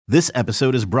This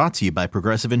episode is brought to you by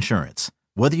Progressive Insurance.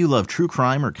 Whether you love true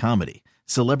crime or comedy,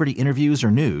 celebrity interviews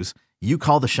or news, you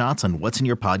call the shots on what's in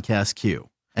your podcast queue.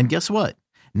 And guess what?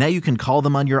 Now you can call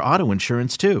them on your auto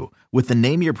insurance too with the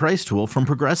Name Your Price tool from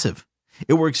Progressive.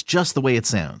 It works just the way it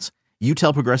sounds. You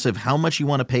tell Progressive how much you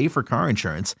want to pay for car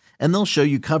insurance, and they'll show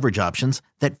you coverage options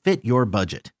that fit your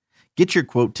budget. Get your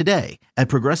quote today at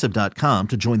Progressive.com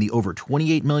to join the over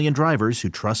 28 million drivers who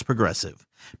trust Progressive.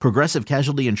 Progressive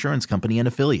Casualty Insurance Company and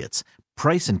Affiliates.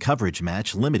 Price and coverage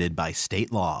match limited by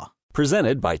state law.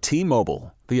 Presented by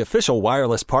T-Mobile, the official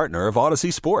wireless partner of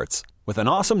Odyssey Sports. With an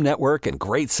awesome network and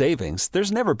great savings,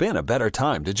 there's never been a better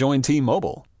time to join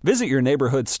T-Mobile. Visit your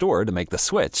neighborhood store to make the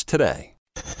switch today.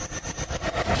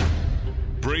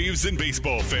 Braves and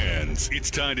baseball fans,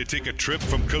 it's time to take a trip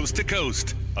from coast to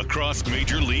coast across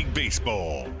Major League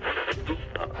Baseball. There it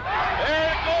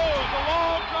goes, a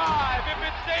long drive. If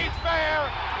it stays fair,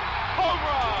 home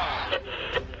run.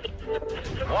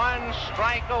 One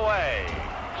strike away.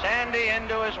 Sandy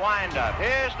into his windup.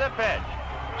 Here's the pitch.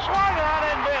 Swung on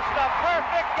and missed a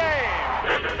perfect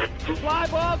game. Fly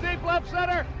ball deep left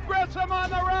center. Grissom on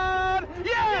the run.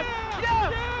 Yes!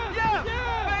 Yes! Yes!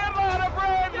 The Atlanta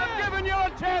Braves have given you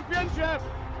a championship.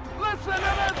 Listen to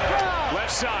this crowd.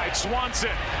 Left side, Swanson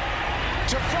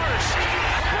to first.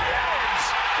 Braves,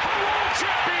 world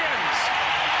champions.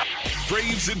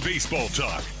 Braves and baseball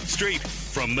talk, straight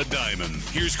from the diamond.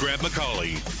 Here's Grant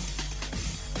McCauley.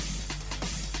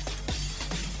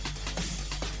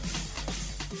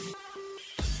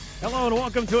 Hello and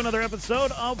welcome to another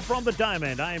episode of From the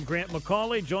Diamond. I am Grant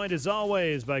McCauley, joined as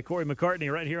always by Corey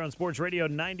McCartney right here on Sports Radio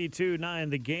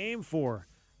 92.9 The Game for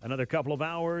another couple of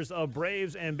hours of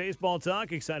Braves and baseball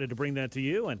talk. Excited to bring that to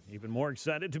you, and even more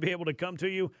excited to be able to come to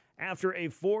you after a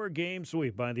 4-game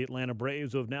sweep by the Atlanta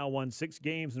Braves, who have now won 6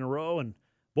 games in a row. And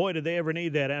boy, did they ever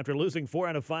need that after losing 4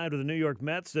 out of 5 to the New York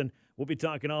Mets. And we'll be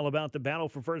talking all about the battle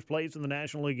for first place in the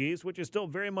National League East, which is still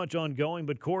very much ongoing.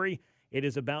 But Corey, it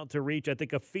is about to reach, I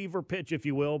think, a fever pitch, if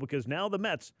you will, because now the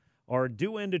Mets are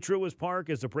due into Truist Park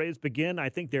as the Braves begin, I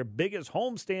think, their biggest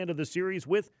homestand of the series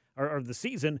of the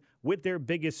season with their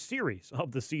biggest series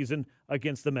of the season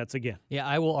against the Mets again. Yeah,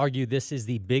 I will argue this is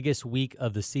the biggest week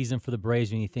of the season for the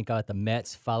Braves when you think about the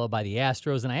Mets, followed by the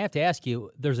Astros. And I have to ask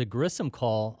you, there's a Grissom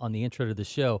call on the intro to the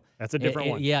show. That's a different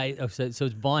one. Yeah, so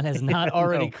Vaughn has not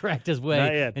already cracked his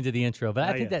way into the intro. But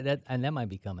I think that might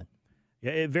be coming.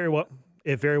 Yeah,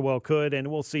 it very well could, and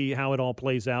we'll see how it all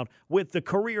plays out with the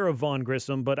career of Vaughn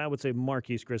Grissom. But I would say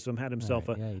Marquise Grissom had himself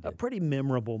a pretty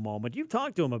memorable moment. You've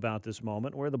talked to him about this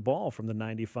moment where the ball from the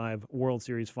 95 World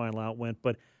Series final out went,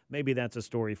 but maybe that's a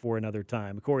story for another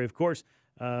time. Corey, of course,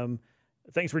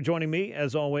 thanks for joining me,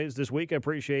 as always, this week. I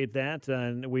appreciate that,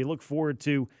 and we look forward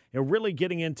to really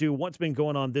getting into what's been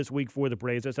going on this week for the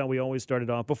Braves. That's how we always started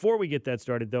off. Before we get that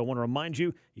started, though, I want to remind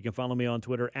you, you can follow me on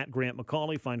Twitter at Grant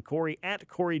McCauley. Find Corey at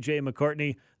Corey J.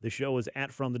 McCartney. The show is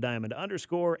at From the Diamond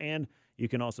 _, and you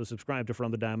can also subscribe to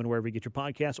From the Diamond wherever you get your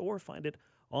podcasts or find it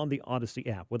on the Odyssey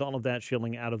app. With all of that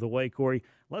shilling out of the way, Corey,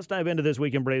 let's dive into this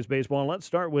week in Braves baseball, and let's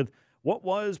start with what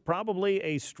was probably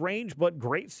a strange but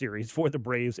great series for the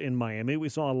Braves in Miami. We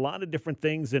saw a lot of different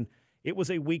things, and it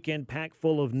was a weekend packed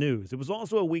full of news. It was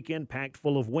also a weekend packed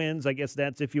full of wins. I guess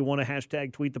that's if you want to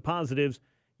hashtag tweet the positives.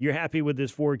 You're happy with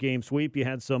this 4-game sweep. You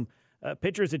had some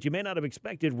pitchers that you may not have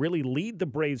expected really lead the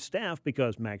Braves staff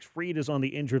because Max Fried is on the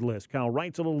injured list. Kyle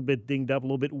Wright's a little bit dinged up, a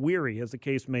little bit weary, as the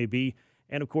case may be.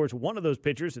 And, of course, one of those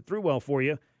pitchers that threw well for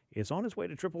you is on his way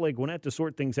to AAA Gwinnett to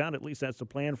sort things out. At least that's the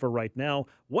plan for right now.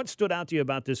 What stood out to you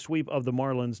about this sweep of the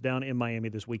Marlins down in Miami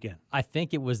this weekend? I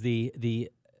think it was the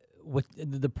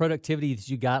productivity that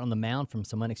you got on the mound from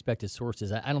some unexpected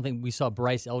sources. I don't think we saw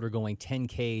Bryce Elder going 10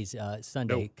 Ks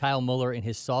Sunday. Nope. Kyle Muller in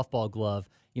his softball glove,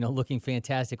 looking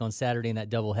fantastic on Saturday in that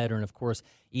doubleheader. And, of course,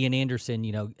 Ian Anderson,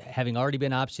 having already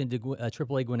been optioned to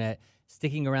AAA Gwinnett,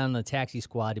 sticking around in the taxi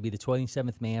squad to be the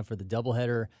 27th man for the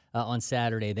doubleheader on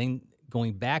Saturday. Then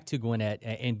going back to Gwinnett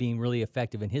and being really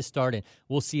effective in his start. And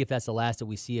we'll see if that's the last that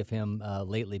we see of him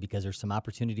lately, because there's some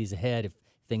opportunities ahead if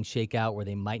things shake out where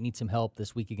they might need some help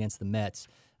this week against the Mets.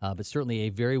 But certainly a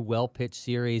very well-pitched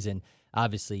series. And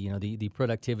obviously, the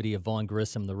productivity of Vaughn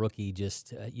Grissom, the rookie,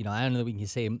 just, I don't know that we can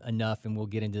say enough, and we'll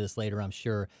get into this later, I'm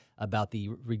sure, about the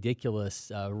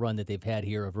ridiculous run that they've had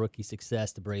here of rookie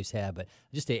success the Braves have. But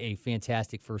just a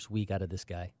fantastic first week out of this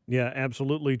guy. Yeah,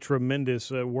 absolutely tremendous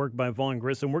work by Vaughn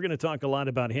Grissom. We're going to talk a lot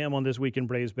about him on This Week in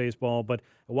Braves Baseball, but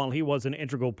while he was an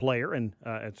integral player, and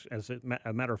as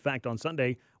a matter of fact on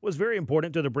Sunday, was very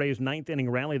important to the Braves' ninth-inning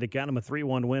rally that got him a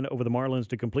 3-1 win over the Marlins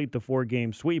to complete the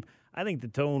 4-game sweep, I think the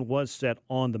tone was set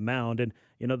on the mound. And,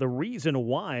 the reason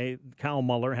why Kyle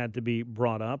Muller had to be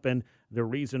brought up, and the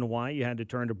reason why you had to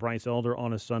turn to Bryce Elder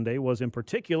on a Sunday was in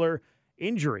particular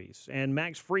injuries. And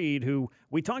Max Fried, who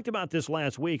we talked about this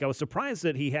last week, I was surprised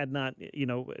that he had not,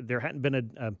 there hadn't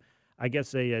been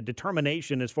a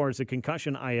determination as far as the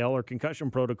concussion IL or concussion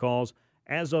protocols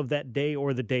as of that day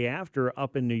or the day after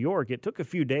up in New York. It took a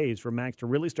few days for Max to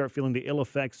really start feeling the ill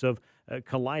effects of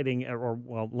colliding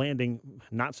or landing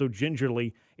not so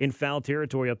gingerly in foul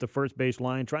territory up the first base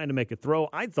line, trying to make a throw.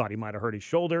 I thought he might have hurt his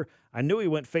shoulder. I knew he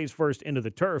went face first into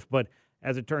the turf, but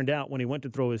as it turned out, when he went to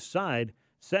throw his side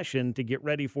session to get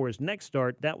ready for his next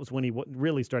start, that was when he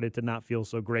really started to not feel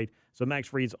so great. So Max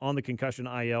Fried's on the concussion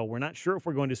IL. We're not sure if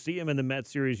we're going to see him in the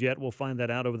Mets series yet. We'll find that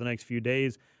out over the next few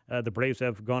days. The Braves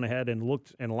have gone ahead and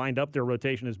looked and lined up their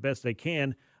rotation as best they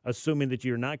can, assuming that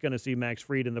you're not going to see Max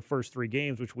Fried in the first 3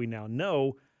 games, which we now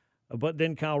know. But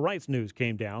then Kyle Wright's news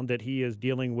came down that he is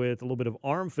dealing with a little bit of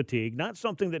arm fatigue, not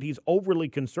something that he's overly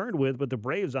concerned with, but the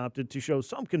Braves opted to show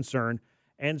some concern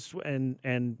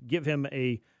and give him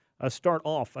a start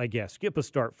off, I guess, skip a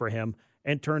start for him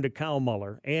and turn to Kyle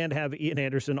Muller and have Ian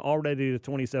Anderson already the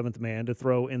 27th man to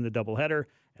throw in the doubleheader.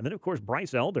 And then, of course,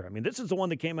 Bryce Elder. I mean, this is the one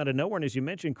that came out of nowhere. And as you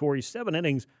mentioned, Corey, 7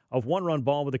 innings of 1-run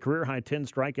ball with a career-high 10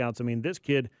 strikeouts. I mean, this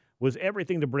kid was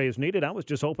everything the Braves needed. I was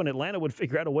just hoping Atlanta would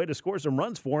figure out a way to score some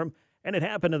runs for him, and it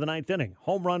happened in the 9th inning.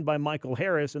 Home run by Michael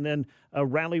Harris, and then a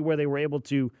rally where they were able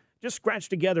to just scratch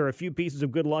together a few pieces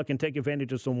of good luck and take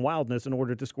advantage of some wildness in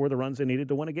order to score the runs they needed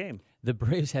to win a game. The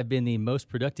Braves have been the most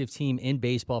productive team in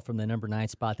baseball from the number 9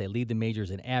 spot. They lead the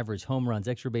majors in average, home runs,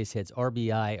 extra base hits,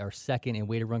 RBI, are second in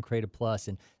weighted run created plus,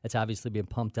 and that's obviously been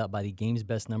pumped up by the game's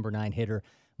best number 9 hitter,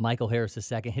 Michael Harris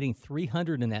II, hitting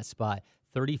 .300 in that spot,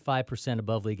 35%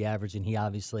 above league average, and he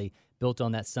obviously built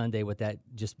on that Sunday with that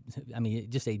just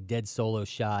a dead solo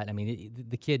shot. I mean,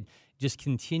 the kid just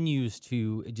continues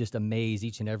to just amaze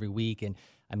each and every week. And,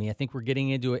 I mean, I think we're getting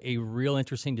into a real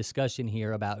interesting discussion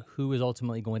here about who is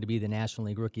ultimately going to be the National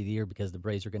League Rookie of the Year, because the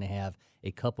Braves are going to have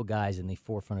a couple guys in the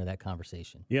forefront of that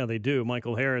conversation. Yeah, they do.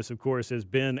 Michael Harris, of course, has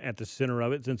been at the center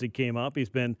of it since he came up. He's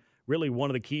been really one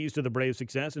of the keys to the Braves'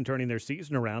 success in turning their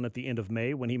season around at the end of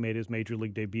May when he made his Major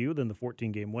League debut, then the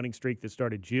 14-game winning streak that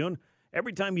started June.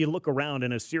 Every time you look around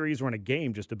in a series or in a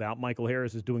game just about, Michael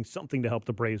Harris is doing something to help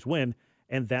the Braves win,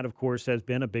 and that, of course, has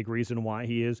been a big reason why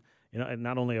he is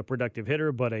not only a productive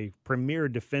hitter but a premier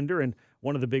defender, and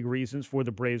one of the big reasons for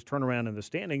the Braves' turnaround in the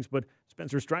standings. But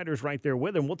Spencer Strider's right there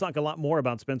with him. We'll talk a lot more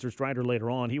about Spencer Strider later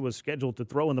on. He was scheduled to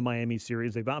throw in the Miami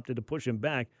series. They've opted to push him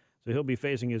back, so he'll be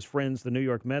facing his friends, the New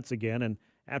York Mets, again. And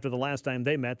after the last time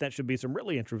they met, that should be some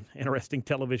really interesting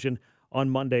television on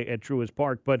Monday at Truist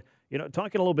Park. But,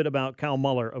 talking a little bit about Kyle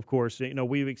Muller, of course,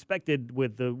 we've expected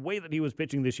with the way that he was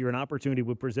pitching this year, an opportunity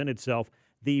would present itself.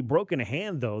 The broken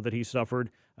hand, though, that he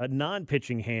suffered, a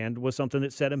non-pitching hand, was something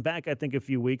that set him back, I think, a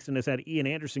few weeks, and has had Ian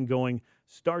Anderson going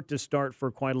start to start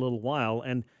for quite a little while.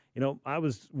 And, I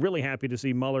was really happy to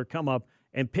see Muller come up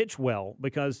and pitch well,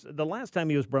 because the last time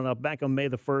he was brought up back on May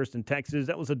the 1st in Texas,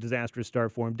 that was a disastrous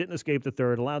start for him. Didn't escape the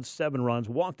third, allowed 7 runs,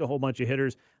 walked a whole bunch of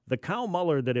hitters. The Kyle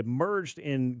Muller that emerged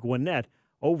in Gwinnett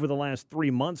over the last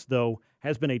 3 months, though,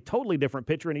 has been a totally different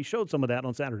pitcher, and he showed some of that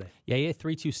on Saturday. Yeah, he had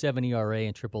 3.27 ERA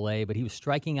in AAA, but he was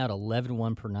striking out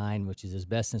 11.1 per 9, which is his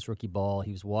best since rookie ball.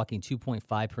 He was walking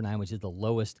 2.5 per 9, which is the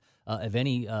lowest of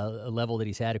any level that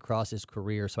he's had across his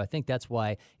career. So I think that's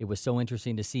why it was so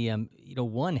interesting to see him,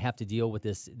 one, have to deal with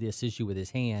this issue with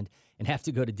his hand, and have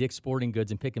to go to Dick's Sporting Goods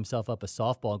and pick himself up a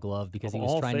softball glove because he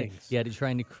was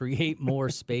trying to create more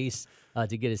space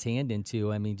to get his hand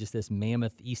into. I mean, just this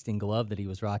mammoth Easton glove that he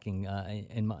was rocking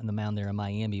in the mound there in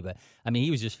Miami. But, I mean,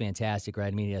 he was just fantastic, right?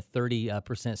 I mean, he had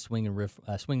 30% swing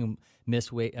and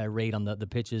miss rate on the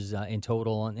pitches in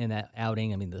total in that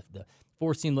outing. I mean, the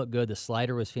four seam looked good. The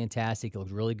slider was fantastic. It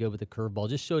looked really good with the curveball.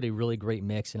 Just showed a really great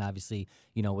mix, and obviously,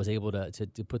 was able to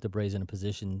put the Braves in a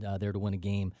position there to win a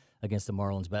game against the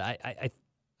Marlins. But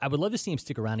I would love to see him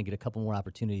stick around and get a couple more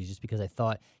opportunities, just because I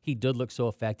thought he did look so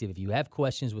effective. If you have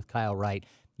questions with Kyle Wright,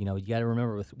 you got to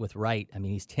remember with Wright, I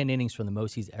mean, he's 10 innings from the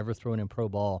most he's ever thrown in pro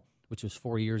ball, which was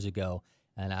 4 years ago.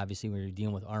 And obviously, when you're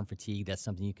dealing with arm fatigue, that's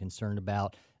something you're concerned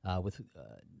about. With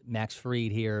Max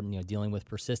Fried here, dealing with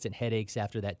persistent headaches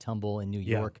after that tumble in New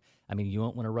York. I mean, you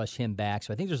don't want to rush him back.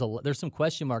 So I think there's some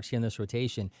question marks here in this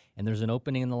rotation, and there's an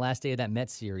opening in the last day of that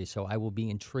Mets series. So I will be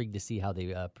intrigued to see how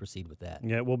they proceed with that.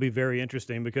 Yeah, it will be very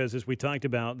interesting, because as we talked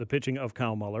about the pitching of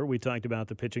Kyle Muller, we talked about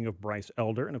the pitching of Bryce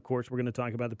Elder, and of course we're going to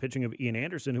talk about the pitching of Ian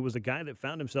Anderson, who was a guy that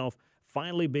found himself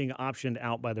finally being optioned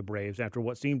out by the Braves after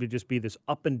what seemed to just be this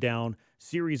up and down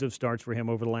series of starts for him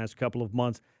over the last couple of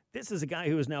months. This is a guy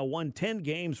who has now won 10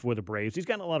 games for the Braves. He's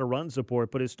gotten a lot of run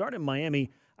support, but his start in Miami,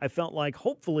 I felt like,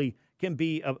 hopefully can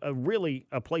be really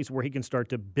a place where he can start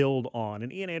to build on.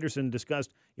 And Ian Anderson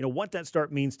discussed, what that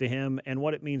start means to him and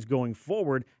what it means going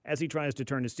forward as he tries to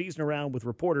turn his season around with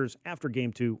reporters after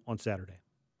Game 2 on Saturday.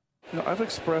 I've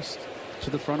expressed to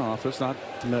the front office, not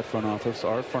the Met front office,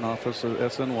 our front office at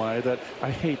SNY, that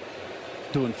I hate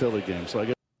doing Philly games. So I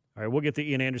get. All right, we'll get the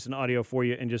Ian Anderson audio for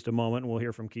you in just a moment, and we'll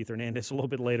hear from Keith Hernandez a little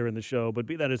bit later in the show. But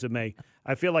be that as it may,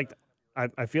 I feel like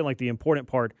the important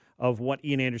part of what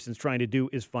Ian Anderson's trying to do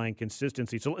is find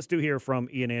consistency. So let's hear from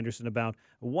Ian Anderson about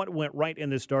what went right in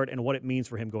this start and what it means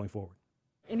for him going forward.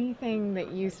 Anything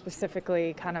that you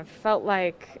specifically kind of felt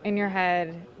like in your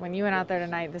head when you went out there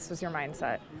tonight, this was your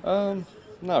mindset?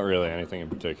 Not really anything in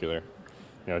particular.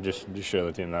 Just show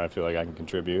the team that I feel like I can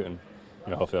contribute, and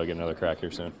hopefully I'll get another crack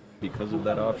here soon. Because of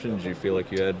that option, did you feel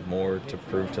like you had more to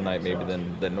prove tonight maybe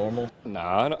than normal? No,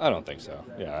 I don't think so.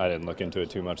 Yeah, I didn't look into it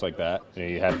too much like that.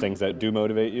 You have things that do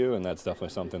motivate you, and that's definitely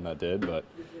something that did. But,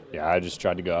 yeah, I just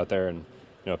tried to go out there and,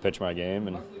 pitch my game,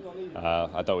 and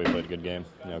I thought we played a good game,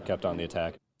 kept on the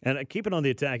attack. And keeping on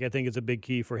the attack, I think, is a big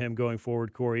key for him going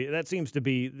forward, Corey. That seems to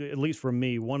be, at least for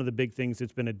me, one of the big things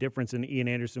that's been a difference in Ian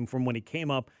Anderson from when he came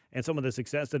up and some of the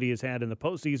success that he has had in the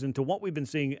postseason to what we've been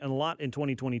seeing a lot in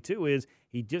 2022 is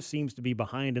he just seems to be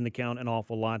behind in the count an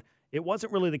awful lot. It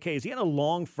wasn't really the case. He had a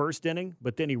long first inning,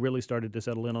 but then he really started to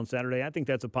settle in on Saturday. I think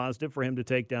that's a positive for him to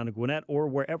take down to Gwinnett or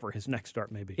wherever his next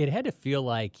start may be. It had to feel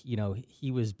like,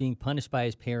 he was being punished by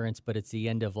his parents, but it's the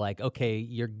end of like, okay,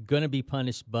 you're going to be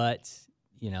punished, but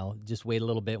just wait a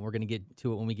little bit, and we're going to get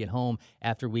to it when we get home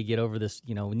after we get over this,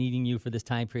 needing you for this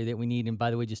time period that we need. And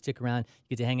by the way, just stick around.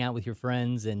 You get to hang out with your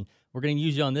friends, and we're going to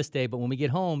use you on this day, but when we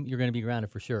get home, you're going to be grounded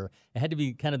for sure. It had to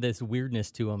be kind of this weirdness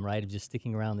to him, right, of just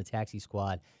sticking around the taxi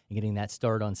squad and getting that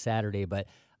start on Saturday. But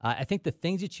I think the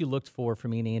things that you looked for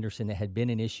from Ian Anderson that had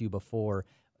been an issue before,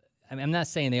 I'm not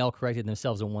saying they all corrected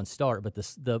themselves in one start, but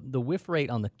the whiff rate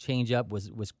on the changeup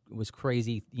was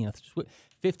crazy.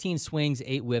 15 swings,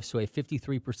 8 whiffs, so a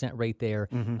 53% rate there.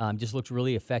 Just looked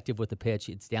really effective with the pitch.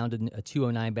 It's down to a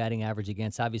 209 batting average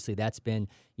against. Obviously, that's been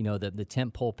the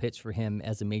tent pole pitch for him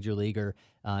as a major leaguer.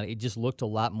 It just looked a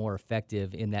lot more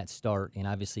effective in that start. And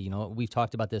obviously, we've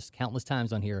talked about this countless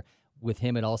times on here. With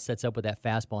him, it all sets up with that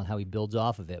fastball and how he builds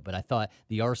off of it. But I thought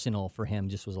the arsenal for him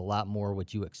just was a lot more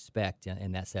what you expect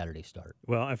in that Saturday start.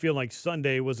 Well, I feel like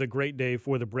Sunday was a great day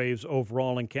for the Braves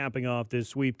overall, and capping off this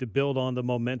sweep to build on the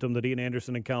momentum that Ian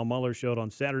Anderson and Kyle Muller showed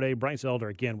on Saturday. Bryce Elder,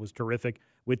 again, was terrific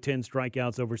with 10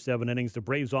 strikeouts over 7 innings. The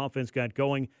Braves offense got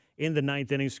going in the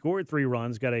 9th inning, scored 3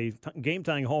 runs, got a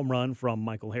game-tying home run from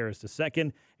Michael Harris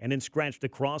II, and then scratched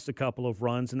across a couple of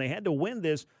runs. And they had to win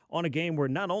this on a game where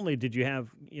not only did you have,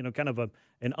 kind of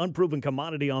an unproven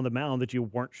commodity on the mound that you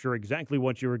weren't sure exactly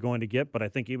what you were going to get, but I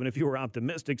think even if you were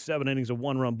optimistic, 7 innings of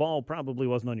 1-run ball probably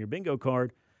wasn't on your bingo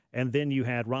card. And then you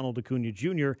had Ronald Acuna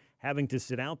Jr. having to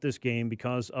sit out this game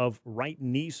because of right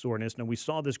knee soreness. Now, we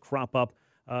saw this crop up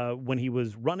when he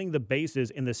was running the bases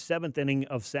in the 7th inning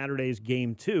of Saturday's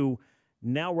Game 2.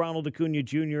 Now Ronald Acuna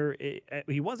Jr.,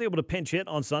 he was able to pinch hit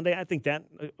on Sunday. I think that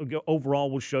overall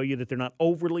will show you that they're not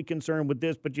overly concerned with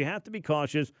this, but you have to be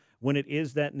cautious when it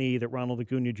is that knee that Ronald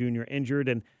Acuna Jr. injured,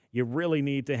 and you really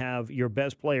need to have your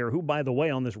best player, who, by the way,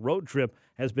 on this road trip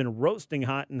has been roasting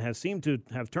hot and has seemed to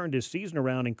have turned his season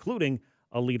around, including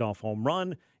a leadoff home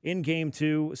run in Game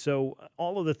 2. So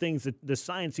all of the things that the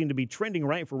signs seem to be trending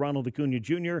right for Ronald Acuna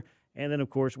Jr., and then, of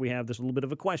course, we have this little bit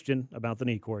of a question about the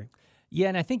knee, Corey. Yeah,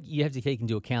 and I think you have to take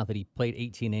into account that he played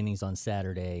 18 innings on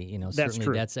Saturday. That's certainly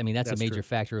true. That's a major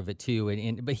factor of it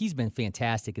too. But he's been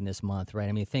fantastic in this month, right?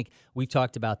 I think we've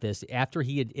talked about this. After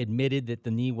he had admitted that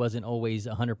the knee wasn't always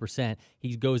 100%,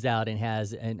 he goes out and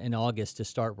has an August to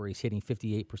start where he's hitting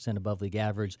 58% above league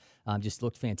average. Just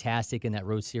looked fantastic in that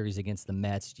road series against the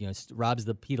Mets. Robs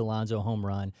the Pete Alonso home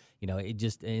run.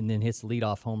 And then hits the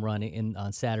leadoff home run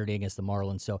on Saturday against the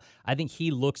Marlins. So I think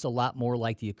he looks a lot more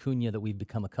like the Acuna that we've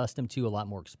become accustomed to. A lot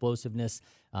more explosiveness.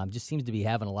 Just seems to be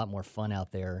having a lot more fun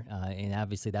out there, and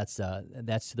obviously that's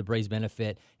to the Braves'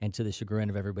 benefit and to the chagrin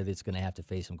of everybody that's going to have to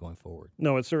face him going forward.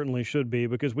 No, it certainly should be,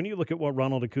 because when you look at what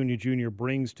Ronald Acuna Jr.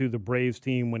 brings to the Braves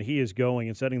team when he is going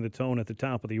and setting the tone at the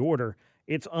top of the order,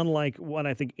 it's unlike what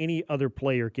I think any other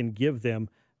player can give them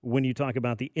when you talk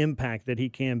about the impact that he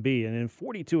can be. And in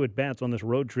 42 at-bats on this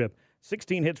road trip,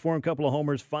 16 hits for him, a couple of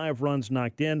homers, 5 runs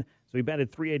knocked in. So he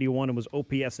batted .381 and was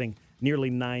OPSing nearly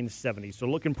 .970. So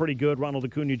looking pretty good, Ronald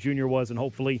Acuna Jr. was, and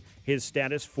hopefully his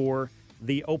status for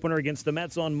the opener against the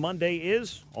Mets on Monday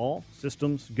is all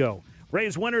systems go.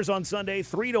 Braves winners on Sunday,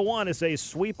 3-1 as they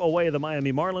sweep away the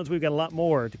Miami Marlins. We've got a lot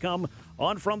more to come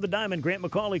on From the Diamond. Grant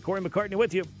McCauley, Corey McCartney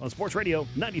with you on Sports Radio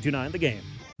 92.9 The Game.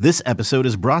 This episode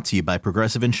is brought to you by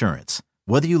Progressive Insurance.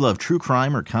 Whether you love true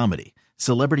crime or comedy,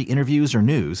 celebrity interviews or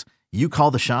news, you call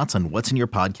the shots on what's in your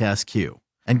podcast queue.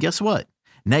 And guess what?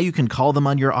 Now you can call them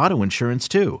on your auto insurance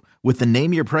too with the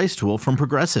Name Your Price tool from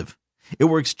Progressive. It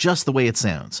works just the way it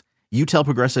sounds. You tell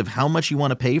Progressive how much you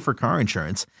want to pay for car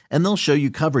insurance, and they'll show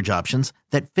you coverage options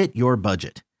that fit your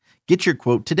budget. Get your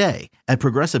quote today at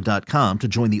Progressive.com to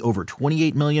join the over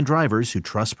 28 million drivers who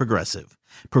trust Progressive.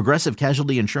 Progressive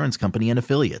Casualty Insurance Company and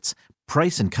Affiliates.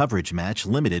 Price and coverage match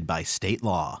limited by state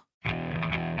law.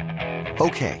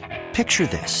 Okay, picture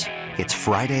this. It's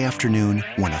Friday afternoon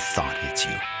when a thought hits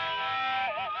you.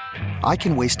 I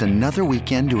can waste another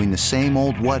weekend doing the same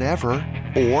old whatever,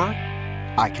 or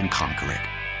I can conquer it.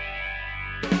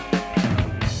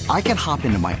 I can hop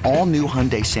into my all-new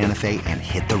Hyundai Santa Fe and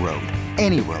hit the road.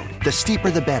 Any road. The steeper,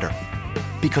 the better.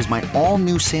 Because my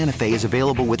all-new Santa Fe is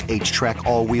available with H-Track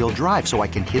all-wheel drive, so I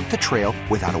can hit the trail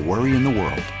without a worry in the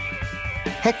world.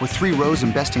 Heck, with 3 rows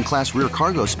and best-in-class rear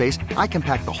cargo space, I can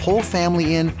pack the whole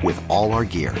family in with all our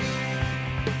gear.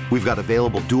 We've got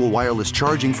available dual wireless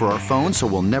charging for our phones, so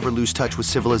we'll never lose touch with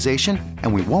civilization,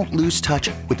 and we won't lose touch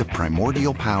with the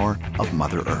primordial power of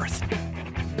Mother Earth.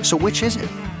 So which is it?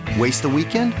 Waste the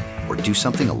weekend or do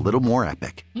something a little more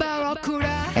epic?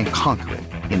 And conquer it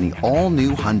in the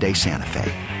all-new Hyundai Santa Fe.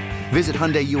 Visit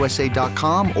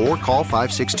HyundaiUSA.com or call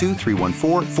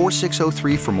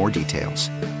 562-314-4603 for more details.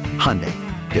 Hyundai,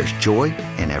 there's joy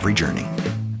in every journey.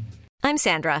 I'm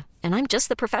Sandra, and I'm just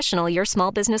the professional your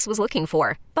small business was looking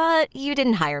for. But you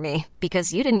didn't hire me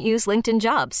because you didn't use LinkedIn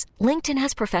Jobs. LinkedIn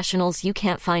has professionals you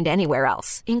can't find anywhere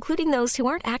else, including those who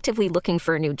aren't actively looking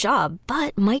for a new job,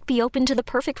 but might be open to the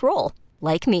perfect role,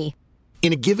 like me.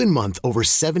 In a given month, over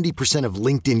 70% of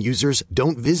LinkedIn users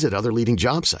don't visit other leading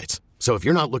job sites. So if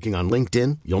you're not looking on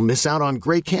LinkedIn, you'll miss out on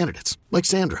great candidates like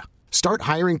Sandra. Start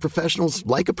hiring professionals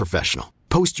like a professional.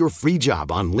 Post your free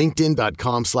job on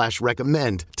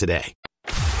linkedin.com/recommend today.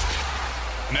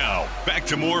 Now, back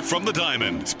to more from the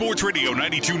Diamond. Sports Radio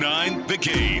 92.9, The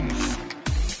Game.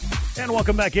 And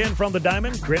welcome back in from the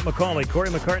Diamond. Grant McCauley, Corey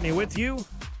McCartney with you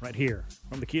right here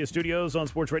from the Kia Studios on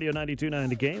Sports Radio 92.9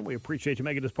 The Game. We appreciate you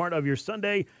making this part of your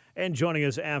Sunday and joining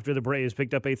us after the Braves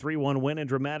picked up a 3-1 win in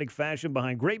dramatic fashion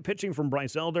behind great pitching from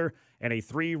Bryce Elder and a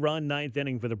 3-run ninth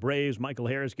inning for the Braves. Michael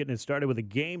Harris getting it started with a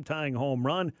game-tying home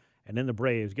run, and then the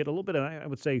Braves get a little bit of, I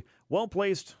would say,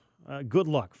 well-placed good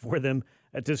luck for them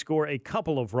to score a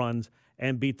couple of runs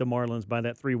and beat the Marlins by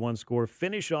that 3-1 score,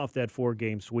 finish off that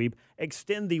 4-game sweep,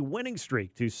 extend the winning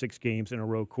streak to 6 games in a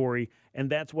row, Corey, and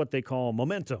that's what they call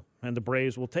momentum. And the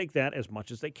Braves will take that as much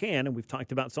as they can, and we've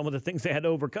talked about some of the things they had to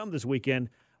overcome this weekend,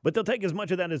 but they'll take as much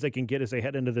of that as they can get as they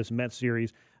head into this Mets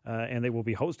series, and they will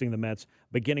be hosting the Mets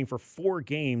beginning for 4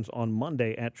 games on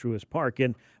Monday at Truist Park.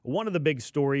 And one of the big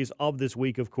stories of this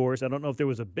week, of course, I don't know if there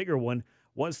was a bigger one,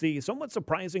 was the somewhat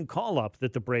surprising call-up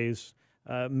that the Braves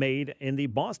made in the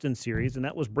Boston series, and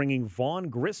that was bringing Vaughn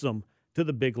Grissom to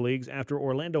the big leagues after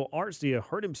Orlando Arcia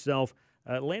hurt himself,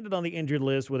 landed on the injured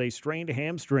list with a strained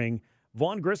hamstring.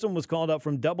 Vaughn Grissom was called up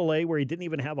from Double-A, where he didn't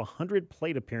even have 100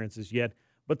 plate appearances yet,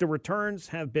 but the returns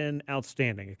have been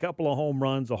outstanding. A couple of home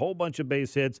runs, a whole bunch of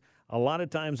base hits, a lot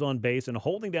of times on base, and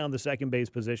holding down the second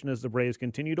base position as the Braves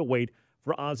continue to wait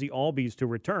for Ozzie Albies to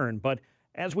return. But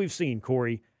as we've seen,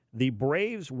 Corey, the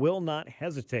Braves will not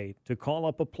hesitate to call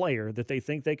up a player that they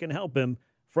think they can help him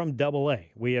from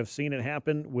Double-A. We have seen it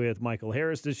happen with Michael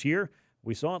Harris this year.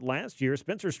 We saw it last year.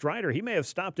 Spencer Strider, he may have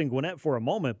stopped in Gwinnett for a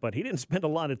moment, but he didn't spend a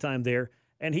lot of time there,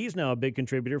 and he's now a big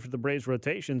contributor for the Braves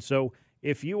rotation. So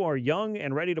if you are young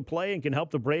and ready to play and can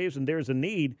help the Braves and there's a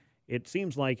need, it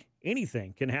seems like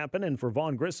anything can happen. And for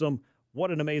Vaughn Grissom,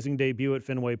 what an amazing debut at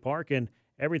Fenway Park, and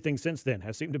everything since then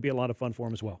has seemed to be a lot of fun for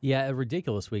him as well. Yeah, a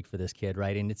ridiculous week for this kid,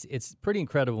 right? And it's pretty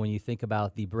incredible when you think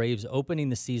about the Braves opening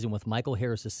the season with Michael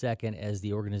Harris II as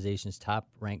the organization's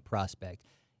top-ranked prospect.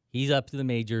 He's up to the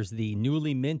majors. The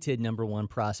newly minted number 1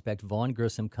 prospect, Vaughn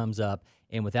Grissom, comes up,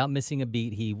 and without missing a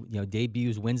beat, he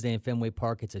debuts Wednesday in Fenway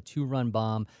Park. It's a 2-run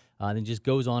bomb, then just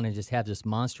goes on and just has this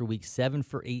monster week, 7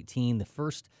 for 18, the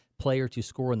first player to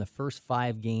score in the first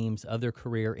 5 games of their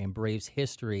career in Braves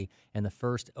history, and the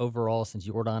first overall since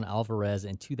Yordan Alvarez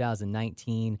in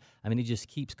 2019. I mean, he just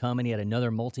keeps coming. He had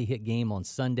another multi-hit game on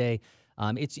Sunday.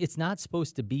 It's not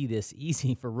supposed to be this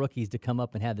easy for rookies to come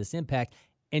up and have this impact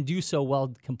and do so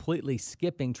while completely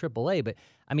skipping AAA. But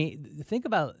I mean, think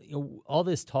about all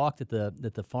this talk that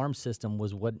the farm system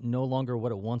was no longer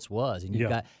what it once was, and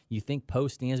you think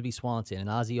post Dansby Swanson and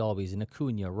Ozzie Albies and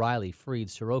Acuna, Riley, Fried,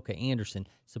 Soroka, Anderson,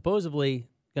 supposedly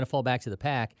going to fall back to the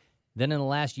pack. Then in the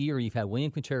last year, you've had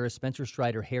William Contreras, Spencer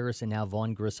Strider, Harris, and now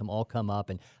Vaughn Grissom all come up.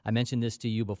 And I mentioned this to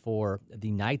you before.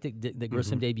 The night that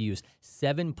Grissom debuts,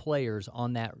 7 players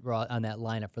on that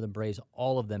lineup for the Braves,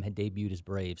 all of them had debuted as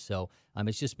Braves. So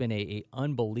it's just been a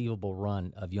unbelievable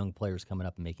run of young players coming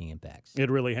up and making impacts. It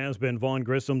really has been. Vaughn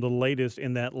Grissom, the latest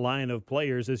in that line of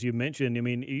players, as you mentioned. I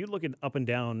mean, you look at up and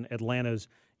down Atlanta's,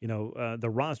 the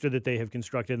roster that they have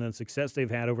constructed and the success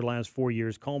they've had over the last 4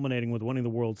 years, culminating with winning the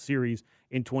World Series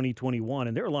in 2021.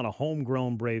 And there are a lot of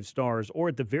homegrown Brave stars, or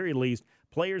at the very least,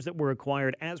 players that were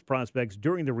acquired as prospects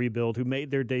during the rebuild who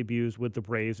made their debuts with the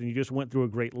Braves. And you just went through a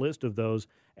great list of those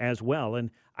as well.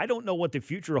 And I don't know what the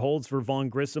future holds for Vaughn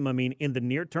Grissom. I mean, in the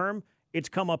near term, it's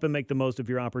come up and make the most of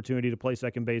your opportunity to play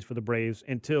second base for the Braves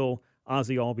until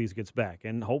Ozzie Albies gets back.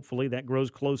 And hopefully that grows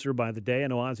closer by the day. I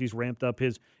know Ozzie's ramped up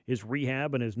his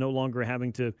rehab and is no longer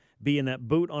having to be in that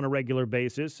boot on a regular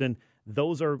basis. And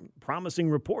those are promising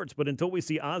reports. But until we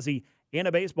see Ozzie in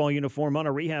a baseball uniform on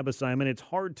a rehab assignment, it's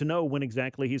hard to know when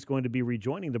exactly he's going to be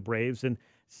rejoining the Braves. And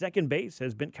second base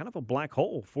has been kind of a black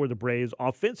hole for the Braves,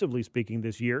 offensively speaking,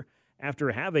 this year,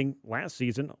 after having last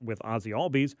season with Ozzie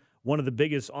Albies one of the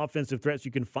biggest offensive threats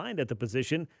you can find at the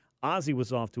position. Ozzie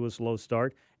was off to a slow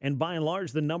start, and by and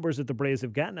large, the numbers that the Braves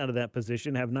have gotten out of that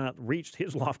position have not reached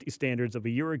his lofty standards of a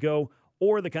year ago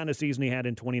or the kind of season he had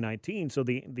in 2019. So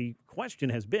the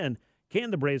question has been, can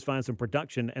the Braves find some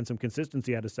production and some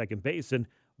consistency out of second base? And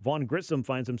Vaughn Grissom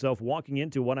finds himself walking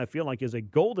into what I feel like is a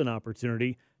golden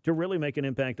opportunity to really make an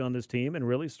impact on this team and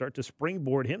really start to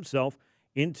springboard himself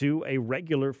into a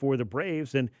regular for the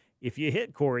Braves. And if you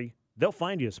hit, Corey, they'll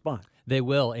find you a spot. They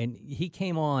will, and he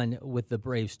came on with the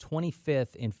Braves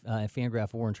 25th in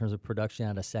Fangraph WAR in terms of production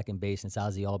out of second base since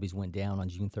Ozzie Albies went down on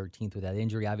June 13th with that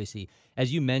injury. Obviously,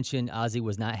 as you mentioned, Ozzie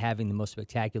was not having the most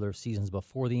spectacular of seasons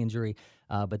before the injury,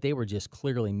 but they were just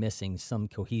clearly missing some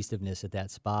cohesiveness at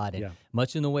that spot. And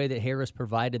much in the way that Harris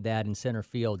provided that in center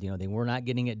field, they were not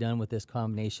getting it done with this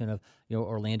combination of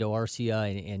Orlando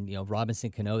Arcia and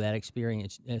Robinson Cano. That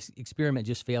experiment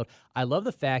just failed. I love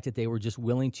the fact that they were just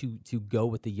willing to go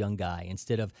with the young guy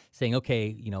instead of saying,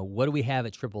 okay, what do we have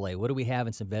at AAA? What do we have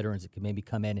in some veterans that could maybe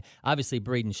come in? Obviously,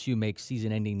 Braden Shoemaker's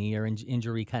season-ending knee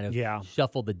injury kind of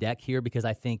shuffled the deck here, because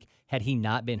I think had he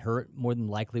not been hurt, more than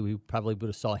likely we probably would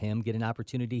have saw him get an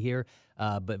opportunity here.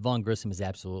 But Vaughn Grissom is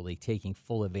absolutely taking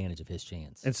full advantage of his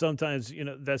chance. And sometimes,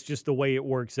 that's just the way it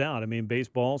works out. I mean,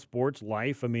 baseball, sports,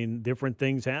 life, different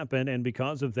things happen. And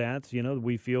because of that,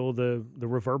 we feel the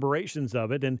reverberations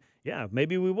of it. And,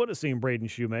 maybe we would have seen Braden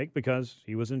Shoemaker because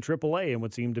he was in AAA and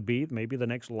would seem to be maybe the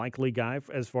next likely guy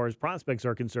as far as prospects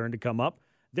are concerned to come up.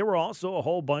 There were also a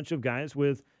whole bunch of guys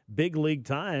with big league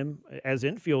time as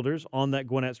infielders on that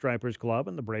Gwinnett Stripers club,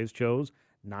 and the Braves chose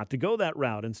not to go that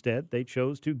route. Instead, they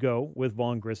chose to go with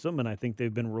Vaughn Grissom, and I think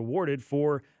they've been rewarded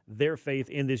for their faith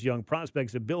in this young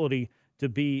prospect's ability to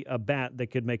be a bat that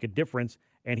could make a difference,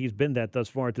 and he's been that thus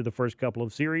far through the first couple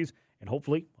of series, and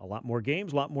hopefully a lot more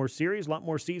games, a lot more series, a lot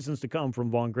more seasons to come from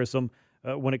Vaughn Grissom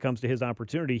when it comes to his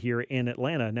opportunity here in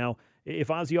Atlanta. Now,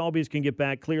 if Ozzie Albies can get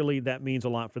back, clearly that means a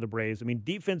lot for the Braves.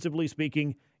 Defensively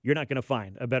speaking, you're not going to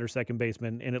find a better second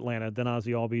baseman in Atlanta than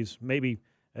Ozzie Albies, maybe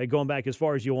going back as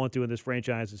far as you want to in this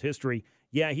franchise's history.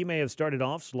 Yeah, he may have started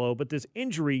off slow, but this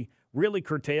injury really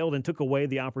curtailed and took away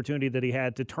the opportunity that he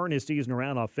had to turn his season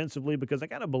around offensively, because I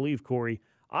got to believe, Corey,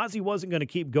 Ozzie wasn't going to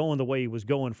keep going the way he was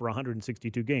going for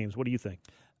 162 games. What do you think?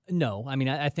 No,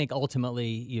 I think ultimately,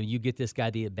 you get this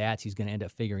guy the at-bats, he's going to end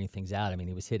up figuring things out.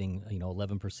 He was hitting,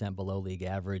 11% below league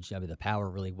average. The power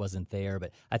really wasn't there,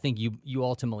 but I think you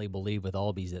ultimately believe with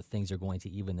Albies that things are going to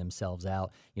even themselves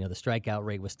out. The strikeout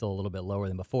rate was still a little bit lower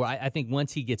than before. I think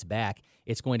once he gets back,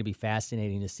 it's going to be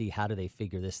fascinating to see how do they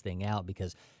figure this thing out,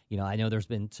 because I know there's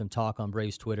been some talk on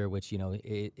Braves Twitter, which,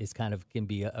 it is kind of can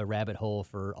be a rabbit hole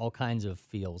for all kinds of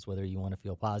feels, whether you want to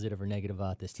feel positive or negative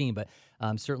about this team. But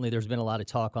certainly there's been a lot of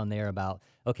talk on there about,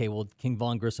 okay, well, can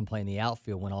Vaughn Grissom play in the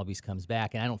outfield when Albies comes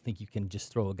back? And I don't think you can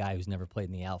just throw a guy who's never played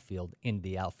in the outfield into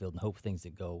the outfield and hope things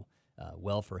that go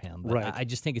well for him. But right. I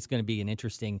just think it's going to be an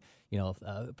interesting,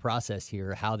 process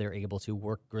here, how they're able to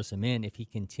work Grissom in. If he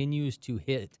continues to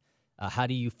hit, how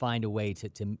do you find a way to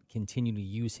continue to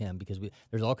use him? Because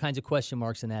there's all kinds of question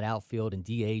marks in that outfield and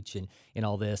DH and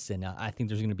all this. And I think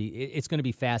it's going to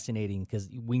be fascinating, because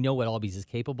we know what Albies is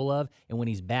capable of. And when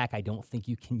he's back, I don't think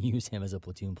you can use him as a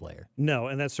platoon player. No,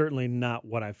 and that's certainly not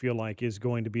what I feel like is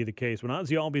going to be the case. When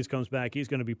Ozzie Albies comes back, he's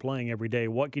going to be playing every day.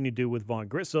 What can you do with Vaughn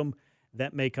Grissom?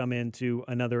 That may come into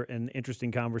an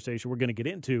interesting conversation we're going to get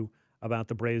into about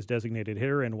the Braves' designated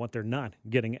hitter and what they're not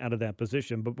getting out of that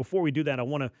position. But before we do that, I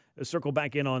want to circle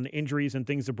back in on injuries and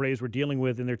things the Braves were dealing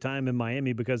with in their time in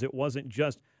Miami, because it wasn't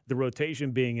just the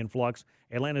rotation being in flux.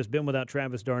 Atlanta's been without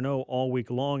Travis d'Arnaud all week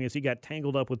long as he got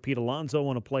tangled up with Pete Alonso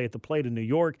on a play at the plate in New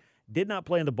York. Did not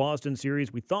play in the Boston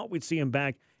series. We thought we'd see him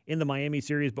back in the Miami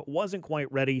series, but wasn't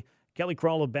quite ready. Kelly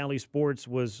Krall of Bally Sports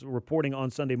was reporting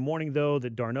on Sunday morning, though,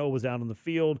 that d'Arnaud was out on the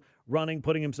field, running,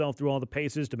 putting himself through all the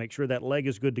paces to make sure that leg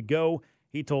is good to go.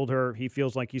 He told her he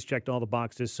feels like he's checked all the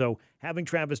boxes. So having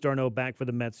Travis d'Arnaud back for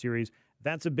the Mets series,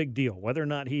 that's a big deal. Whether or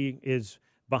not he is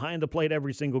behind the plate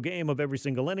every single game of every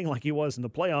single inning like he was in the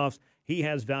playoffs, he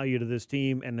has value to this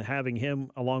team, and having him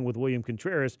along with William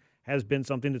Contreras has been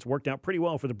something that's worked out pretty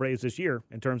well for the Braves this year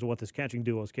in terms of what this catching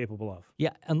duo is capable of. Yeah,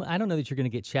 I don't know that you're going to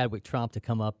get Chadwick Tromp to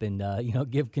come up and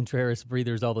give Contreras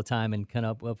breathers all the time and come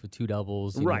up with 2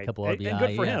 doubles, right, a couple RBI. And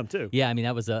good for him, too. Yeah, I mean,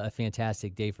 that was a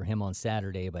fantastic day for him on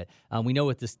Saturday, but we know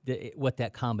what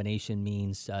that combination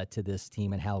means to this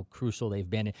team and how crucial they've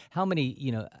been, and how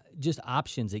many, just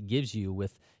options it gives you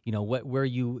with, where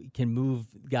you can move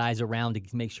guys around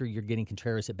to make sure you're getting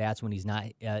Contreras at bats when he's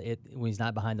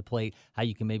not behind the plate, how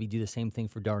you can maybe do the same thing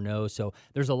for d'Arnaud. So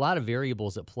there's a lot of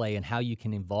variables at play and how you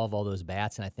can involve all those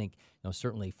bats. And I think,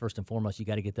 certainly first and foremost, you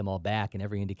got to get them all back, and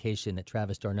every indication that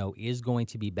Travis d'Arnaud is going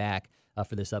to be back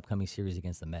for this upcoming series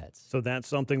against the Mets. So that's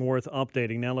something worth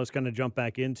updating. Now let's kind of jump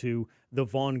back into the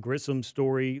Vaughn Grissom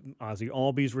story, Ozzie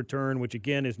Albies return, which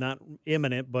again is not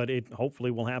imminent, but it hopefully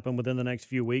will happen within the next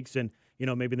few weeks. And,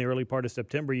 maybe in the early part of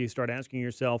September, you start asking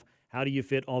yourself, how do you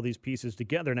fit all these pieces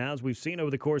together? Now, as we've seen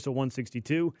over the course of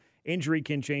 162, injury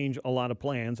can change a lot of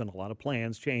plans, and a lot of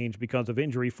plans change because of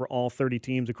injury for all 30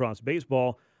 teams across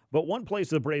baseball. But one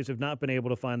place the Braves have not been able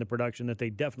to find the production that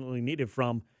they definitely needed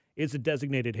from is a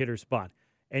designated hitter spot.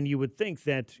 And you would think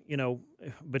that,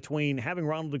 between having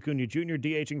Ronald Acuna Jr.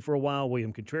 DHing for a while,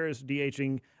 William Contreras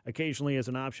DHing occasionally as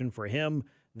an option for him,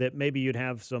 that maybe you'd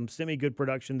have some semi-good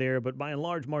production there. But by and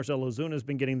large, Marcell Ozuna has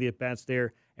been getting the at-bats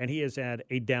there, and he has had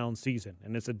a down season.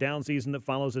 And it's a down season that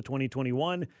follows a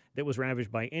 2021 that was ravaged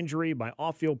by injury, by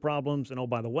off-field problems, and, oh,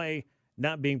 by the way,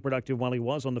 not being productive while he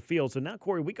was on the field. So now,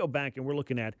 Corey, we go back and we're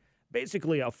looking at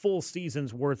basically a full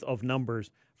season's worth of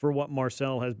numbers for what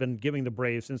Marcell has been giving the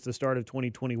Braves since the start of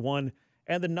 2021,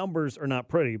 and the numbers are not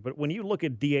pretty. But when you look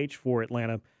at DH for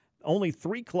Atlanta, only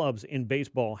 3 clubs in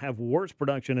baseball have worse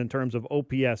production in terms of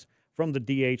OPS from the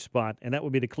DH spot, and that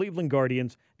would be the Cleveland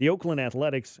Guardians, the Oakland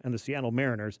Athletics, and the Seattle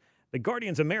Mariners. The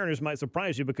Guardians and Mariners might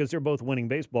surprise you because they're both winning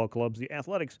baseball clubs. The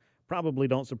Athletics probably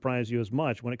don't surprise you as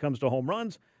much. When it comes to home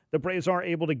runs, the Braves are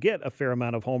able to get a fair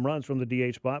amount of home runs from the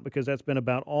DH spot because that's been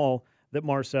about all that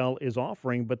Marcell is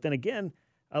offering. But then again,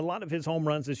 a lot of his home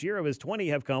runs this year, of his 20,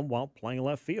 have come while playing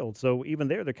left field. So even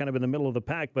there, they're kind of in the middle of the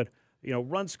pack. But,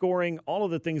 run scoring, all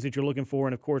of the things that you're looking for,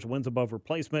 and, of course, wins above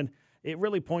replacement, it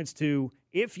really points to,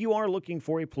 if you are looking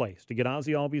for a place to get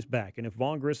Ozzie Albies back, and if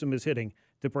Vaughn Grissom is hitting,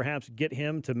 to perhaps get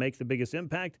him to make the biggest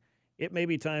impact, it may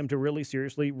be time to really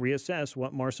seriously reassess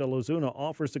what Marcell Ozuna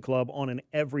offers the club on an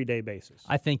everyday basis.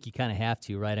 I think you kind of have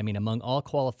to, right? I mean, among all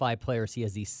qualified players, he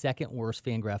has the second worst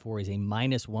FanGraph WAR. He's a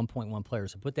minus 1.1 player.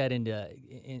 So put that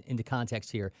into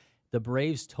context here. The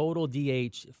Braves' total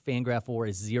DH FanGraph WAR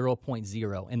is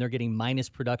 0.0, and they're getting minus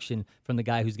production from the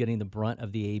guy who's getting the brunt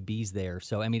of the ABs there.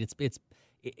 So, I mean,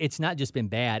 it's not just been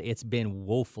bad, it's been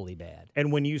woefully bad.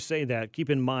 And when you say that, keep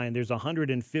in mind there's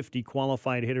 150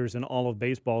 qualified hitters in all of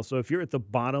baseball. So if you're at the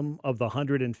bottom of the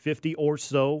 150 or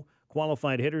so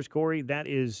qualified hitters, Corey, that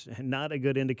is not a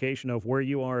good indication of where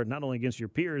you are, not only against your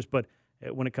peers, but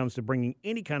when it comes to bringing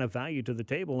any kind of value to the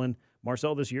table. And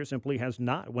Marcell this year simply has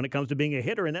not when it comes to being a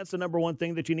hitter, and that's the number one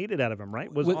thing that you needed out of him,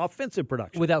 right, was offensive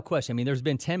production. Without question. I mean, there's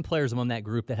been 10 players among that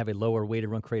group that have a lower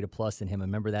weighted run created plus than him.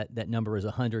 Remember that number is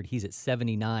 100. He's at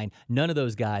 79. None of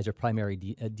those guys are primary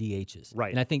DHs.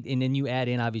 Right. And I think, and then you add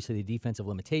in, obviously, the defensive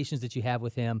limitations that you have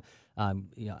with him.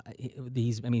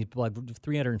 He's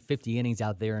 350 innings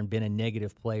out there and been a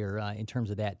negative player in terms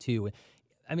of that, too.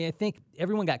 I mean, I think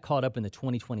everyone got caught up in the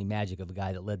 2020 magic of a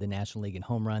guy that led the National League in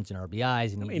home runs and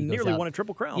RBIs, and he nearly won a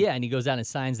Triple Crown. Yeah, and he goes out and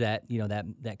signs that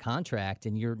contract,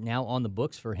 and you're now on the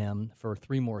books for him for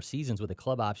 3 more seasons with a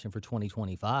club option for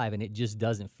 2025, and it just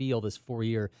doesn't feel, this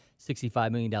 4-year,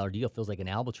 $65 million deal feels like an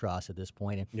albatross at this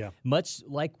point. And much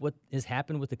like what has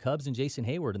happened with the Cubs and Jason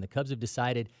Hayward, and the Cubs have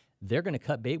decided they're going to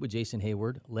cut bait with Jason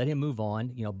Hayward, let him move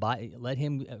on, let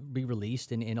him be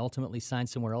released, and ultimately sign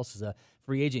somewhere else as a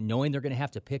free agent, knowing they're going to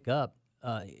have to pick up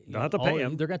They'll have to pay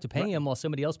him. They're going to have to pay him while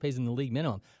somebody else pays him the league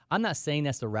minimum. I'm not saying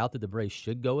that's the route that the Braves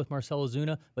should go with Marcell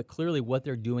Ozuna, but clearly what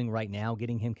they're doing right now,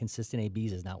 getting him consistent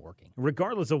ABs, is not working.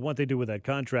 Regardless of what they do with that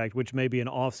contract, which may be an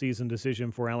off-season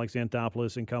decision for Alex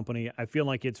Anthopoulos and company, I feel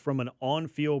like it's from an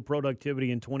on-field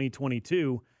productivity in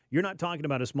 2022. You're not talking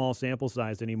about a small sample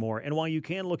size anymore. And while you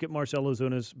can look at Marcell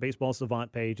Ozuna's Baseball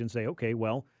Savant page and say, okay,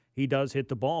 well, he does hit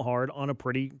the ball hard on a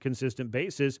pretty consistent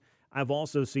basis, I've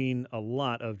also seen a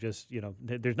lot of just,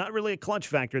 there's not really a clutch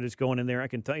factor that's going in there, I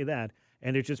can tell you that.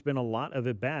 And there's just been a lot of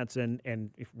at-bats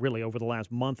and really over the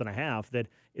last month and a half that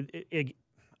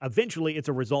eventually it's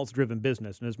a results-driven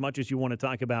business. And as much as you want to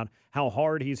talk about how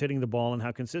hard he's hitting the ball and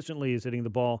how consistently he's hitting the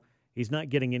ball, he's not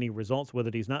getting any results with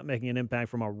it. He's not making an impact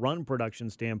from a run production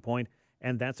standpoint,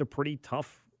 and that's a pretty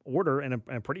tough order and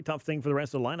a pretty tough thing for the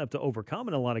rest of the lineup to overcome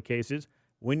in a lot of cases.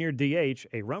 When you're DH,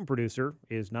 a run producer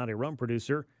is not a run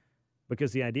producer,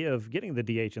 because the idea of getting the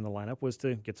DH in the lineup was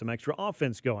to get some extra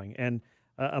offense going, and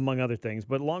among other things.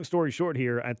 But long story short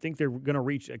here, I think they're going to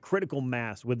reach a critical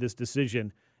mass with this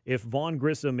decision. If Vaughn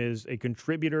Grissom is a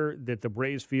contributor that the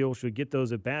Braves feel should get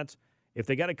those at-bats, if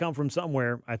they got to come from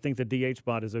somewhere, I think the DH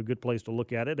spot is a good place to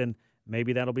look at it, and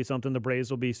maybe that'll be something the Braves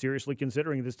will be seriously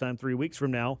considering this time 3 weeks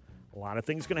from now. A lot of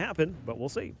things can happen, but we'll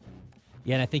see.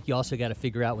 Yeah, and I think you also got to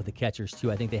figure out with the catchers,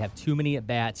 too. I think they have too many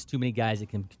at-bats, too many guys that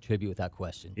can contribute without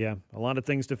question. Yeah, a lot of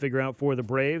things to figure out for the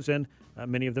Braves, and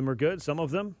many of them are good. Some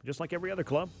of them, just like every other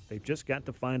club, they've just got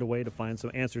to find a way to find some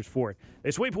answers for it.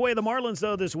 They sweep away the Marlins,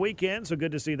 though, this weekend, so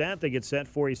good to see that. They get set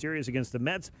for a series against the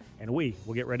Mets, and we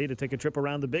will get ready to take a trip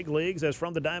around the big leagues as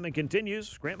From the Diamond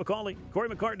continues. Grant McCauley, Corey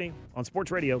McCartney on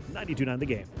Sports Radio 92.9 The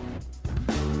Game.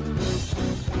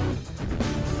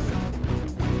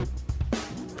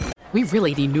 We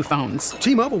really need new phones.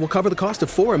 T-Mobile will cover the cost of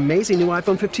 4 amazing new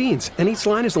iPhone 15s, and each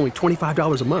line is only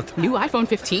 $25 a month. New iPhone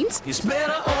 15s? It's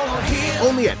better over here.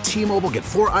 Only at T-Mobile, get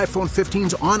 4 iPhone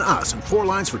 15s on us and 4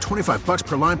 lines for $25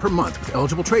 per line per month with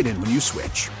eligible trade-in when you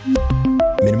switch.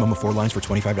 Minimum of 4 lines for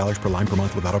 $25 per line per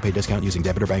month with autopay discount using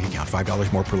debit or bank account.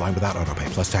 $5 more per line without autopay,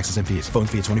 plus taxes and fees. Phone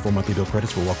fee at 24 monthly bill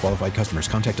credits for well-qualified customers.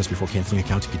 Contact us before canceling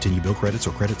account to continue bill credits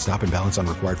or credit stop and balance on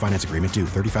required finance agreement due.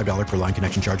 $35 per line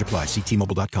connection charge applies. See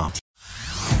T-Mobile.com.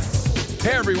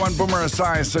 Hey everyone, Boomer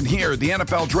Esiason here. The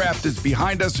NFL Draft is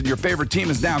behind us and your favorite team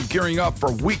is now gearing up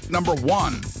for week number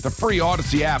 1. The free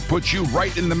Odyssey app puts you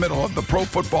right in the middle of the pro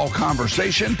football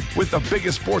conversation with the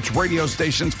biggest sports radio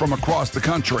stations from across the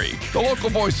country. The local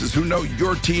voices who know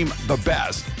your team the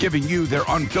best, giving you their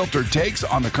unfiltered takes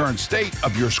on the current state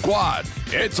of your squad.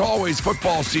 It's always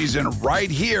football season right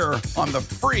here on the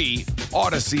free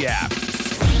Odyssey app.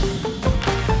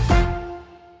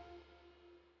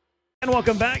 And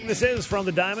welcome back. This is From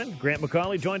the Diamond. Grant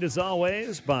McCauley, joined as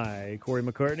always by Corey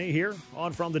McCartney here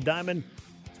on From the Diamond.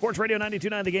 Sports Radio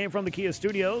 92.9 The Game from the Kia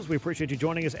Studios. We appreciate you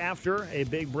joining us after a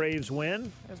big Braves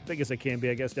win. As big as it can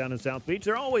be, I guess, down in South Beach.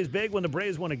 They're always big when the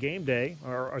Braves win a game day,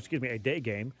 or excuse me, a day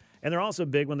game. And they're also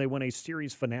big when they win a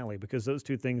series finale, because those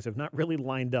two things have not really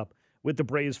lined up with the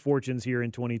Braves' fortunes here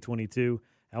in 2022.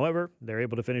 However, they're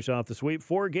able to finish off the sweep.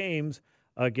 4 games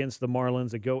against the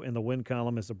Marlins that go in the win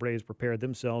column as the Braves prepare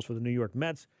themselves for the New York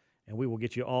Mets. And we will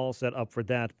get you all set up for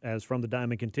that as From the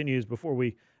Diamond continues. Before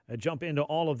we jump into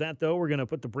all of that, though, we're going to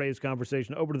put the Braves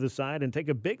conversation over to the side and take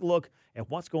a big look at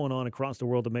what's going on across the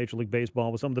world of Major League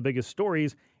Baseball with some of the biggest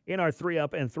stories in our 3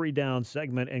 Up and 3 Down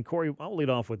segment. And, Corey, I'll lead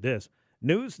off with this.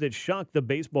 News that shocked the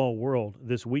baseball world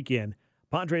this weekend.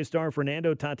 Padres star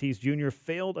Fernando Tatis Jr.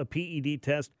 failed a PED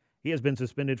test. He has been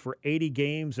suspended for 80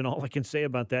 games, and all I can say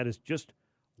about that is just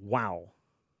wow.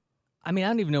 I mean, I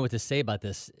don't even know what to say about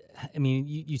this. I mean,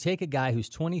 you take a guy who's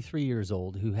 23 years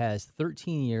old, who has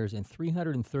 13 years and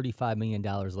 $335 million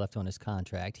left on his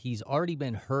contract. He's already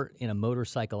been hurt in a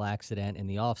motorcycle accident in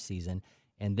the offseason,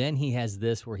 and then he has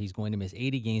this where he's going to miss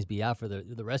 80 games, be out for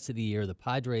the rest of the year. The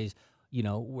Padres,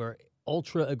 were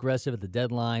ultra aggressive at the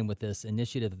deadline with this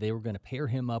initiative that they were going to pair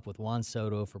him up with Juan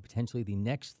Soto for potentially the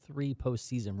next 3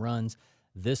 postseason runs.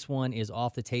 This one is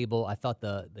off the table. I thought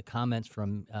the comments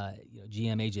from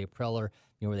GM A.J. Preller,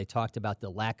 where they talked about the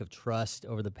lack of trust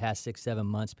over the past 6-7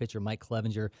 months. Pitcher Mike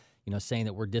Clevenger, saying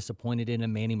that we're disappointed in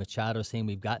him. Manny Machado saying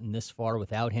we've gotten this far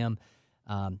without him.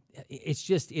 It's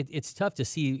just it's tough to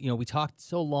see. We talked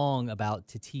so long about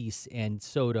Tatis and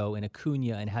Soto and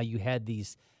Acuna and how you had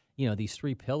these these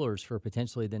 3 pillars for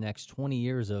potentially the next 20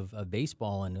 years of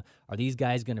baseball. And are these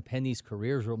guys going to pen these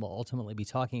careers, or we'll ultimately be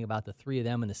talking about the 3 of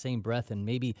them in the same breath, and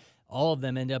maybe all of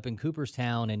them end up in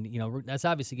Cooperstown? And, that's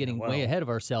obviously getting way ahead of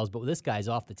ourselves. But this guy's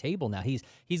off the table now.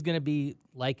 He's going to be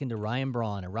likened to Ryan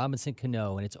Braun and Robinson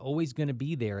Cano, and it's always going to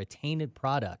be there, a tainted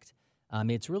product.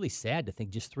 It's really sad to think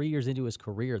just 3 years into his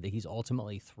career that he's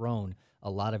ultimately thrown a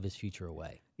lot of his future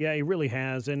away. Yeah, he really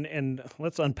has. And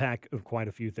let's unpack quite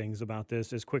a few things about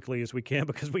this as quickly as we can,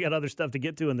 because we got other stuff to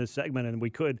get to in this segment, and we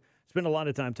could spend a lot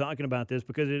of time talking about this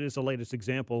because it is the latest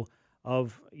example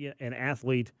of an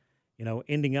athlete,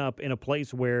 ending up in a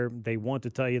place where they want to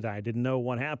tell you that I didn't know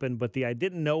what happened, but I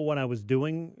didn't know what I was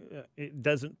doing, it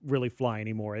doesn't really fly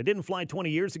anymore. It didn't fly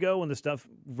 20 years ago when the stuff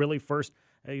really first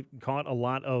caught a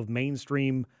lot of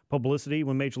mainstream publicity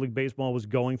when Major League Baseball was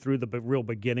going through the real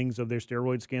beginnings of their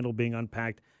steroid scandal being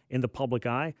unpacked in the public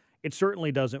eye. It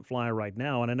certainly doesn't fly right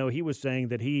now, and I know he was saying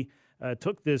that he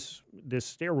took this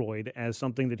steroid as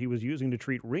something that he was using to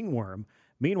treat ringworm.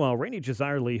 Meanwhile, Rainey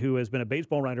Jesirely, who has been a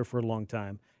baseball writer for a long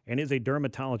time and is a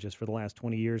dermatologist for the last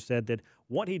 20 years, said that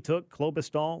what he took,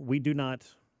 Clobestol, we do not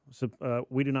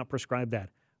prescribe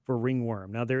that for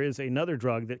ringworm. Now, there is another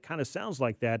drug that kind of sounds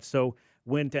like that. So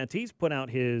when Tatis put out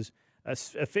his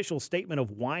official statement of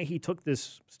why he took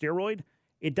this steroid,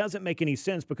 it doesn't make any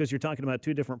sense because you're talking about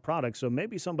two different products. So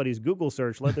maybe somebody's Google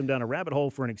search led them down a rabbit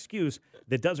hole for an excuse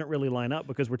that doesn't really line up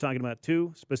because we're talking about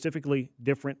two specifically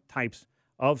different types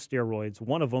of steroids,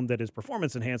 one of them that is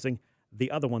performance enhancing, the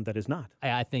other one that is not.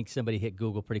 I think somebody hit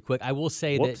Google pretty quick. I will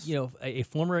say that, a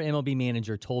former MLB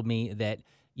manager told me that,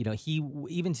 he,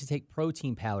 even to take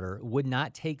protein powder, would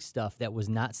not take stuff that was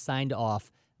not signed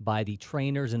off by the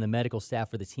trainers and the medical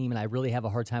staff for the team. And I really have a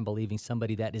hard time believing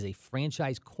somebody that is a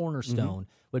franchise cornerstone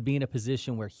would be in a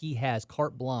position where he has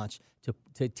carte blanche to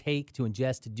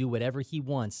ingest, to do whatever he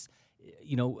wants,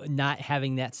 not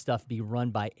having that stuff be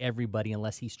run by everybody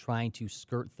unless he's trying to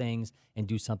skirt things and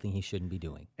do something he shouldn't be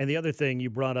doing. And the other thing you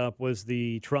brought up was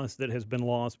the trust that has been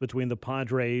lost between the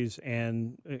Padres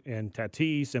and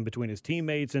Tatis, and between his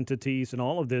teammates and Tatis, and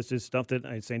all of this is stuff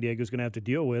that San Diego's going to have to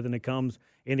deal with, and it comes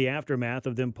in the aftermath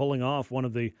of them pulling off one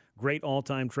of the great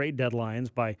all-time trade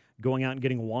deadlines by going out and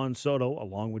getting Juan Soto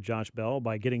along with Josh Bell,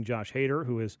 by getting Josh Hader,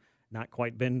 who has not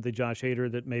quite been the Josh Hader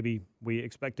that maybe we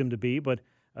expect him to be, but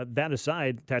that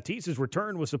aside, Tatis's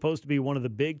return was supposed to be one of the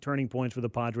big turning points for the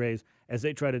Padres as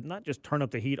they try to not just turn up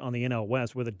the heat on the NL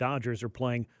West, where the Dodgers are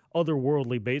playing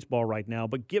otherworldly baseball right now,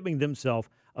 but giving themselves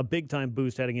a big-time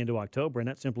boost heading into October, and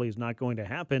that simply is not going to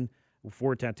happen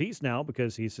for Tatis now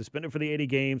because he's suspended for the 80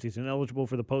 games. He's ineligible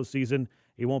for the postseason.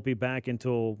 He won't be back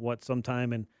until,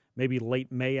 sometime in maybe late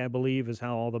May, I believe, is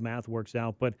how all the math works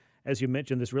out. But as you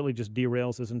mentioned, this really just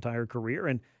derails his entire career,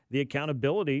 and the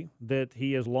accountability that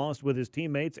he has lost with his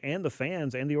teammates and the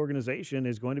fans and the organization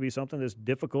is going to be something that's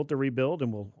difficult to rebuild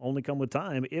and will only come with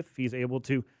time if he's able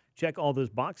to check all those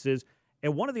boxes.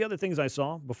 And one of the other things I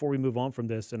saw before we move on from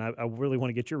this, and I really want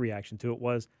to get your reaction to it,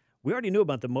 was we already knew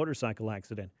about the motorcycle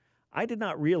accident. I did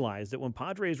not realize that when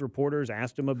Padres reporters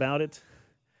asked him about it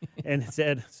and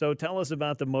said, so tell us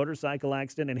about the motorcycle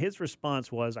accident, and his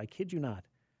response was, I kid you not,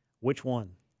 which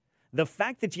one? The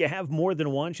fact that you have more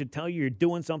than one should tell you you're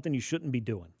doing something you shouldn't be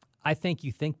doing. I think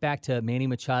you think back to Manny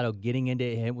Machado getting into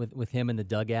him with him in the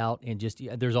dugout, and just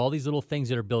there's all these little things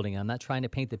that are building. I'm not trying to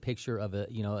paint the picture of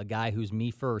a guy who's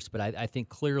me first, but I think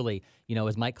clearly,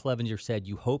 as Mike Clevenger said,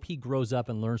 you hope he grows up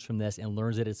and learns from this and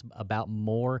learns that it's about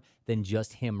more than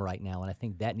just him right now. And I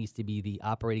think that needs to be the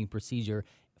operating procedure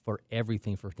for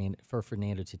everything for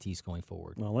Fernando Tatis going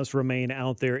forward. Well, let's remain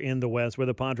out there in the West where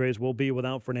the Padres will be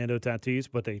without Fernando Tatis,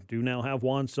 but they do now have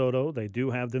Juan Soto. They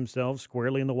do have themselves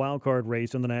squarely in the wild card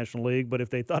race in the National League, but if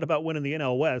they thought about winning the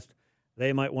NL West,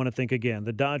 they might want to think again.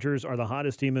 The Dodgers are the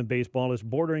hottest team in baseball. It's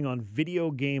bordering on video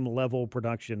game level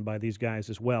production by these guys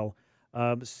as well.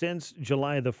 Since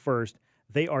July the 1st,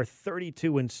 they are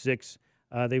 32-6.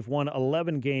 They've won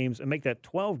 11 games and make that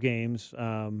 12 games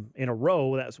in a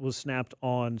row. That was snapped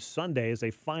on Sunday as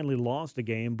they finally lost a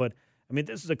game. But,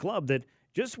 this is a club that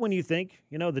just when you think,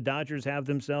 the Dodgers have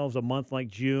themselves a month like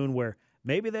June where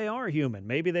maybe they are human,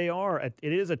 maybe it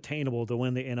is attainable to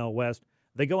win the NL West,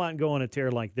 they go out and go on a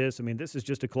tear like this. This is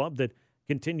just a club that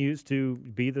continues to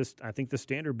be the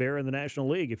standard bearer in the National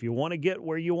League. If you want to get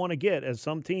where you want to get as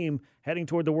some team heading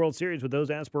toward the World Series with those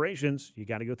aspirations, you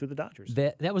got to go through the Dodgers.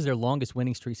 That was their longest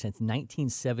winning streak since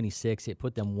 1976. It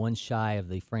put them one shy of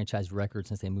the franchise record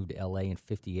since they moved to L.A. in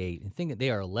 58. And think that they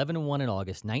are 11-1 in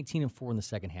August, 19-4 in the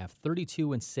second half,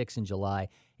 32-6 in July,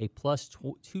 a plus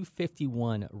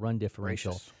 251 run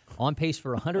differential. Gracious. On pace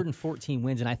for 114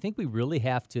 wins. And I think we really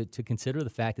have to consider the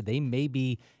fact that they may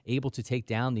be able to take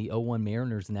down the 0-1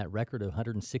 Mariners in that record of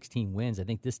 116 wins. I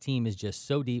think this team is just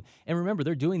so deep. And remember,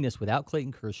 they're doing this without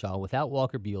Clayton Kershaw, without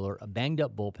Walker Buehler, a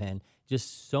banged-up bullpen,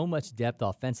 just so much depth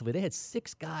offensively. They had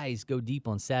 6 guys go deep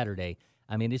on Saturday.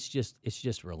 It's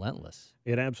just relentless.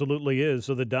 It absolutely is.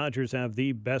 So the Dodgers have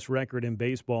the best record in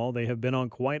baseball. They have been on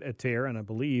quite a tear, and I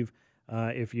believe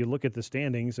If you look at the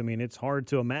standings, I mean, it's hard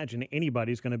to imagine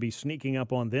anybody's going to be sneaking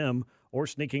up on them or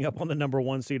sneaking up on the number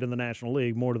 1 seed in the National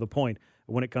League, more to the point,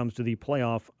 when it comes to the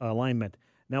playoff alignment.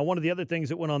 Now, one of the other things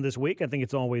that went on this week, I think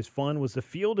it's always fun, was the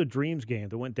Field of Dreams game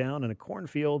that went down in a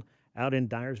cornfield out in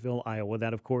Dyersville, Iowa.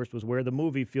 That, of course, was where the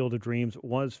movie Field of Dreams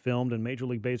was filmed, and Major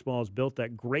League Baseball has built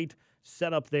that great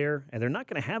setup there. And they're not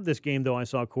going to have this game, though, I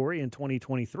saw, Corey, in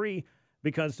 2023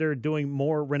 because they're doing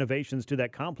more renovations to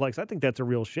that complex. I think that's a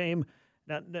real shame.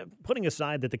 Now, putting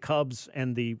aside that the Cubs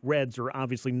and the Reds are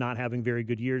obviously not having very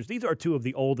good years, these are two of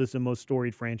the oldest and most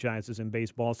storied franchises in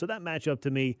baseball. So that matchup,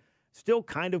 to me, still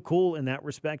kind of cool in that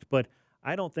respect, but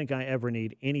I don't think I ever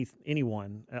need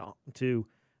anyone to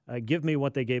give me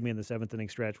what they gave me in the 7th inning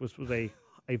stretch, which was a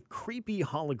creepy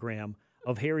hologram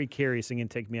of Harry Carey singing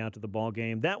 "Take Me Out to the Ball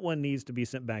Game." That one needs to be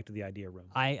sent back to the idea room.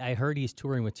 I heard he's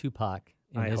touring with Tupac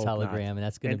in his hologram, and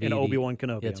that's going to be Obi-Wan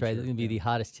Kenobi. That's right. It's going to be the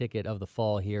hottest ticket of the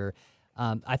fall here.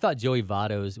 I thought Joey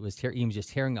Votto was just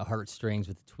tearing at heartstrings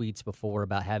with the tweets before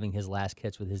about having his last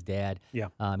catch with his dad. Yeah.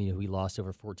 Who he lost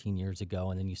over 14 years ago,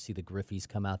 and then you see the Griffeys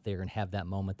come out there and have that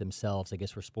moment themselves. I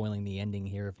guess we're spoiling the ending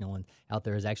here if no one out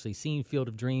there has actually seen Field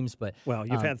of Dreams. But well,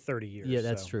 you've had 30 years. Yeah,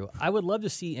 that's true. I would love to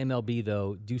see MLB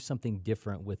though do something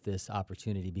different with this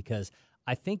opportunity, because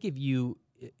I think if you,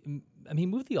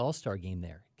 move the All-Star game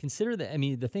there. Consider that.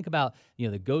 To think about,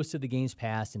 the ghost of the games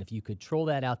past, and if you could troll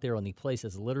that out there on the place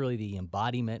that's literally the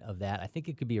embodiment of that, I think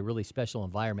it could be a really special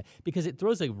environment, because it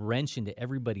throws a wrench into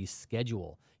everybody's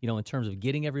schedule, in terms of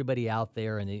getting everybody out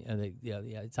there. And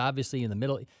it's obviously in the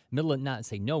middle of, not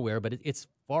say nowhere, but it's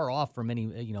far off from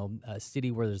any,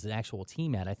 city where there's an actual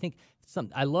team at. I think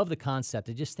I love the concept.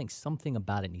 I just think something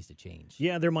about it needs to change.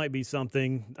 Yeah, there might be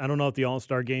something. I don't know if the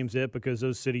All-Star Game's it, because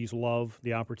those cities love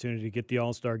the opportunity to get the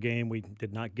All-Star Game. We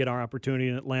did not get our opportunity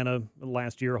in Atlanta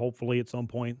last year. Hopefully at some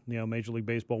point, Major League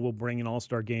Baseball will bring an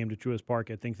All-Star Game to Truist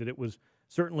Park. I think that it was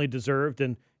certainly deserved.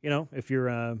 And, if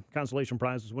your consolation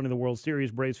prize is winning the World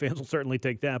Series, Braves fans will certainly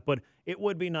take that. But it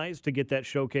would be nice to get that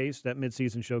showcase, that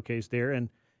midseason showcase there. And,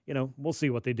 we'll see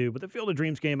what they do. But the Field of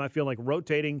Dreams game, I feel like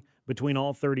rotating between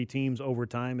all 30 teams over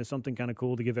time is something kind of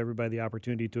cool to give everybody the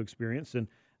opportunity to experience. And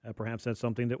perhaps that's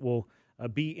something that will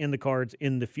be in the cards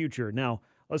in the future. Now,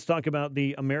 let's talk about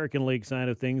the American League side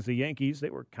of things. The Yankees, they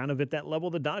were kind of at that level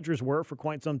the Dodgers were for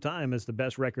quite some time as the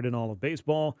best record in all of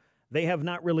baseball. They have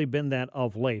not really been that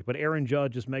of late. But Aaron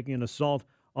Judge is making an assault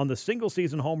on the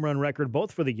single-season home run record,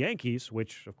 both for the Yankees,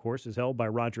 which, of course, is held by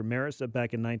Roger Maris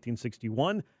back in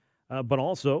 1961, but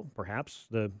also, perhaps,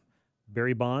 the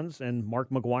Barry Bonds and Mark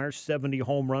McGwire's 70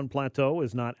 home run plateau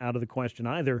is not out of the question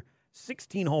either.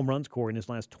 16 home runs, Corey, in his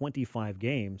last 25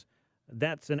 games.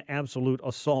 That's an absolute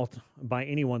assault by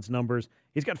anyone's numbers.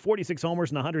 He's got 46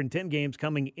 homers in 110 games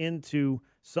coming into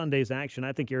Sunday's action.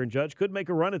 I think Aaron Judge could make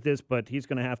a run at this, but he's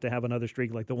going to have another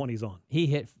streak like the one he's on. He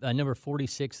hit number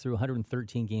 46 through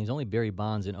 113 games. Only Barry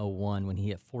Bonds in 2001, when he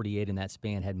hit 48 in that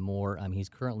span, had more. He's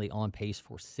currently on pace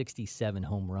for 67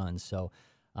 home runs. So,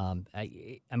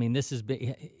 this has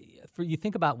been, for you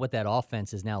think about what that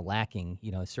offense is now lacking.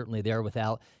 Certainly they're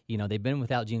without, they've been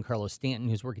without Giancarlo Stanton,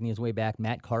 who's working his way back.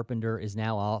 Matt Carpenter is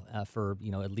now off for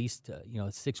at least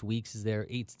 6 weeks. Is there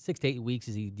 6 to 8 weeks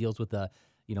as he deals with a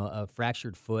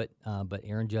fractured foot. But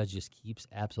Aaron Judge just keeps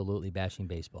absolutely bashing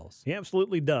baseballs. He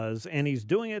absolutely does, and he's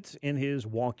doing it in his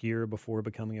walk year before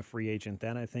becoming a free agent.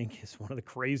 That, I think, is one of the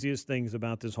craziest things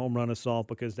about this home run assault,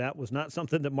 because that was not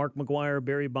something that Mark McGwire,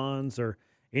 Barry Bonds, or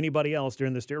anybody else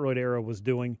during the steroid era was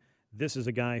doing. This is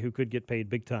a guy who could get paid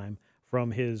big time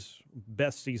from his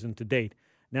best season to date.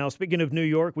 Now, speaking of New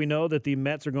York, we know that the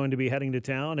Mets are going to be heading to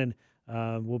town and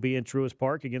will be in Truist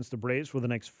Park against the Braves for the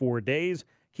next 4 days.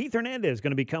 Keith Hernandez is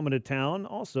going to be coming to town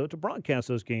also to broadcast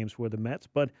those games for the Mets,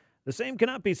 but the same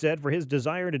cannot be said for his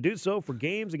desire to do so for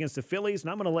games against the Phillies, and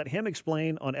I'm going to let him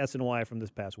explain on SNY from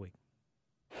this past week.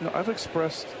 I've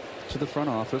expressed to the front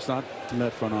office, not the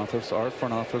Met front office, our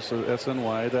front office at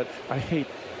SNY, that I hate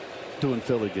doing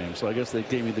Philly games. So I guess they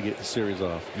gave me the series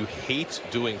off. You hate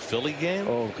doing Philly games?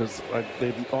 Oh, because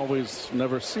they've always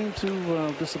never seemed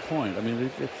to disappoint.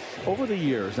 Over the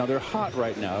years, now they're hot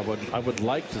right now, but I would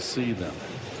like to see them.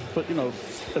 But,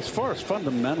 as far as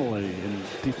fundamentally and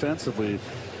defensively,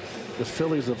 the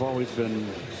Phillies have always been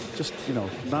just,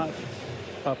 not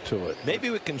up to it. Maybe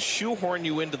we can shoehorn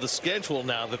you into the schedule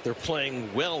now that they're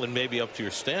playing well and maybe up to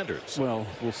your standards. Well,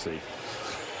 we'll see.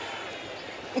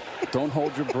 Don't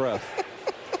hold your breath.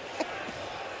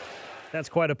 That's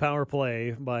quite a power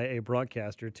play by a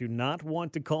broadcaster to not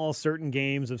want to call certain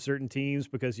games of certain teams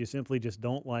because you simply just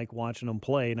don't like watching them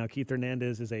play. Now, Keith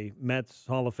Hernandez is a Mets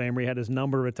Hall of Famer. He had his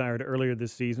number retired earlier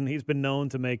this season. He's been known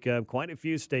to make quite a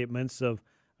few statements of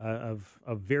of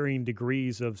varying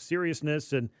degrees of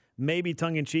seriousness and maybe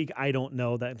tongue-in-cheek. I don't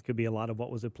know. That could be a lot of what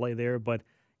was at play there. But,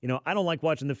 I don't like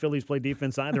watching the Phillies play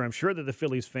defense either. I'm sure that the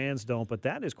Phillies fans don't. But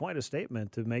that is quite a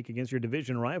statement to make against your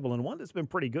division rival and one that's been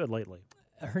pretty good lately.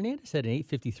 Hernandez had an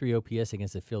 853 OPS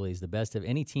against the Phillies, the best of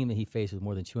any team that he faced with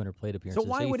more than 200 plate appearances. So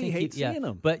why would he hate seeing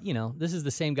him? But, this is the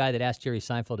same guy that asked Jerry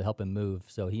Seinfeld to help him move.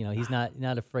 So, he's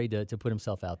not afraid to put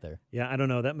himself out there. Yeah, I don't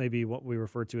know. That may be what we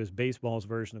refer to as baseball's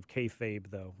version of kayfabe,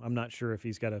 though. I'm not sure if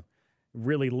he's got to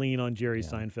really lean on Jerry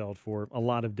Seinfeld for a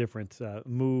lot of different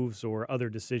moves or other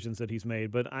decisions that he's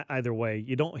made. But either way,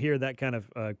 you don't hear that kind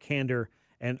of candor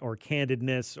or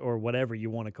candidness or whatever you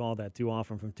want to call that too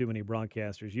often from too many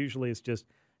broadcasters. Usually it's just,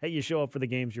 hey, you show up for the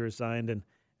games you're assigned, and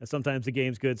sometimes the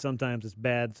game's good, sometimes it's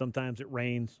bad, sometimes it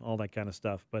rains, all that kind of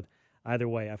stuff. But either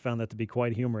way, I found that to be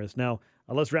quite humorous. Now,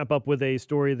 let's wrap up with a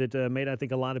story that made, I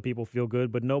think, a lot of people feel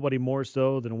good, but nobody more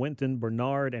so than Wynton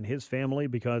Bernard and his family,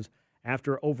 because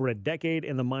after over a decade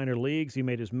in the minor leagues, he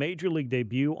made his major league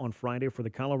debut on Friday for the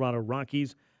Colorado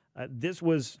Rockies. This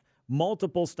was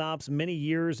multiple stops, many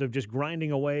years of just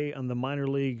grinding away on the minor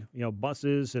league,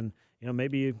 buses, and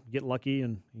maybe you get lucky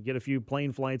and you get a few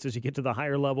plane flights as you get to the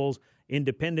higher levels,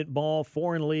 independent ball,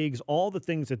 foreign leagues, all the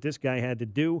things that this guy had to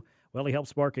do. Well, he helped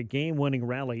spark a game-winning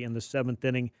rally in the seventh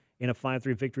inning in a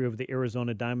 5-3 victory over the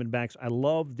Arizona Diamondbacks. I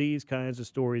love these kinds of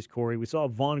stories, Corey. We saw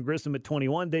Vaughn Grissom at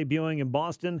 21 debuting in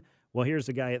Boston. Well, here's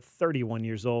a guy at 31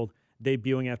 years old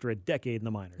debuting after a decade in the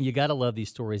minors. You got to love these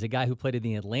stories. A guy who played in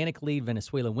the Atlantic League,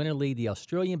 Venezuela Winter League, the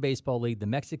Australian Baseball League, the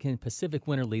Mexican Pacific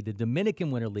Winter League, the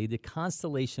Dominican Winter League, the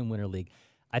Constellation Winter League.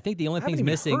 I think the only things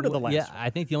missing. I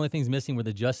think the only things missing were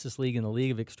the Justice League and the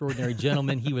League of Extraordinary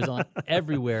Gentlemen. He was on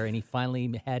everywhere, and he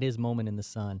finally had his moment in the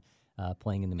sun.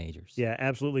 Playing in the majors. Yeah,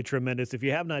 absolutely tremendous. If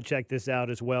you have not checked this out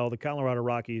as well, the Colorado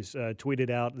Rockies tweeted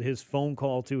out his phone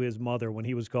call to his mother when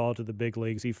he was called to the big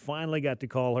leagues. He finally got to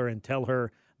call her and tell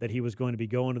her that he was going to be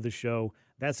going to the show.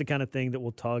 That's the kind of thing that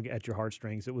will tug at your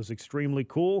heartstrings. It was extremely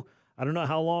cool. I don't know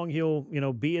how long he'll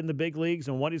be in the big leagues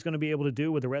and what he's going to be able to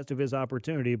do with the rest of his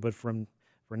opportunity, but for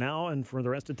now and for the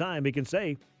rest of the time, he can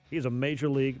say he's a Major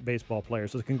League Baseball player.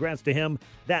 So congrats to him.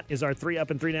 That is our 3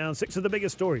 Up and 3 Down, 6 of the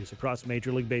biggest stories across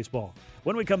Major League Baseball.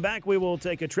 When we come back, we will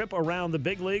take a trip around the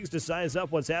big leagues to size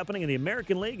up what's happening in the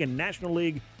American League and National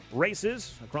League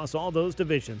races across all those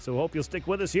divisions. So hope you'll stick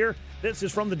with us here. This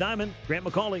is From the Diamond. Grant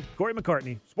McCauley, Corey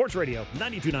McCartney, Sports Radio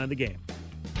 92.9 The Game.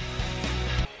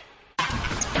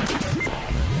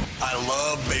 I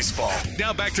love baseball.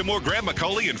 Now back to more Grant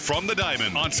McCauley and From the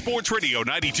Diamond on Sports Radio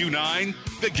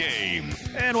 92.9 The Game.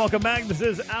 And welcome back. This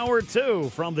is Hour 2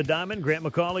 From the Diamond. Grant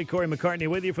McCauley, Corey McCartney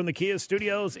with you from the Kia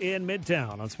Studios in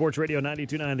Midtown on Sports Radio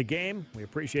 92.9 The Game. We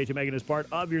appreciate you making this part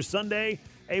of your Sunday.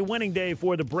 A winning day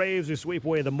for the Braves who sweep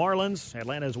away the Marlins.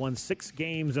 Atlanta has won 6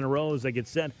 games in a row as they get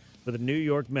set for the New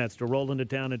York Mets to roll into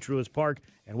town at Truist Park.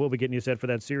 And we'll be getting you set for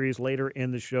that series later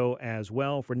in the show as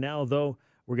well. For now, though,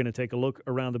 we're going to take a look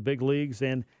around the big leagues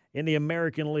and in the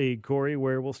American League, Corey,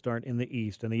 where we'll start in the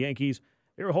East. And the Yankees,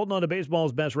 they were holding on to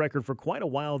baseball's best record for quite a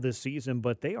while this season,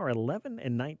 but they are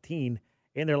 11-19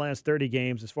 in their last 30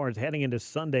 games as far as heading into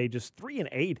Sunday, just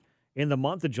 3-8 in the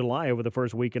month of July over the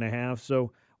first week and a half.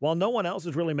 So while no one else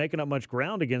is really making up much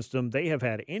ground against them, they have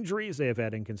had injuries, they have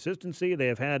had inconsistency, they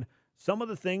have had some of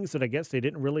the things that I guess they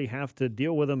didn't really have to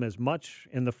deal with them as much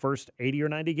in the first 80 or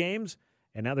 90 games,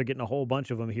 and now they're getting a whole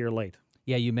bunch of them here late.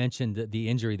 Yeah, you mentioned the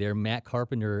injury there. Matt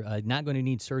Carpenter not going to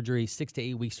need surgery, 6 to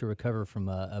 8 weeks to recover from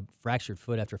a fractured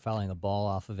foot after fouling a ball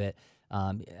off of it.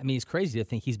 I mean, it's crazy to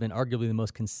think he's been arguably the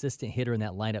most consistent hitter in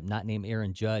that lineup, not named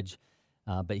Aaron Judge.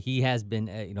 But he has been,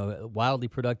 wildly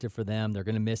productive for them. They're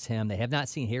going to miss him. They have not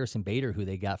seen Harrison Bader, who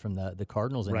they got from the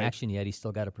Cardinals, in action yet. He's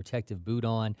still got a protective boot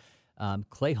on.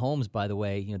 Clay Holmes, by the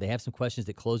way, they have some questions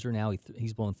at closer now.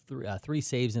 He's blown 3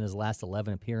 saves in his last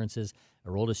 11 appearances.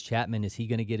 Aroldis Chapman, is he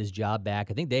going to get his job back?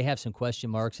 I think they have some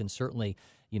question marks, and certainly,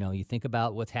 you think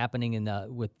about what's happening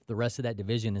with the rest of that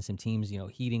division and some teams,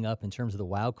 heating up in terms of the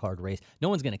wild card race. No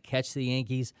one's going to catch the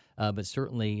Yankees, but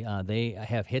certainly they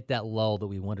have hit that lull that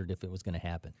we wondered if it was going to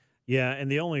happen. Yeah,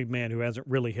 and the only man who hasn't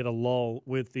really hit a lull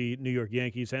with the New York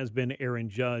Yankees has been Aaron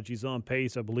Judge. He's on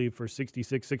pace, I believe, for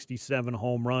 66, 67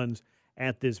 home runs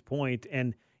at this point,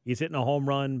 and he's hitting a home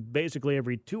run basically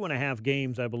every 2.5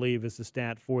 games, I believe, is the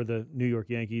stat for the New York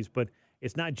Yankees. But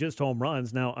it's not just home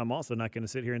runs. Now, I'm also not going to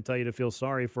sit here and tell you to feel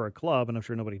sorry for a club, and I'm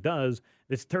sure nobody does.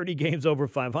 It's 30 games over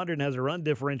 500 and has a run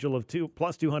differential of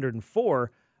plus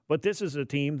 204. But this is a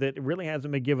team that really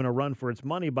hasn't been given a run for its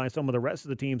money by some of the rest of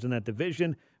the teams in that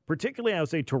division, particularly, I would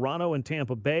say, Toronto and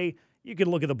Tampa Bay. You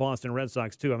can look at the Boston Red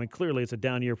Sox, too. I mean, clearly it's a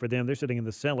down year for them. They're sitting in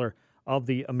the cellar of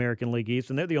the American League East,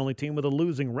 and they're the only team with a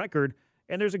losing record.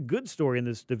 And there's a good story in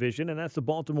this division, and that's the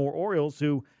Baltimore Orioles,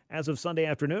 who, as of Sunday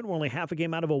afternoon, were only half a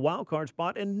game out of a wild card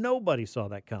spot, and nobody saw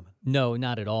that coming. No,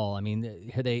 not at all. I mean,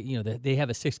 they have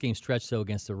a 6-game stretch, though,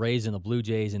 against the Rays and the Blue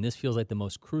Jays, and this feels like the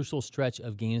most crucial stretch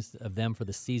of games of them for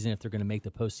the season if they're going to make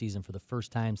the postseason for the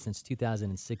first time since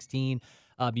 2016.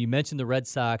 You mentioned the Red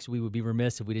Sox. We would be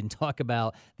remiss if we didn't talk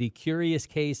about the curious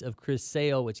case of Chris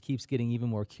Sale, which keeps getting even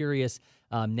more curious.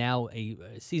 Now a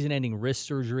season-ending wrist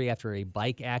surgery after a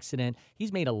bike accident.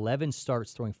 He's made 11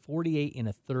 starts, throwing 48 in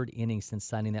a third inning since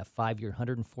signing that 5-year,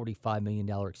 $145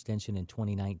 million extension in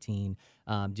 2019.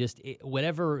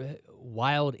 Whatever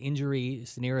wild injury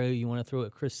scenario you want to throw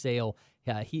at Chris Sale,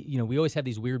 we always have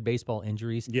these weird baseball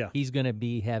injuries. Yeah. He's going to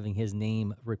be having his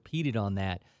name repeated on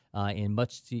that. And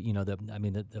much to, I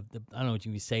don't know what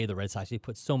you would say, the Red Sox, they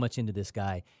put so much into this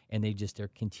guy, and they just are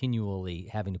continually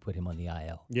having to put him on the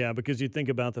IL. Yeah, because you think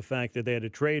about the fact that they had to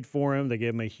trade for him. They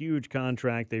gave him a huge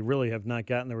contract. They really have not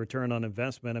gotten the return on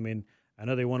investment. I mean, I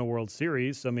know they won a World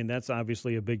Series. I mean, that's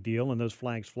obviously a big deal, and those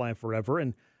flags fly forever.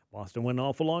 And Boston went an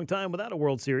awful long time without a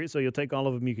World Series, so you'll take all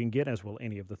of them you can get, as will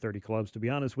any of the 30 clubs, to be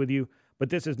honest with you. But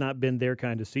this has not been their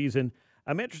kind of season.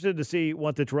 I'm interested to see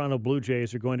what the Toronto Blue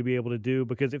Jays are going to be able to do,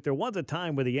 because if there was a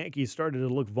time where the Yankees started to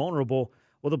look vulnerable,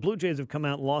 well, the Blue Jays have come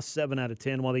out and lost 7 out of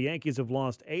 10, while the Yankees have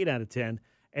lost 8 out of 10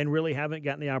 and really haven't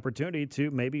gotten the opportunity to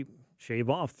maybe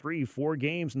shave off 3-4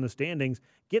 games in the standings,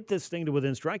 get this thing to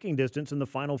within striking distance in the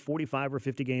final 45 or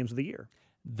 50 games of the year.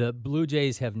 The Blue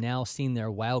Jays have now seen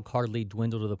their wild card lead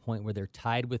dwindle to the point where they're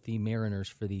tied with the Mariners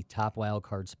for the top wild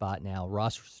card spot now.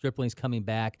 Ross Stripling's coming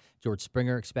back. George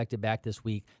Springer expected back this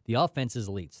week. The offense is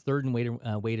elite. 3rd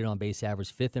in weighted on base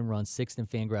average, 5th in runs, 6th in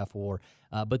Fangraph WAR.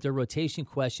 But their rotation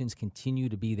questions continue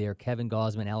to be there. Kevin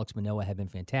Gausman, Alex Manoah have been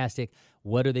fantastic.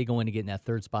 What are they going to get in that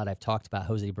 3rd spot? I've talked about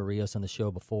Jose Barrios on the show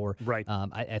before. Right.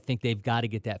 I think they've got to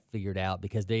get that figured out,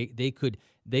 because they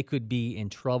could be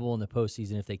in trouble in the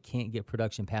postseason if they can't get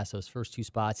production past those first 2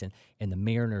 spots, and the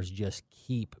Mariners just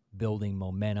keep building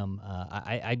momentum.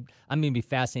 I'm going to be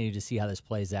fascinated to see how this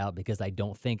plays out, because I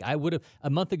don't think I would have – a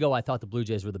month ago I thought the Blue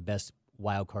Jays were the best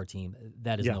wild card team.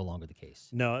 That is no longer the case.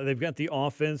 No, they've got the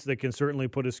offense that can certainly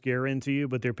put a scare into you,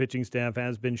 but their pitching staff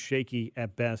has been shaky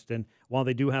at best. And while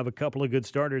they do have a couple of good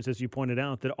starters, as you pointed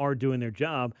out, that are doing their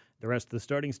job, the rest of the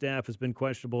starting staff has been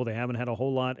questionable. They haven't had a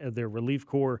whole lot of their relief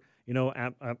corps,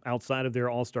 outside of their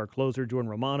all-star closer, Jordan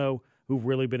Romano, who've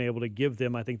really been able to give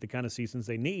them, I think, the kind of seasons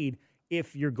they need.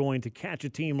 If you're going to catch a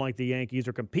team like the Yankees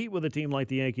or compete with a team like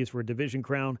the Yankees for a division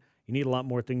crown, you need a lot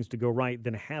more things to go right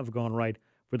than have gone right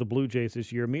for the Blue Jays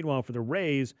this year. Meanwhile, for the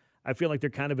Rays, I feel like they're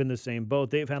kind of in the same boat.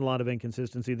 They've had a lot of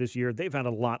inconsistency this year. They've had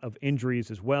a lot of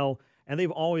injuries as well, and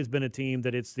they've always been a team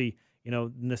that it's the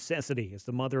necessity. It's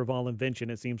the mother of all invention,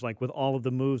 it seems like, with all of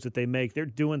the moves that they make. They're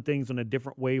doing things on a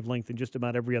different wavelength than just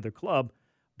about every other club,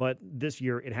 but this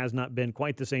year it has not been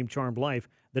quite the same charmed life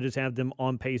that has had them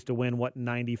on pace to win,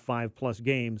 95-plus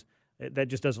games. That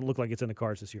just doesn't look like it's in the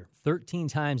cards this year. 13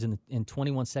 times in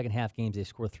 21 second-half games, they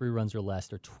score 3 runs or less.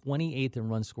 They're 28th in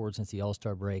runs scored since the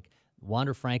All-Star break.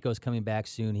 Wander Franco is coming back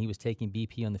soon. He was taking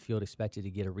BP on the field, expected to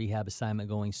get a rehab assignment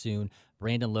going soon.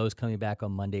 Brandon Lowe's coming back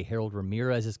on Monday. Harold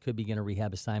Ramirez could begin a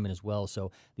rehab assignment as well.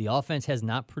 So the offense has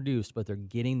not produced, but they're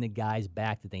getting the guys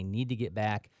back that they need to get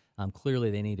back. Clearly,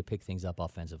 they need to pick things up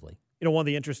offensively. One of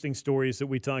the interesting stories that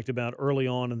we talked about early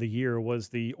on in the year was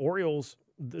the Orioles,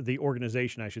 the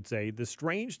organization, I should say, the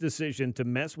strange decision to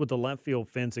mess with the left field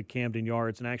fence at Camden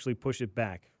Yards and actually push it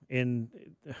back. In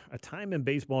a time in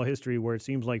baseball history where it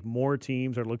seems like more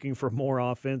teams are looking for more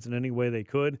offense in any way they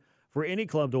could, for any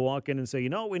club to walk in and say,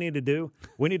 what we need to do?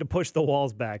 We need to push the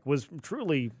walls back, was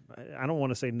truly, I don't want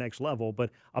to say next level,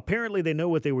 but apparently they know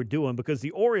what they were doing, because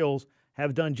the Orioles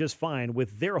have done just fine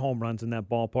with their home runs in that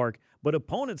ballpark. But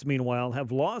opponents, meanwhile, have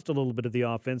lost a little bit of the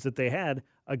offense that they had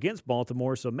against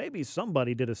Baltimore. So maybe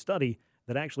somebody did a study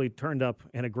that actually turned up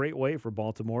in a great way for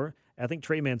Baltimore. I think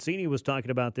Trey Mancini was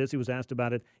talking about this. He was asked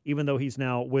about it, even though he's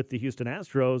now with the Houston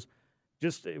Astros.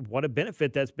 Just what a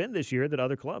benefit that's been this year that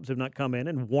other clubs have not come in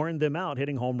and warned them out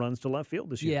hitting home runs to left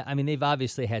field this year. Yeah, I mean, they've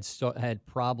obviously had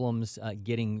problems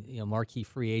getting marquee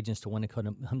free agents to want to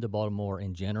come to Baltimore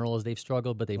in general, as they've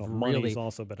struggled. But they've money's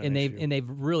also been an issue. And they've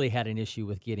really had an issue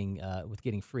with getting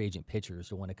free agent pitchers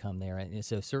to want to come there. And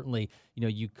so certainly,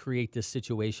 you create this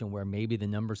situation where maybe the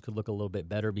numbers could look a little bit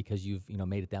better because you've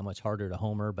made it that much harder to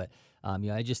homer. But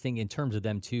I just think in terms of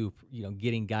them too,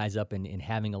 getting guys up and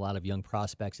having a lot of young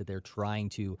prospects that they're trying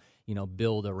to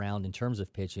build around in terms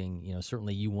of pitching,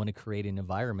 certainly you want to create an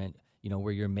environment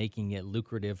where you're making it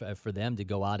lucrative for them to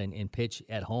go out and pitch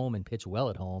at home and pitch well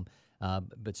at home.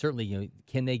 But certainly,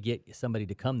 can they get somebody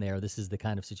to come there? This is the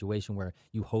kind of situation where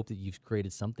you hope that you've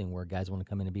created something where guys want to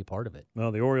come in and be part of it.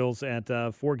 Well, the Orioles at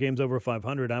 4 games over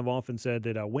 500, I've often said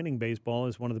that winning baseball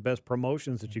is one of the best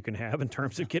promotions that you can have in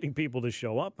terms of getting people to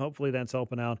show up. Hopefully that's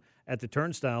helping out at the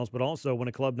turnstiles, but also when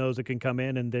a club knows it can come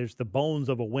in and there's the bones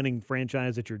of a winning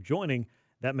franchise that you're joining,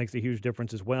 that makes a huge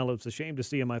difference as well. It's a shame to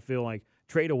see him, I feel like,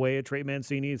 trade away a Trey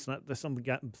Mancini. It's not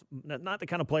the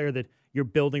kind of player that you're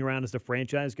building around as the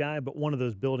franchise guy, but one of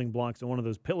those building blocks and one of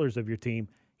those pillars of your team.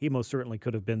 He most certainly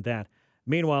could have been that.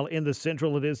 Meanwhile, in the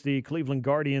Central, it is the Cleveland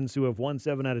Guardians who have won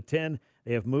 7 out of 10.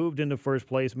 They have moved into first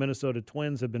place. Minnesota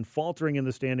Twins have been faltering in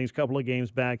the standings, couple of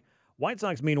games back. White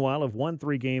Sox, meanwhile, have won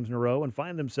 3 games in a row and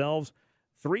find themselves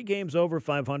 3 games over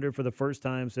 500 for the first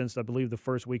time since, I believe, the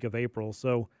first week of April.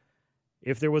 So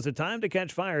if there was a time to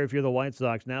catch fire if you're the White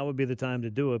Sox, now would be the time to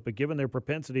do it. But given their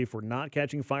propensity for not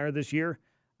catching fire this year,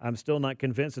 I'm still not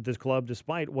convinced that this club,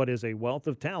 despite what is a wealth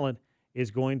of talent, is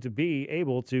going to be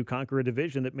able to conquer a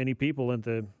division that many people in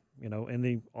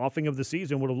the offing of the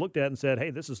season would have looked at and said, hey,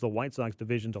 this is the White Sox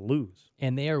division to lose.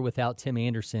 And they are without Tim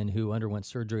Anderson, who underwent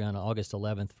surgery on August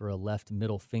 11th for a left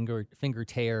middle finger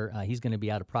tear. He's going to be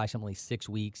out approximately 6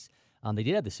 weeks. They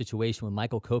did have the situation with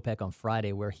Michael Kopech on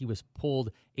Friday where he was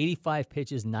pulled 85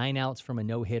 pitches, 9 outs from a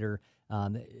no-hitter.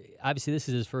 Obviously, this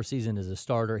is his first season as a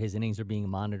starter. His innings are being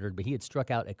monitored, but he had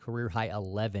struck out a career-high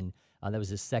 11. That was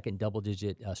his second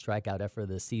double-digit strikeout effort of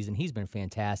the season. He's been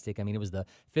fantastic. I mean, it was the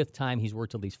 5th time he's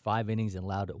worked at least 5 innings and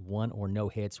allowed 1 or no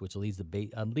hits, which leads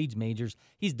majors.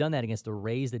 He's done that against the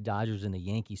Rays, the Dodgers, and the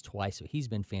Yankees twice, so he's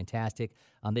been fantastic.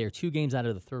 They are 2 games out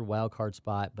of the 3rd wild card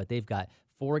spot, but they've got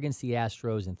 4 against the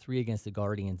Astros and 3 against the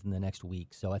Guardians in the next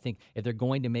week. So I think if they're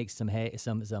going to make some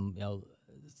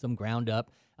ground up,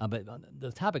 but on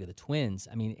the topic of the Twins,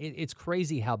 I mean, it's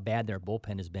crazy how bad their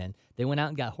bullpen has been. They went out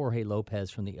and got Jorge Lopez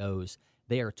from the O's.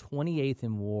 They are 28th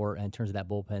in WAR in terms of that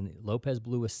bullpen. Lopez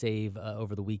blew a save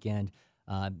over the weekend.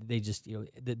 They just,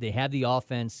 they have the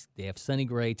offense. They have Sonny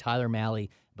Gray, Tyler Mahle,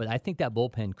 but I think that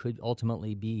bullpen could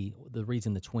ultimately be the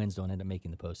reason the Twins don't end up making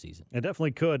the postseason. It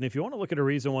definitely could. And if you want to look at a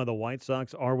reason why the White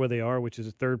Sox are where they are, which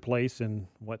is 3rd place and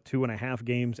 2.5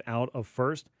 games out of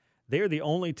first, they are the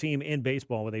only team in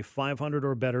baseball with a 500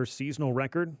 or better seasonal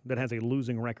record that has a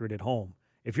losing record at home.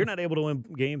 If you're not able to win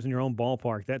games in your own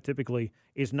ballpark, that typically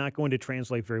is not going to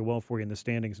translate very well for you in the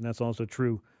standings, and that's also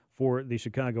true for the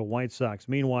Chicago White Sox.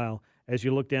 Meanwhile, as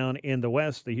you look down in the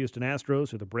West, the Houston Astros,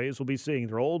 who the Braves will be seeing,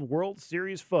 their old World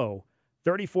Series foe,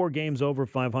 34 games over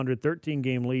 500,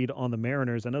 13-game lead on the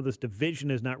Mariners. I know this division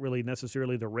is not really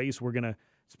necessarily the race we're going to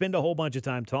spend a whole bunch of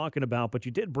time talking about, but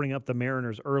you did bring up the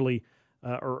Mariners early,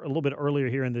 or a little bit earlier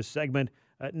here in this segment.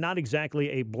 Not exactly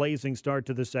a blazing start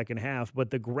to the second half,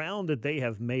 but the ground that they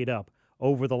have made up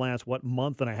over the last,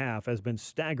 month and a half has been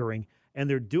staggering, and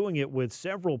they're doing it with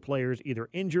several players either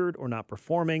injured or not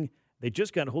performing. They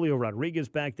just got Julio Rodriguez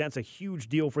back. That's a huge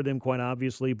deal for them, quite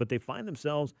obviously, but they find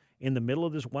themselves in the middle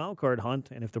of this wild card hunt,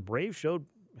 and if the Braves showed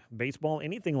baseball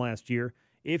anything last year,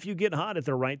 if you get hot at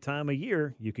the right time of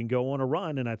year, you can go on a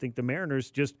run, and I think the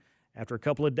Mariners just, after a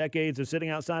couple of decades of sitting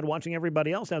outside watching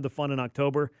everybody else have the fun in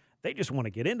October, they just want to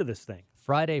get into this thing.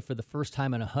 Friday, for the first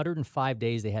time in 105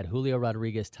 days, they had Julio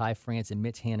Rodriguez, Ty France, and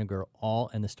Mitch Haniger all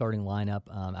in the starting lineup.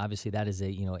 Obviously, that is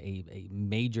a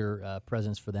major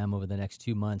presence for them over the next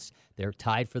 2 months. They're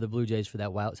tied for the Blue Jays for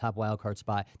that top wild card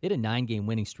spot. They had a 9-game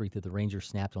winning streak that the Rangers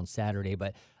snapped on Saturday.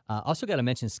 But also got to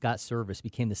mention Scott Service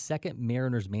became the second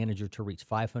Mariners manager to reach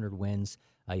 500 wins.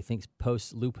 You think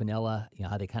post Lou Piniella,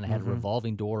 how they kind of had a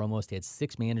revolving door almost. They had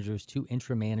 6 managers, 2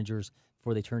 interim managers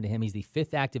before they turned to him. He's the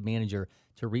 5th active manager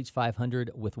to reach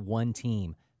 500 with 1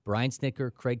 team. Brian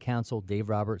Snitker, Craig Counsell, Dave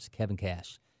Roberts, Kevin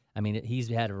Cash. I mean, he's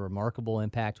had a remarkable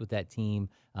impact with that team.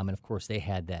 And, of course, they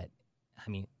had that,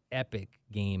 epic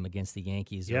game against the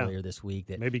Yankees earlier this week.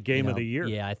 That maybe game of the year.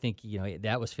 Yeah, I think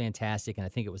that was fantastic, and I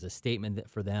think it was a statement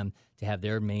for them to have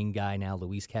their main guy now,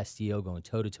 Luis Castillo, going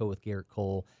toe-to-toe with Garrett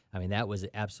Cole. That was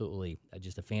absolutely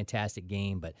just a fantastic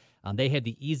game. But they had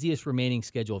the easiest remaining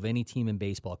schedule of any team in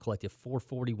baseball, collective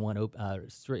 441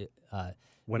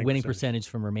 winning percentage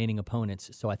from remaining opponents.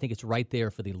 So I think it's right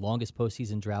there for the longest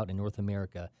postseason drought in North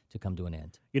America to come to an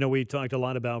end. We talked a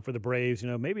lot about for the Braves,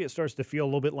 maybe it starts to feel a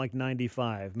little bit like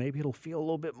 95. Maybe it'll feel a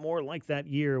little bit more like that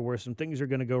year where some things are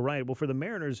going to go right. Well, for the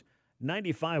Mariners,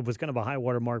 95 was kind of a high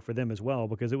water mark for them as well,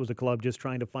 because it was a club just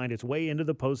trying to find its way into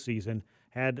the postseason,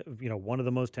 had one of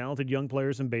the most talented young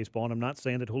players in baseball, and I'm not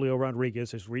saying that Julio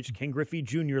Rodriguez has reached Ken Griffey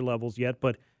Jr. levels yet,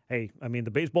 but hey,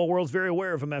 the baseball world's very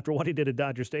aware of him after what he did at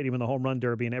Dodger Stadium in the home run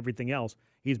derby and everything else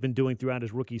he's been doing throughout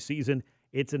his rookie season.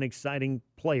 It's an exciting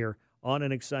player on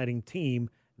an exciting team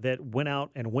that went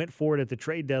out and went for it at the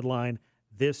trade deadline.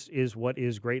 This is what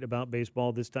is great about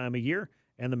baseball this time of year,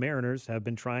 and the Mariners have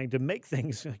been trying to make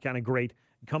things kind of great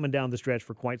coming down the stretch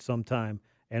for quite some time,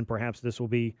 and perhaps this will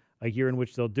be a year in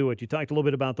which they'll do it. You talked a little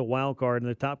bit about the wild card and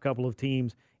the top couple of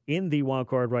teams in the wild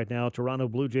card right now. Toronto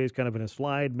Blue Jays kind of in a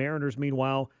slide. Mariners,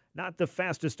 meanwhile, not the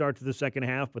fastest start to the second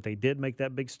half, but they did make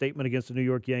that big statement against the New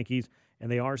York Yankees,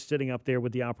 and they are sitting up there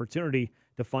with the opportunity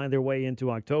to find their way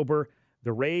into October.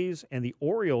 The Rays and the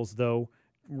Orioles, though,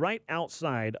 right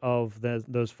outside of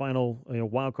those final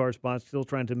wild card spots, still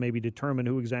trying to maybe determine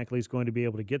who exactly is going to be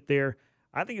able to get there.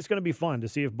 I think it's going to be fun to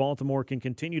see if Baltimore can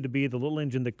continue to be the little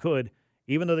engine that could,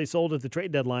 even though they sold at the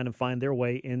trade deadline, and find their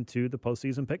way into the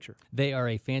postseason picture. They are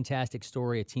a fantastic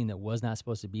story, a team that was not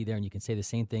supposed to be there, and you can say the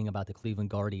same thing about the Cleveland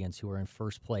Guardians, who are in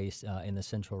first place in the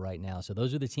Central right now. So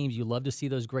those are the teams you love to see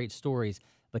those great stories,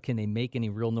 but can they make any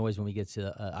real noise when we get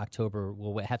to October?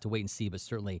 We'll have to wait and see, but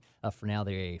certainly for now,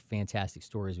 they're a fantastic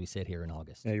story as we sit here in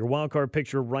August. Yeah, your wild card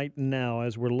picture right now,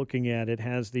 as we're looking at it,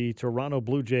 has the Toronto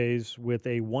Blue Jays with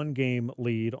a one-game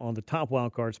lead on the top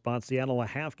wild card spot, Seattle a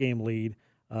half-game lead.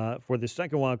 For the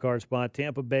second wild card spot,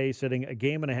 Tampa Bay sitting a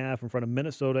game and a half in front of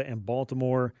Minnesota and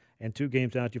Baltimore, and 2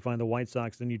 games out you find the White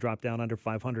Sox. Then you drop down under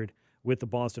 500 with the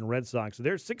Boston Red Sox. So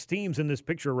there's 6 teams in this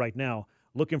picture right now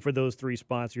looking for those 3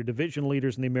 spots. Your division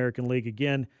leaders in the American League,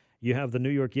 again, you have the New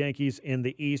York Yankees in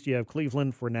the East. You have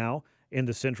Cleveland for now in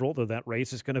the Central, though that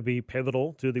race is going to be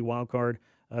pivotal to the wild card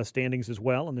standings as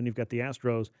well. And then you've got the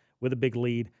Astros with a big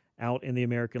lead out in the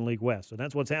American League West. So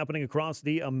that's what's happening across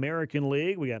the American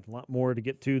League. We got a lot more to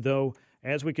get to, though,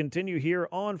 as we continue here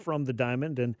on From the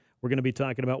Diamond, and we're going to be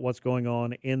talking about what's going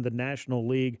on in the National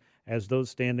League, as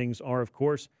those standings are, of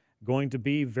course, going to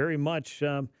be very much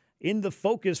in the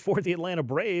focus for the Atlanta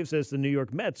Braves, as the New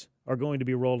York Mets are going to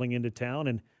be rolling into town.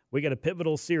 And we got a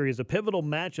pivotal series, a pivotal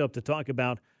matchup to talk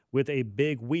about with a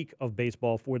big week of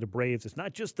baseball for the Braves. It's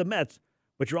not just the Mets,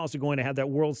 but you're also going to have that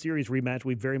World Series rematch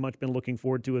we've very much been looking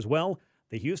forward to as well.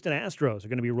 The Houston Astros are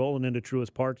going to be rolling into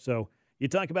Truist Park. So you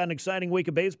talk about an exciting week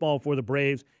of baseball for the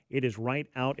Braves. It is right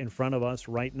out in front of us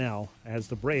right now, as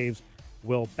the Braves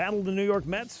will battle the New York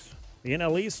Mets, the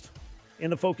NL East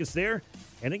in the focus there,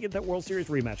 and then get that World Series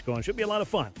rematch going. Should be a lot of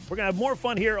fun. We're going to have more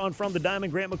fun here on From the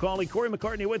Diamond. Grant McCauley, Corey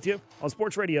McCartney with you on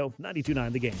Sports Radio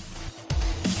 92.9 The Game.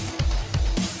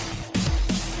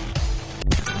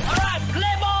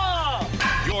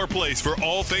 Your place for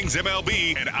all things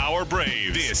MLB and our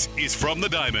Braves. This is From the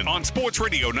Diamond on Sports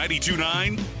Radio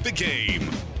 92.9 The Game.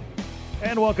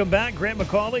 And welcome back. Grant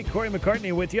McCauley, Corey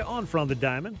McCartney with you on From the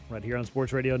Diamond, right here on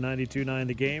Sports Radio 92.9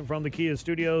 The Game from the Kia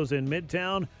Studios in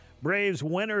Midtown. Braves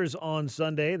winners on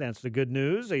Sunday. That's the good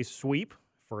news. A sweep.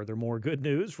 Furthermore, good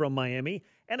news from Miami.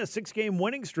 And a 6-game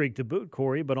winning streak to boot,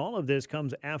 Corey. But all of this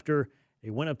comes after they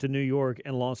went up to New York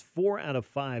and lost 4 out of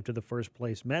 5 to the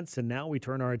first-place Mets. And now we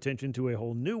turn our attention to a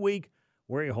whole new week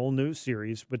where a whole new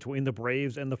series between the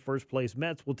Braves and the first-place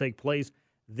Mets will take place.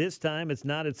 This time it's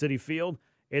not at Citi Field.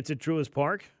 It's at Truist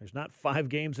Park. There's not 5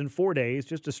 games in 4 days,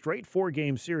 just a straight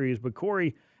 4-game series. But,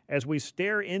 Corey, as we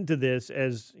stare into this,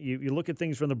 as you look at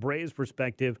things from the Braves'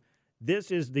 perspective, this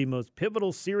is the most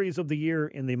pivotal series of the year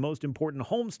and the most important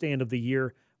homestand of the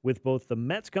year, with both the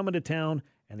Mets coming to town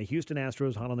and the Houston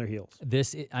Astros hot on their heels.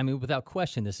 Without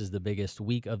question, this is the biggest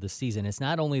week of the season. It's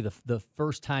not only the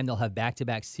first time they'll have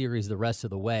back-to-back series the rest of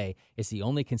the way, it's the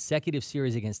only consecutive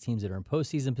series against teams that are in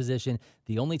postseason position,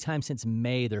 the only time since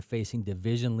May they're facing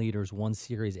division leaders one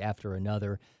series after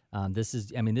another. This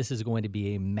is going to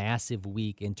be a massive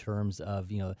week in terms of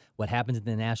what happens in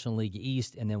the National League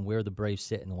East and then where the Braves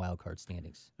sit in the wild card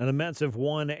standings. And the Mets have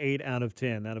won 8 out of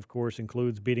 10. That, of course,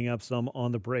 includes beating up some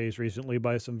on the Braves recently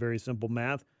by some very simple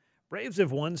math. Braves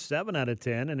have won 7 out of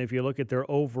 10, and if you look at their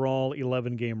overall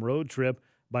 11-game road trip,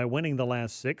 by winning the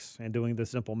last 6 and doing the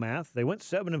simple math, they went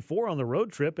 7-4 on the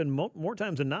road trip, and more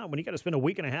times than not, when you got to spend a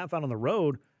week and a half out on the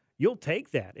road, you'll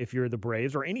take that if you're the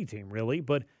Braves or any team, really.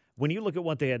 But when you look at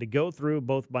what they had to go through,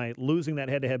 both by losing that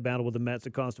head-to-head battle with the Mets,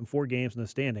 it cost them 4 games in the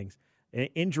standings.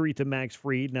 Injury to Max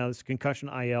Fried. Now, this concussion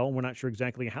IL. We're not sure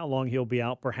exactly how long he'll be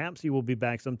out. Perhaps he will be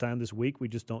back sometime this week. We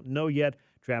just don't know yet.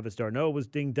 Travis d'Arnaud was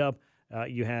dinged up.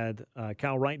 You had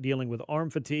Kyle Wright dealing with arm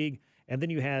fatigue. And then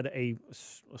you had a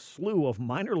slew of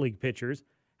minor league pitchers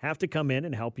have to come in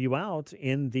and help you out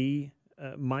in the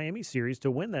Miami series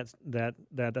to win that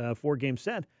 4-game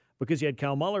set, because you had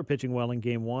Kyle Muller pitching well in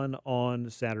Game 1 on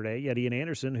Saturday. You had Ian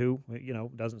Anderson, who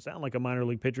doesn't sound like a minor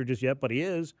league pitcher just yet, but he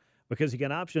is, because he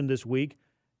got optioned this week.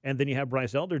 And then you have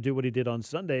Bryce Elder do what he did on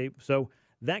Sunday. So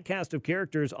that cast of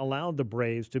characters allowed the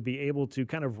Braves to be able to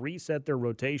kind of reset their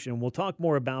rotation. We'll talk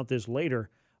more about this later,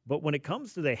 But when it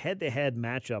comes to the head-to-head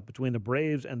matchup between the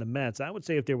Braves and the Mets, I would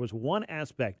say if there was one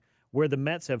aspect where the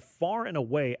Mets have far and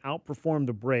away outperformed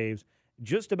the Braves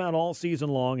just about all season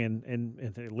long,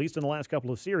 and at least in the last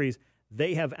couple of series,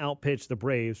 they have outpitched the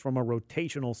Braves from a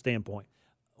rotational standpoint.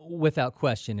 Without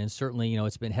question, and certainly,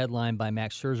 it's been headlined by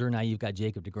Max Scherzer. Now you've got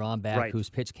Jacob deGrom back, whose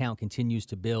pitch count continues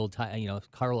to build.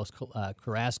 Carlos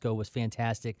Carrasco was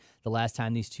fantastic the last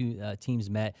time these two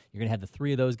teams met. You're going to have the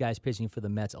three of those guys pitching for the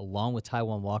Mets, along with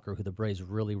Taijuan Walker, who the Braves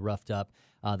really roughed up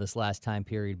this last time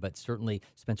period. But certainly,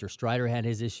 Spencer Strider had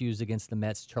his issues against the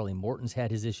Mets. Charlie Morton's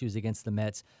had his issues against the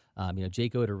Mets.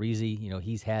 Jake Odorizzi,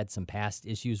 he's had some past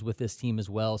issues with this team as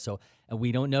well. So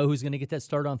we don't know who's going to get that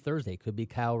start on Thursday. Could be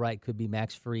Kyle Wright, could be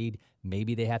Max Fried.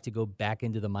 Maybe they have to go back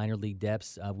into the minor league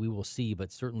depths. We will see.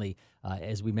 But certainly,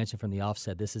 as we mentioned from the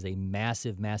offset, this is a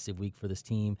massive, massive week for this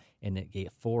team, and they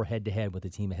get 4 head-to-head with the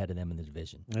team ahead of them in the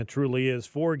division. It truly is.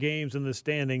 4 games in the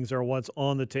standings are what's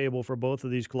on the table for both of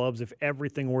these clubs if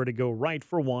everything were to go right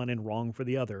for one and wrong for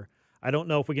the other. I don't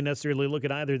know if we can necessarily look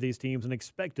at either of these teams and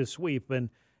expect a sweep. And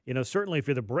certainly if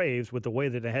you're the Braves, with the way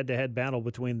that the head-to-head battle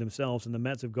between themselves and the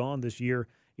Mets have gone this year,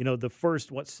 the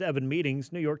first, 7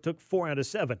 meetings, New York took 4 out of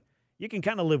 7. You can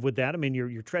kind of live with that. I mean,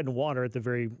 you're treading water at the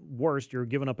very worst. You're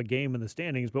giving up a game in the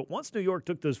standings. But once New York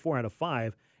took those 4 out of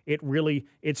 5,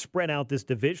 it spread out this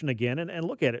division again. And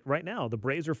look at it right now. The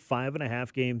Braves are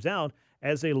 5.5 games out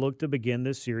as they look to begin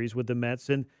this series with the Mets.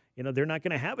 And, they're not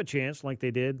going to have a chance like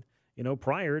they did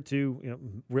prior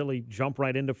to, really jump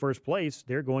right into first place.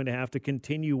 They're going to have to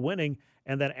continue winning,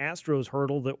 and that Astros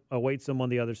hurdle that awaits them on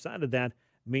the other side of that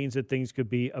means that things could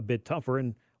be a bit tougher,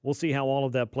 and we'll see how all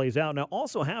of that plays out. Now,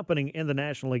 also happening in the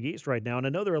National League East right now, and I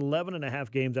know they're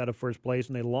 11.5 games out of first place,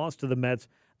 and they lost to the Mets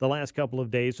the last couple of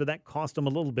days, so that cost them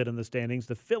a little bit in the standings.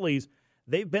 The Phillies,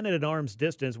 they've been at an arm's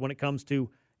distance when it comes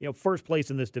to first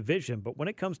place in this division. But when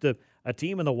it comes to a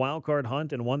team in the wild card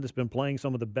hunt and one that's been playing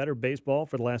some of the better baseball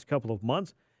for the last couple of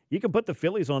months, you can put the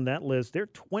Phillies on that list. They're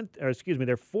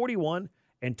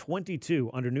 41-22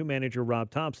 under new manager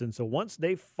Rob Thompson. So once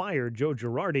they fired Joe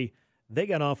Girardi, they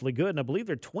got awfully good. And I believe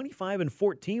they're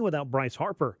 25-14 without Bryce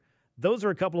Harper. Those are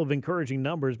a couple of encouraging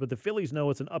numbers, but the Phillies know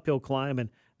it's an uphill climb,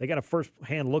 and they got a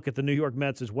first-hand look at the New York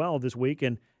Mets as well this week,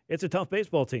 and it's a tough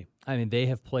baseball team. I mean, they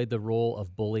have played the role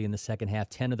of bully in the second half.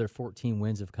 10 of their 14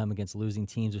 wins have come against losing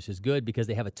teams, which is good because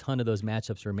they have a ton of those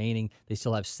matchups remaining. They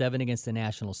still have 7 against the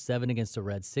Nationals, 7 against the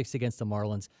Reds, 6 against the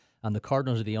Marlins. The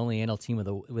Cardinals are the only NL team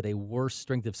with a worse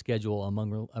strength of schedule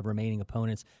among remaining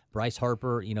opponents. Bryce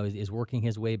Harper, is working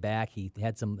his way back. He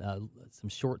had some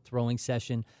short throwing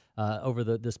session over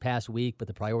this past week, but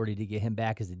the priority to get him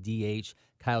back is the DH.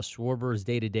 Kyle Schwarber is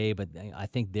day-to-day, but I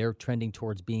think they're trending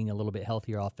towards being a little bit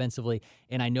healthier offensively.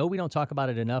 And I know we don't talk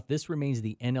about it enough. This remains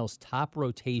the NL's top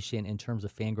rotation in terms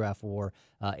of Fangraph WAR.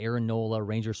 Aaron Nola,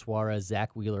 Ranger Suarez,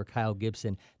 Zach Wheeler, Kyle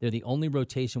Gibson. They're the only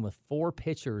rotation with 4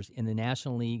 pitchers in the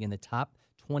National League in the top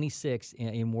 26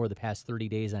 in WAR the past 30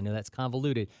 days. I know that's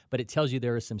convoluted, but it tells you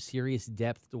there is some serious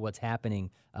depth to what's happening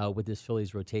with this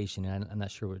Phillies rotation, and I'm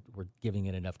not sure we're giving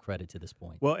it enough credit to this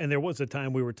point. Well, and there was a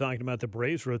time we were talking about the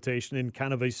Braves rotation in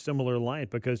kind of a similar light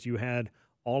because you had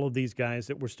all of these guys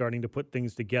that were starting to put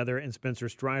things together, and Spencer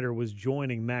Strider was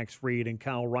joining Max Fried and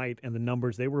Kyle Wright and the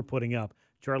numbers they were putting up.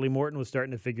 Charlie Morton was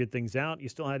starting to figure things out. You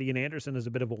still had Ian Anderson as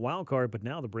a bit of a wild card, but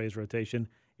now the Braves rotation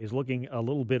is looking a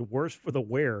little bit worse for the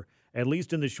wear, at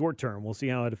least in the short term. We'll see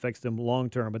how it affects them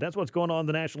long term. But that's what's going on in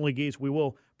the National League East. We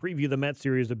will preview the Mets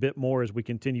series a bit more as we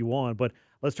continue on. But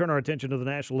let's turn our attention to the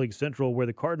National League Central, where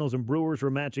the Cardinals and Brewers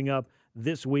were matching up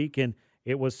this week, and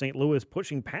it was St. Louis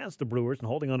pushing past the Brewers and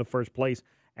holding on to first place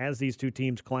as these two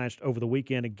teams clashed over the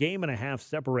weekend. A game and a half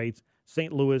separates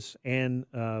St. Louis and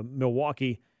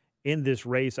Milwaukee in this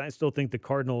race. I still think the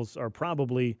Cardinals are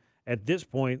probably, at this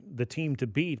point, the team to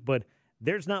beat, but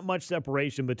there's not much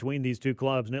separation between these two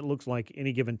clubs, and it looks like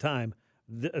any given time,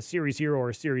 a series here or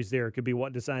a series there could be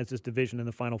what decides this division in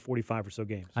the final 45 or so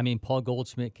games. I mean, Paul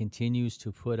Goldschmidt continues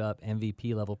to put up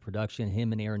MVP-level production.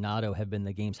 Him and Arenado have been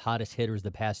the game's hottest hitters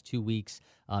the past 2 weeks.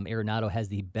 Arenado has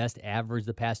the best average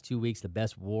the past 2 weeks, the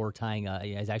best WAR, tying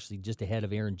is actually just ahead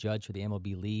of Aaron Judge for the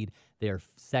MLB lead. They are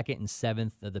 2nd and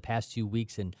 7th of the past 2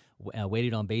 weeks in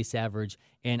weighted on base average.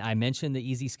 And I mentioned the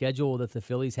easy schedule that the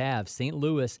Phillies have. St.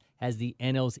 Louis has the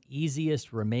NL's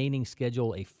easiest remaining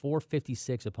schedule, a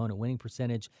 .456 opponent winning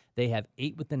percentage. They have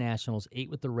 8 with the Nationals, 8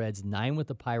 with the Reds, 9 with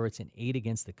the Pirates, and 8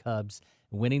 against the Cubs.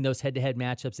 Winning those head-to-head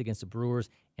matchups against the Brewers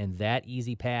and that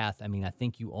easy path, I mean, I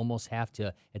think you almost have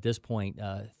to, at this point,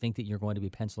 think that you're going to be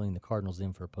penciling the Cardinals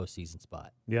in for a postseason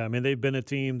spot. Yeah, I mean, they've been a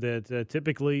team that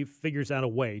typically figures out a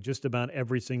way just about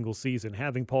every single season.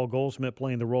 Having Paul Goldschmidt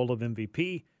playing the role of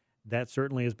MVP, that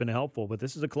certainly has been helpful. But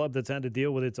this is a club that's had to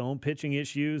deal with its own pitching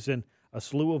issues and a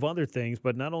slew of other things.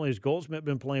 But not only has Goldschmidt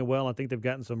been playing well, I think they've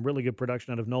gotten some really good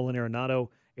production out of Nolan Arenado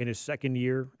in his second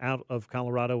year out of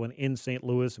Colorado and in St.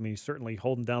 Louis. I mean, he's certainly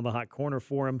holding down the hot corner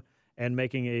for him and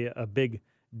making a big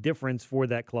difference for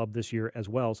that club this year as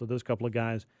well. So those couple of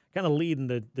guys kind of leading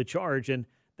the charge. And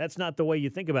that's not the way you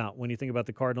think about when you think about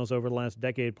the Cardinals over the last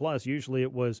decade plus. Usually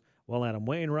it was, well, Adam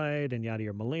Wainwright and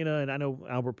Yadier Molina. And I know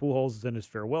Albert Pujols is in his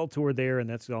farewell tour there, and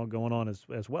that's all going on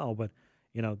as well. But,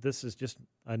 you know, this is just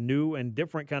a new and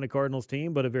different kind of Cardinals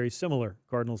team, but a very similar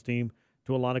Cardinals team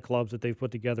to a lot of clubs that they've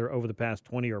put together over the past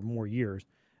 20 or more years,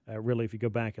 really, if you go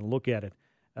back and look at it.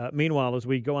 Meanwhile, as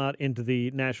we go out into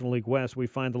the National League West, we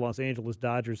find the Los Angeles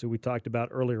Dodgers, who we talked about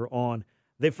earlier on.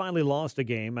 They finally lost a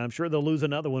game. I'm sure they'll lose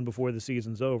another one before the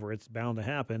season's over. It's bound to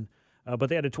happen. But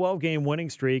they had a 12-game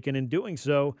winning streak, and in doing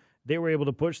so, they were able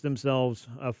to push themselves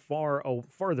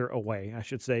further away, I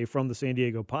should say, from the San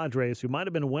Diego Padres, who might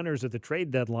have been winners at the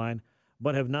trade deadline,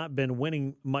 but have not been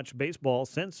winning much baseball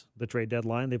since the trade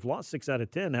deadline. They've lost 6 out of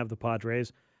 10, have the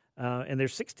Padres, and they're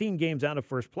 16 games out of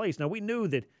first place. Now, we knew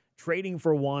that trading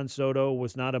for Juan Soto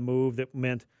was not a move that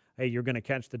meant, hey, you're going to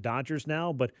catch the Dodgers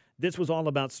now, but this was all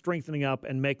about strengthening up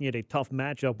and making it a tough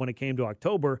matchup when it came to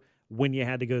October when you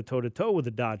had to go toe-to-toe with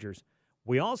the Dodgers.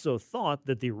 We also thought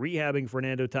that the rehabbing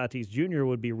Fernando Tatis Jr.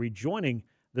 would be rejoining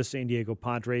the San Diego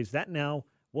Padres. That now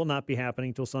will not be happening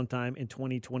until sometime in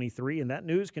 2023, and that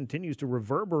news continues to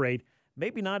reverberate,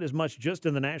 maybe not as much just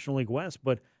in the National League West,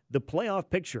 but the playoff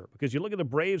picture, because you look at the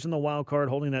Braves in the wild card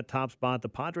holding that top spot. The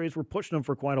Padres were pushing them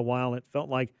for quite a while. It felt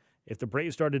like if the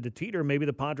Braves started to teeter, maybe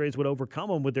the Padres would overcome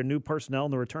them with their new personnel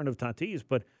and the return of Tatis.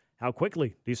 But how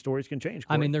quickly these stories can change,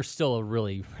 Corey. I mean, they're still a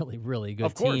really, really, really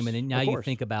good team. And now you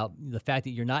think about the fact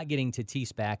that you're not getting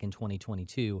Tatis back in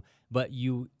 2022, but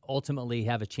you ultimately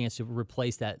have a chance to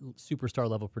replace that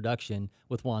superstar-level production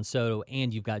with Juan Soto,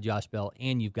 and you've got Josh Bell,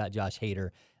 and you've got Josh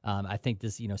Hader. I think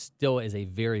this, still is a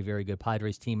very, very good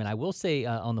Padres team. And I will say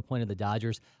on the point of the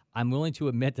Dodgers, I'm willing to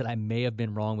admit that I may have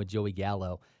been wrong with Joey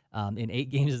Gallo. In 8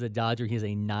 games as a Dodger, he has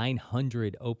a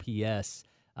 900 OPS.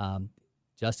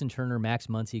 Justin Turner, Max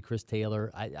Muncy, Chris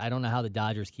Taylor. I don't know how the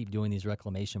Dodgers keep doing these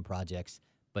reclamation projects,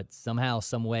 but somehow,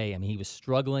 some way, I mean, he was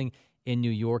struggling in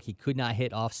New York. He could not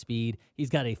hit off speed.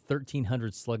 He's got a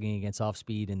 1,300 slugging against off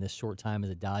speed in this short time as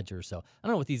a Dodger. So I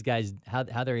don't know what these guys, how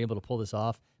they're able to pull this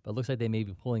off, but it looks like they may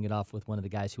be pulling it off with one of the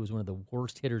guys who was one of the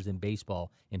worst hitters in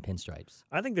baseball in pinstripes.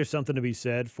 I think there's something to be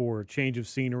said for change of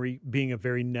scenery being a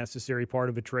very necessary part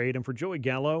of a trade. And for Joey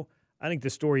Gallo, I think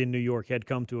the story in New York had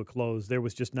come to a close. There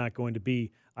was just not going to be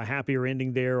a happier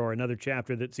ending there or another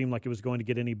chapter that seemed like it was going to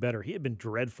get any better. He had been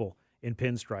dreadful in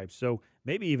pinstripes. So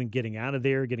maybe even getting out of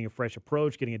there, getting a fresh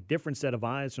approach, getting a different set of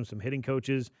eyes from some hitting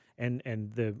coaches, and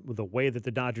the way that the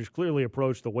Dodgers clearly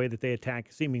approach, the way that they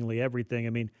attack seemingly everything.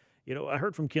 I mean, I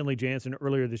heard from Kenley Jansen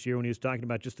earlier this year when he was talking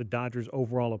about just the Dodgers'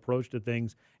 overall approach to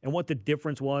things and what the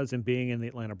difference was in being in the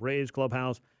Atlanta Braves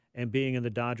clubhouse and being in the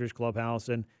Dodgers clubhouse.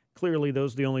 And clearly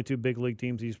those are the only 2 big league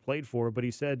teams he's played for. But he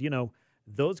said,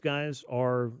 those guys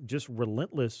are just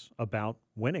relentless about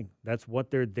winning. That's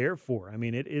what they're there for. I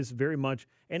mean, it is very much,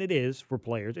 and it is for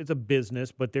players, it's a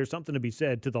business, but there's something to be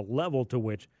said to the level to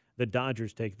which the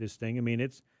Dodgers take this thing. I mean,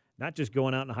 it's not just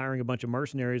going out and hiring a bunch of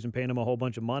mercenaries and paying them a whole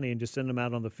bunch of money and just sending them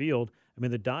out on the field. I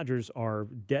mean, the Dodgers are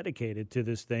dedicated to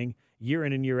this thing year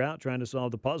in and year out, trying to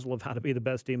solve the puzzle of how to be the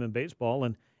best team in baseball.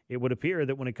 And it would appear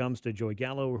that when it comes to Joey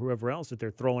Gallo or whoever else that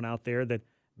they're throwing out there that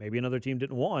maybe another team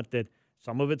didn't want, that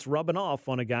some of it's rubbing off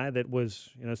on a guy that was,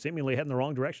 seemingly heading the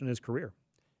wrong direction in his career.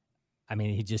 I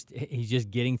mean, he's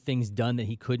just getting things done that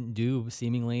he couldn't do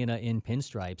seemingly in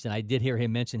pinstripes. And I did hear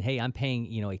him mention, hey, I'm paying,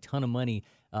 a ton of money,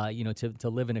 to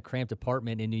live in a cramped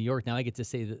apartment in New York. Now I get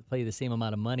to play the same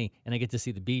amount of money, and I get to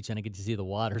see the beach, and I get to see the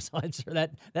water. So I'm sure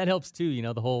that helps too.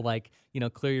 The whole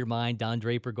clear your mind. Don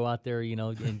Draper, go out there,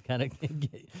 and kind of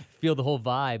feel the whole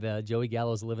vibe. Joey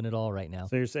Gallo's living it all right now.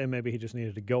 So you're saying maybe he just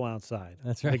needed to go outside.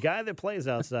 That's right. The guy that plays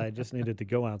outside just needed to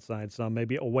go outside some,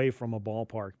 maybe away from a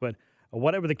ballpark. But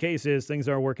whatever the case is, things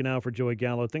are working out for Joey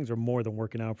Gallo. Things are more than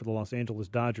working out for the Los Angeles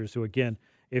Dodgers, who, again,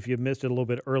 if you missed it a little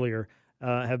bit earlier,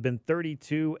 have been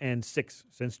 32-6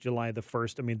 since July the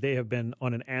 1st. I mean, they have been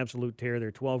on an absolute tear.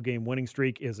 Their 12-game winning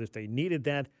streak, is if they needed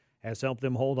that, has helped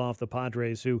them hold off the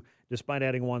Padres, who, despite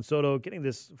adding Juan Soto, getting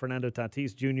this Fernando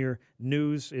Tatis Jr.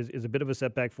 news is a bit of a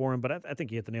setback for him. But I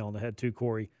think you hit the nail on the head, too,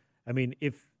 Corey. I mean,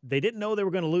 if they didn't know they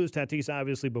were going to lose Tatis,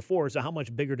 obviously, before, so how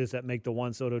much bigger does that make the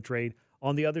Juan Soto trade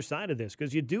on the other side of this?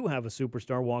 Because you do have a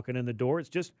superstar walking in the door. It's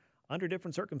just under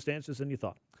different circumstances than you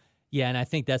thought. Yeah, and I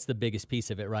think that's the biggest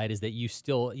piece of it, right, is that you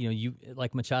still, you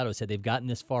like Machado said, they've gotten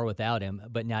this far without him,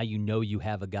 but now you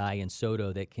have a guy in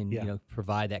Soto that can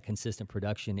provide that consistent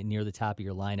production near the top of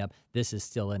your lineup. This is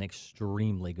still an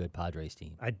extremely good Padres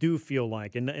team. I do feel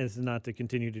like, and it's not to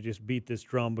continue to just beat this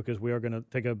drum because we are going to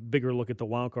take a bigger look at the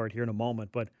wild card here in a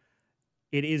moment, but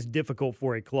it is difficult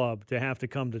for a club to have to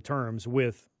come to terms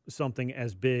with something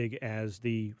as big as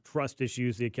the trust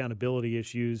issues, the accountability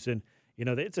issues, and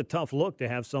it's a tough look to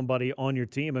have somebody on your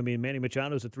team. I mean, Manny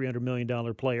Machado is a $300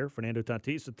 million player. Fernando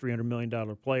Tatis a $300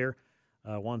 million player.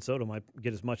 Juan Soto might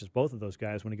get as much as both of those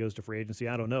guys when he goes to free agency.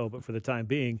 I don't know. But for the time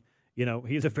being,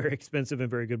 he's a very expensive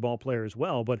and very good ball player as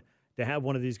well. But to have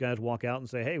one of these guys walk out and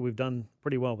say, hey, we've done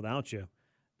pretty well without you,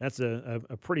 that's a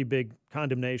pretty big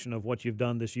condemnation of what you've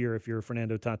done this year if you're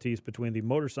Fernando Tatis between the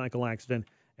motorcycle accident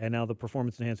and now the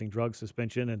performance-enhancing drug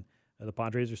suspension. And the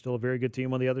Padres are still a very good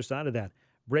team on the other side of that.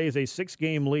 Braves a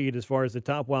 6-game lead as far as the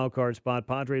top wild card spot.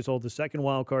 Padres hold the second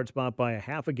wild card spot by a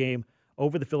half a game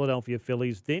over the Philadelphia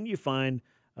Phillies. Then you find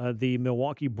the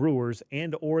Milwaukee Brewers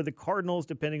and or the Cardinals,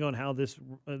 depending on how this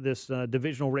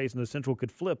divisional race in the Central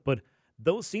could flip. But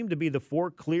those seem to be the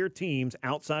 4 clear teams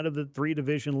outside of the 3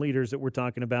 division leaders that we're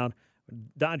talking about.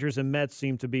 Dodgers and Mets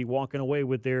seem to be walking away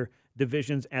with their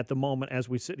divisions at the moment as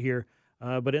we sit here.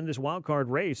 But in this wild card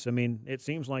race, I mean, it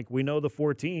seems like we know the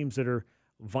 4 teams that are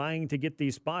vying to get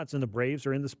these spots, and the Braves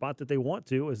are in the spot that they want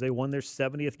to as they won their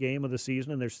 70th game of the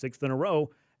season and their 6th in a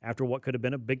row after what could have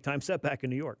been a big-time setback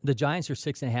in New York. The Giants are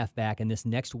 6.5 back, and this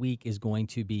next week is going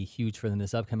to be huge for them,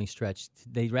 this upcoming stretch.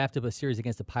 They wrapped up a series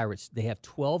against the Pirates. They have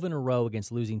 12 in a row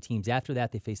against losing teams. After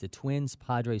that, they face the Twins,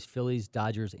 Padres, Phillies,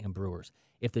 Dodgers, and Brewers.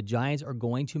 If the Giants are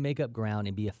going to make up ground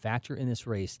and be a factor in this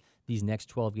race, these next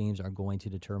 12 games are going to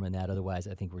determine that. Otherwise,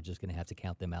 I think we're just going to have to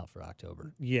count them out for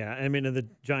October. Yeah, I mean, and the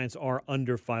Giants are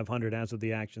under 500 as of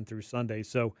the action through Sunday,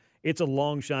 so it's a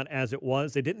long shot as it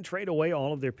was. They didn't trade away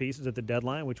all of their pieces at the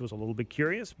deadline, which was a little bit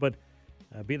curious, but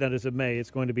be that as it may,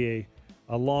 it's going to be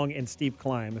a long and steep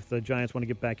climb if the Giants want to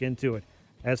get back into it.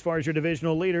 As far as your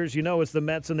divisional leaders, it's the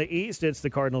Mets in the East, it's the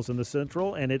Cardinals in the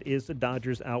Central, and it is the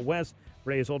Dodgers out West.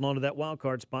 Braves holding on to that wild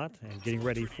card spot and getting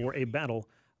ready for a battle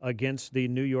against the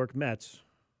New York Mets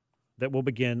that will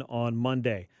begin on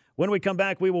Monday. When we come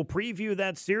back, we will preview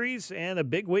that series and a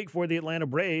big week for the Atlanta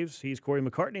Braves. He's Corey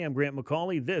McCartney. I'm Grant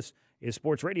McCauley. This is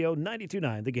Sports Radio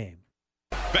 92.9 The Game.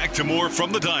 Back to more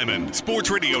from the Diamond.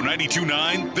 Sports Radio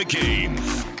 92.9 The Game.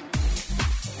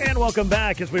 And welcome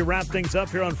back as we wrap things up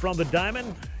here on From the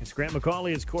Diamond. It's Grant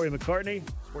McCauley. It's Corey McCartney.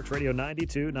 Sports Radio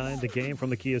 92.9 The Game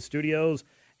from the Kia Studios.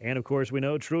 And, of course, we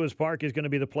know Truist Park is going to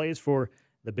be the place for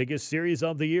the biggest series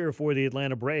of the year for the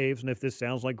Atlanta Braves. And if this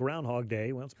sounds like Groundhog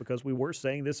Day, well, it's because we were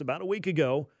saying this about a week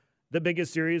ago. The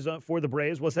biggest series for the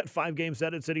Braves was that 5-game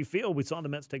set at Citi Field. We saw the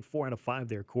Mets take 4 out of 5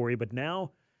 there, Corey. But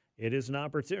now it is an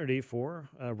opportunity for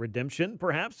redemption,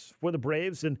 perhaps, for the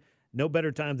Braves. And no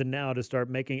better time than now to start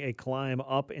making a climb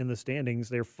up in the standings.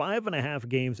 They're 5.5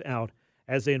 games out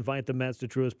as they invite the Mets to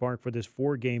Truist Park for this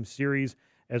 4-game series.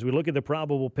 As we look at the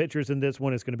probable pitchers in this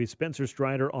one, it's going to be Spencer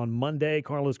Strider on Monday.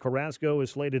 Carlos Carrasco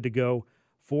is slated to go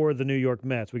for the New York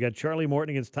Mets. We got Charlie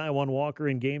Morton against Taijuan Walker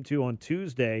in Game 2 on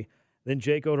Tuesday. Then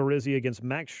Jake Odorizzi against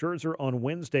Max Scherzer on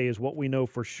Wednesday is what we know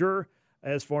for sure.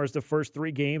 As far as the first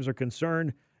 3 games are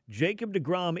concerned, Jacob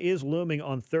deGrom is looming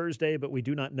on Thursday, but we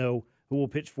do not know who will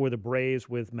pitch for the Braves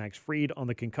with Max Fried on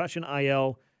the concussion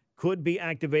IL. Could be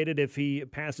activated if he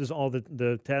passes all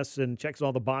the tests and checks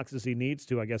all the boxes he needs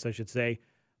to, I guess I should say.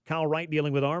 Kyle Wright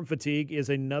dealing with arm fatigue is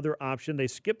another option. They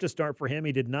skipped a start for him.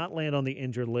 He did not land on the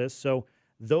injured list. So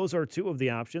those are 2 of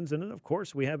the options. And then, of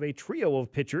course, we have a trio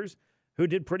of pitchers who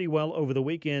did pretty well over the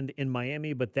weekend in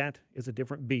Miami, but that is a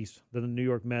different beast than the New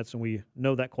York Mets, and we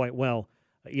know that quite well.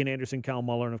 Ian Anderson, Kyle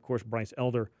Muller, and, of course, Bryce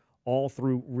Elder all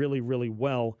threw really, really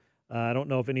well. I don't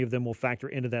know if any of them will factor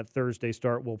into that Thursday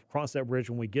start. We'll cross that bridge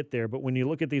when we get there. But when you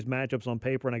look at these matchups on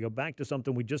paper, and I go back to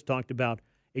something we just talked about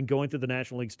in going through the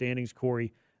National League standings,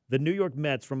 Corey, the New York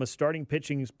Mets, from a starting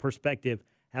pitching perspective,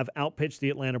 have outpitched the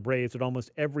Atlanta Braves at almost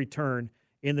every turn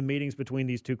in the meetings between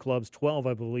these two clubs, 12,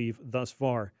 I believe, thus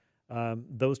far.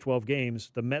 Those 12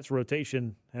 games, the Mets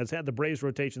rotation has had the Braves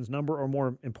rotation's number, or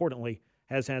more importantly,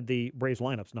 has had the Braves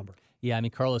lineups number. Yeah, I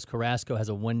mean, Carlos Carrasco has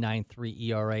a 1.93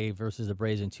 ERA versus the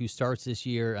Braves in 2 starts this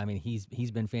year. I mean,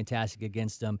 he's been fantastic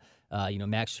against them.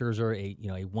 Max Scherzer,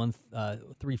 a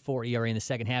 1.34 ERA in the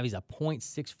second half. He's a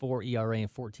 0.64 ERA in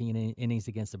 14 innings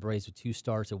against the Braves with 2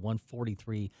 starts, a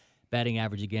 1.43 batting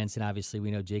average against, and obviously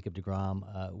we know Jacob deGrom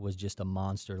was just a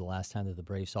monster the last time that the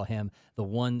Braves saw him. The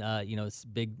one,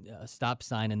 big stop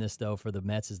sign in this, though, for the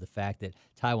Mets is the fact that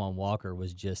Taijuan Walker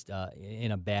was just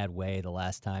in a bad way the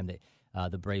last time that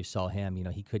the Braves saw him.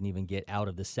 He couldn't even get out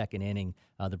of the second inning.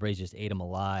 The Braves just ate him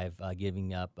alive,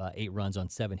 giving up 8 runs on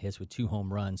 7 hits with 2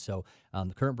 home runs. So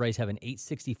the current Braves have an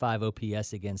 .865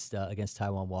 OPS against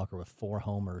Taijuan Walker with 4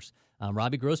 homers.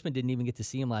 Robbie Grossman didn't even get to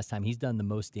see him last time. He's done the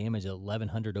most damage at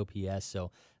 1,100 OPS,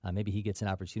 so maybe he gets an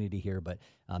opportunity here. But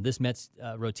this Mets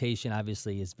rotation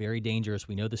obviously is very dangerous.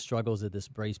 We know the struggles that this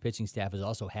Braves pitching staff has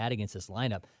also had against this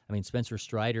lineup. I mean, Spencer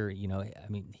Strider,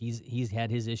 he's had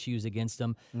his issues against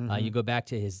them. You go back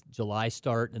to his July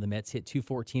start, and the Mets hit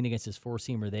 .214 against his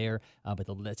four-seamer there. But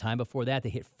the time before that, they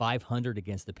hit .500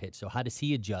 against the pitch. So how does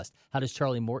he adjust? How does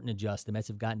Charlie Morton adjust? The Mets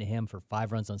have gotten to him for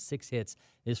 5 runs on 6 hits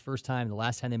this first time. The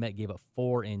last time they met, gave up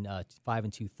 4 in 5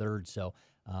 2/3. So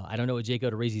I don't know what Jake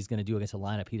Odorizzi is going to do against a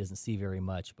lineup he doesn't see very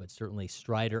much, but certainly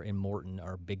Strider and Morton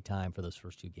are big time for those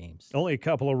first 2 games. Only a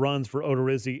couple of runs for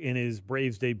Odorizzi in his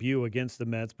Braves debut against the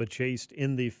Mets, but chased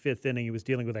in the 5th inning. He was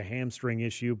dealing with a hamstring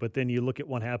issue, but then you look at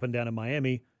what happened down in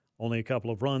Miami. Only a couple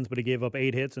of runs, but he gave up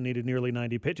 8 hits and needed nearly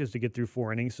 90 pitches to get through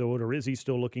 4 innings. So Odorizzi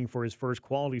still looking for his first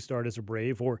quality start as a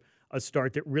Brave, or a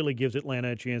start that really gives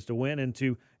Atlanta a chance to win, and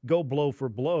to go blow for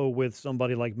blow with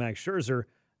somebody like Max Scherzer.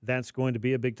 That's going to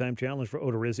be a big-time challenge for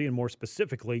Odorizzi, and more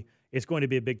specifically, it's going to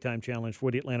be a big-time challenge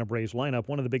for the Atlanta Braves lineup.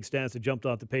 One of the big stats that jumped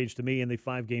off the page to me in the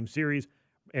 5-game series,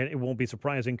 and it won't be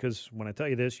surprising because when I tell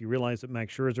you this, you realize that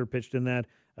Max Scherzer pitched in that.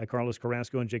 Carlos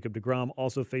Carrasco and Jacob deGrom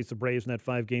also faced the Braves in that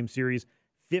 5-game series.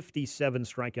 57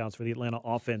 strikeouts for the Atlanta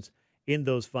offense in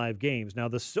those 5 games. Now,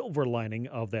 the silver lining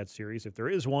of that series, if there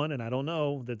is one, and I don't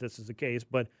know that this is the case,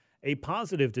 but a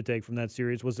positive to take from that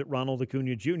series was that Ronald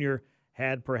Acuna Jr.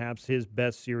 had perhaps his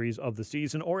best series of the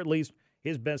season, or at least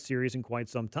his best series in quite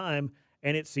some time,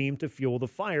 and it seemed to fuel the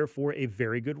fire for a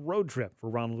very good road trip for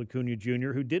Ronald Acuna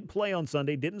Jr., who did play on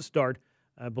Sunday, didn't start.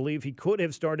 I believe he could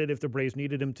have started if the Braves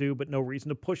needed him to, but no reason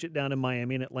to push it down in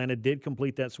Miami, and Atlanta did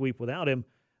complete that sweep without him.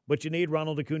 But you need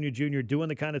Ronald Acuna Jr. doing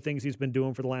the kind of things he's been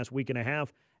doing for the last week and a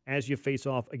half as you face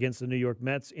off against the New York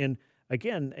Mets. And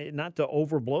again, not to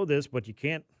overblow this, but you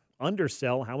can't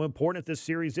undersell how important this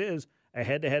series is, a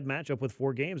head-to-head matchup with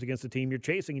 4 games against the team you're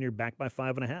chasing, and you're back by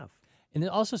 5.5. And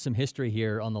there's also some history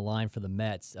here on the line for the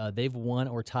Mets. They've won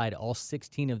or tied all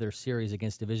 16 of their series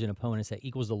against division opponents. That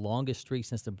equals the longest streak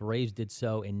since the Braves did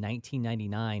so in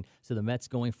 1999. So the Mets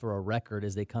going for a record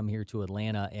as they come here to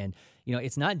Atlanta. And,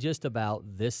 it's not just about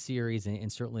this series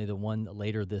and certainly the one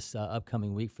later this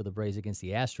upcoming week for the Braves against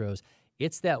the Astros.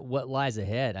 It's that what lies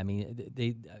ahead. I mean,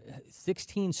 they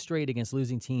 16 straight against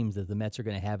losing teams that the Mets are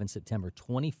going to have in September,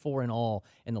 24 in all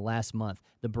in the last month.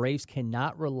 The Braves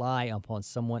cannot rely upon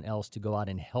someone else to go out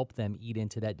and help them eat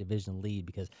into that division lead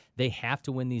because they have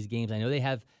to win these games. I know they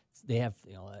have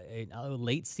a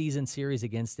late season series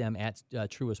against them at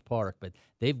Truist Park, but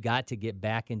they've got to get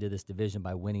back into this division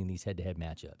by winning these head-to-head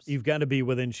matchups. You've got to be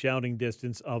within shouting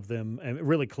distance of them, and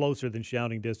really closer than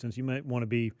shouting distance. You might want to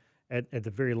be at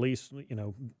the very least,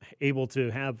 able to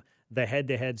have the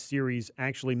head-to-head series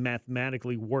actually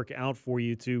mathematically work out for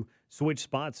you to switch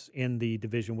spots in the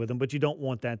division with them. But you don't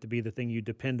want that to be the thing you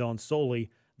depend on solely,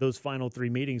 those final 3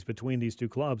 meetings between these 2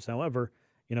 clubs. However,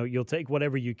 you'll take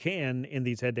whatever you can in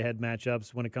these head-to-head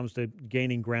matchups when it comes to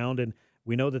gaining ground. And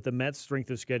we know that the Mets'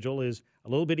 strength of schedule is a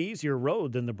little bit easier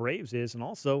road than the Braves is. And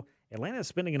also, Atlanta is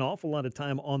spending an awful lot of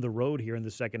time on the road here in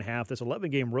the second half. This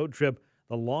 11-game road trip,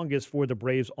 the longest for the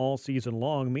Braves all season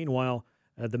long. Meanwhile,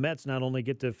 the Mets not only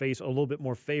get to face a little bit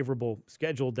more favorable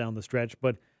schedule down the stretch,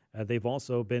 but they've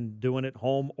also been doing it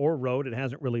home or road. It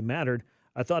hasn't really mattered.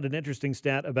 I thought an interesting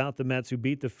stat about the Mets who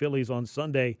beat the Phillies on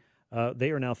Sunday.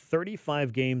 They are now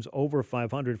 35 games over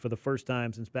 500 for the first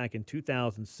time since back in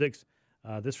 2006.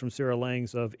 This from Sarah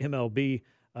Langs of MLB.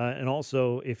 And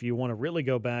also, if you want to really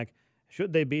go back,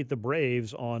 should they beat the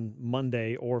Braves on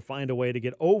Monday or find a way to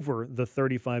get over the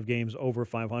 35 games over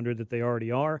 500 that they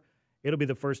already are, it'll be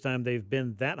the first time they've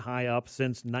been that high up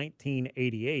since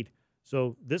 1988.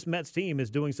 So this Mets team is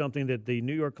doing something that the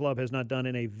New York club has not done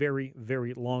in a very,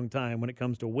 very long time when it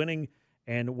comes to winning,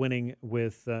 and winning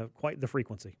with quite the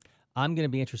frequency. I'm going to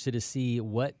be interested to see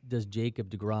what does Jacob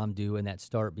deGrom do in that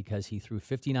start, because he threw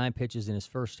 59 pitches in his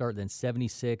first start, then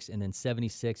 76, and then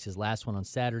 76 his last one on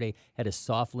Saturday. Had a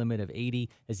soft limit of 80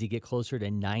 as he get closer to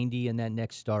 90 in that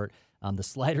next start. The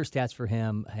slider stats for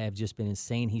him have just been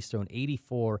insane. He's thrown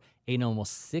 84, an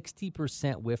almost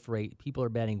 60% whiff rate. People are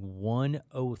batting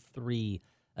 103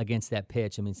 against that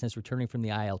pitch. I mean, since returning from the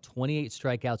IL, 28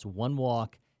 strikeouts, 1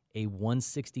 walk, a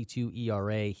 1.62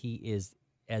 ERA. He is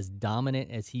as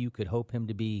dominant as you could hope him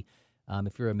to be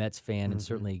if you're a Mets fan, and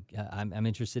certainly I'm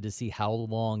interested to see how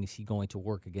long is he going to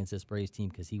work against this Braves team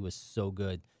because he was so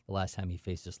good the last time he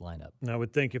faced this lineup. I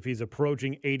would think if he's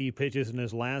approaching 80 pitches in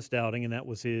his last outing, and that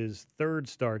was his third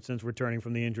start since returning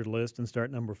from the injured list and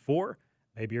start number 4,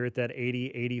 maybe you're at that 80,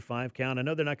 85 count. I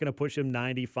know they're not going to push him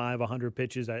 95, 100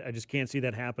 pitches. I just can't see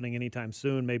that happening anytime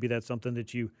soon. Maybe that's something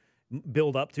that you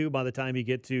build up to by the time you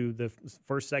get to the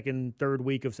first, second, third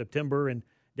week of September and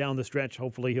down the stretch.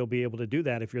 Hopefully he'll be able to do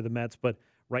that if you're the Mets. But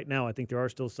right now I think there are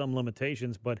still some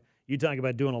limitations. But you talk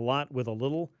about doing a lot with a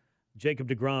little. Jacob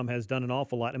deGrom has done an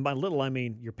awful lot. And by little, I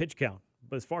mean your pitch count.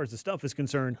 But as far as the stuff is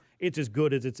concerned, it's as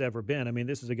good as it's ever been. I mean,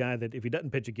 this is a guy that if he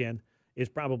doesn't pitch again is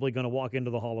probably going to walk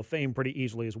into the Hall of Fame pretty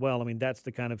easily as well. I mean, that's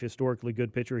the kind of historically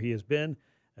good pitcher he has been.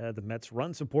 The Mets'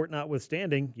 run support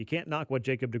notwithstanding, you can't knock what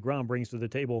Jacob deGrom brings to the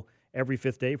table every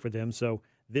fifth day for them. So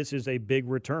this is a big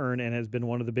return and has been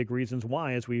one of the big reasons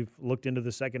why, as we've looked into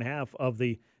the second half of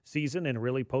the season and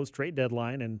really post-trade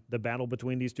deadline and the battle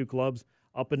between these two clubs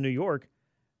up in New York,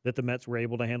 that the Mets were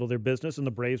able to handle their business, and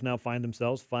the Braves now find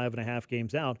themselves 5.5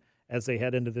 games out as they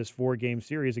head into this 4-game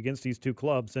series against these two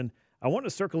clubs. And I want to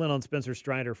circle in on Spencer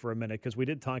Strider for a minute because we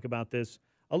did talk about this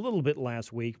a little bit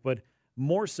last week, but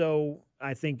more so,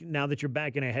 I think, now that you're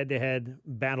back in a head-to-head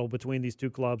battle between these two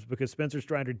clubs, because Spencer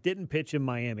Strider didn't pitch in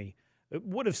Miami.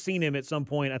 Would have seen him at some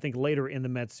point, I think, later in the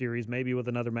Mets series, maybe with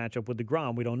another matchup with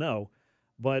deGrom. We don't know.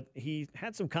 But he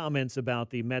had some comments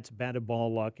about the Mets' batted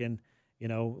ball luck and, you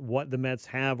know, what the Mets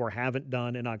have or haven't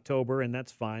done in October, and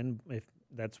that's fine. If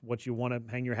that's what you want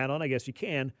to hang your hat on, I guess you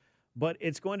can. But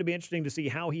it's going to be interesting to see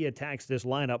how he attacks this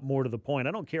lineup more to the point.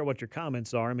 I don't care what your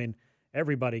comments are. I mean,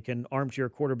 everybody can armchair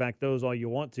quarterback those all you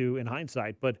want to in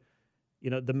hindsight. But, you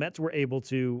know, the Mets were able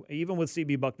to, even with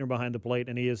C.B. Buckner behind the plate,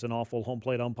 and he is an awful home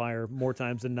plate umpire more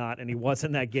times than not, and he was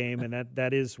in that game, and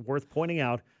that is worth pointing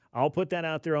out. I'll put that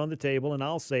out there on the table, and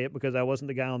I'll say it because I wasn't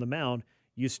the guy on the mound.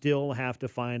 You still have to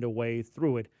find a way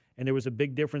through it. And there was a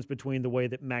big difference between the way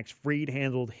that Max Fried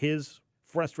handled his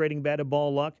frustrating batted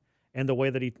ball luck and the way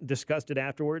that he discussed it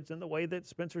afterwards and the way that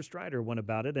Spencer Strider went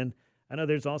about it. And I know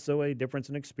there's also a difference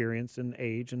in experience and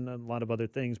age and a lot of other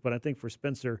things, but I think for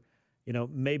Spencer, you know,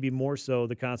 maybe more so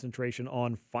the concentration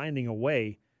on finding a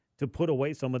way to put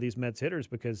away some of these Mets hitters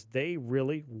because they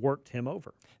really worked him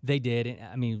over. They did.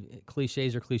 I mean,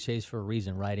 cliches are cliches for a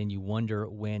reason, right? And you wonder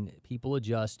when people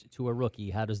adjust to a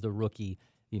rookie, how does the rookie,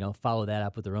 you know, follow that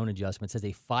up with their own adjustments? Has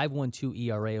a 5.12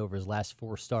 ERA over his last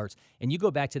 4 starts. And you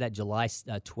go back to that July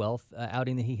 12th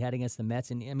outing that he had against the Mets,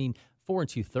 and I mean, 4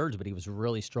 2/3, but he was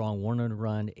really strong. 1 earned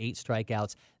run, 8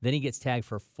 strikeouts. Then he gets tagged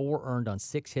for 4 earned on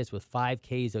 6 hits with 5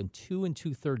 Ks on 2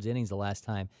 2/3 innings the last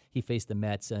time he faced the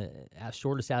Mets.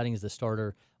 Shortest outing as the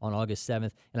starter on August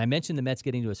 7th. And I mentioned the Mets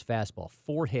getting to his fastball.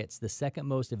 4 hits, the second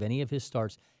most of any of his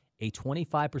starts. A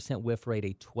 25% whiff rate,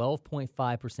 a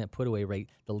 12.5% put-away rate,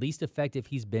 the least effective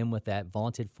he's been with that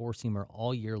vaunted four-seamer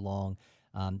all year long.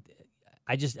 I'm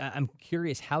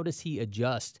curious, how does he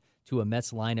adjust to a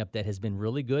Mets lineup that has been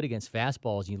really good against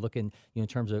fastballs? You look in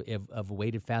terms of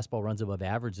weighted fastball runs above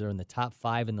average, they're in the top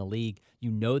 5 in the league.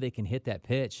 You know they can hit that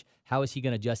pitch. How is he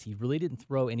going to adjust? He really didn't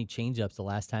throw any changeups the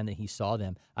last time that he saw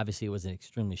them. Obviously, it was an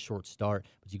extremely short start,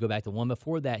 but you go back to one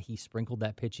before that, he sprinkled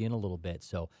that pitch in a little bit.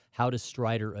 So how does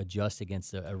Strider adjust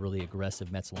against a really aggressive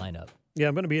Mets lineup? Yeah,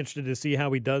 I'm going to be interested to see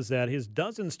how he does that. His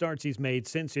dozen starts he's made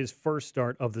since his first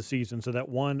start of the season, so that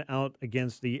one out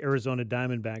against the Arizona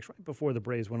Diamondbacks right before the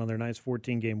Braves went on their nice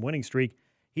 14-game winning streak,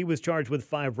 he was charged with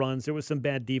 5 runs. There was some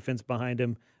bad defense behind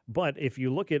him, but if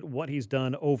you look at what he's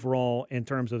done overall in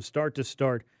terms of start to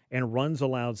start and runs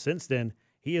allowed since then,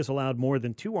 he has allowed more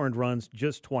than 2 earned runs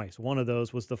just twice. One of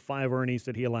those was the 5 earnings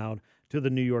that he allowed to the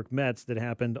New York Mets that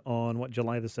happened on,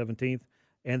 July the 17th?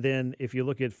 And then if you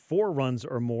look at 4 runs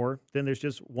or more, then there's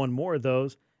just one more of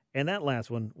those. And that last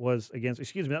one was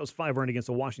that was 5 earned against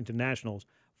the Washington Nationals.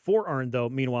 4 earned, though,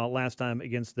 meanwhile, last time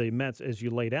against the Mets, as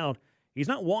you laid out. He's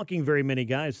not walking very many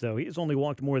guys, though. He has only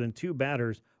walked more than 2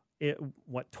 batters,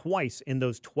 twice in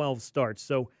those 12 starts.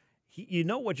 So you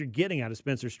know what you're getting out of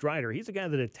Spencer Strider. He's a guy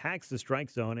that attacks the strike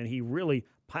zone, and he really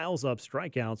piles up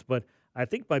strikeouts. But I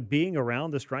think by being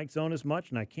around the strike zone as much,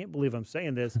 and I can't believe I'm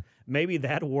saying this, maybe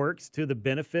that works to the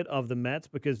benefit of the Mets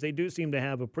because they do seem to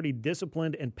have a pretty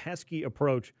disciplined and pesky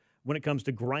approach when it comes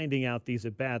to grinding out these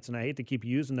at-bats. And I hate to keep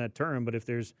using that term, but if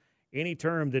there's any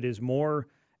term that is more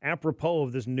apropos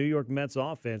of this New York Mets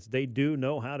offense, they do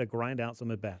know how to grind out some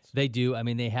at-bats. They do. I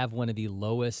mean, they have one of the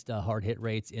lowest hard hit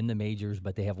rates in the majors,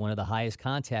 but they have one of the highest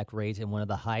contact rates and one of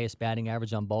the highest batting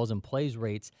average on balls and plays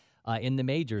rates in the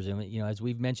majors. And, you know, as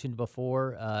we've mentioned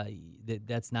before,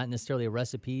 that's not necessarily a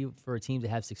recipe for a team to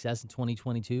have success in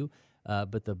 2022.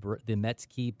 but the Mets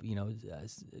keep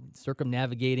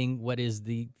circumnavigating what is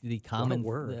the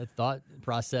common thought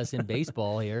process in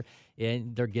baseball here,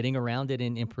 and they're getting around it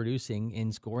and producing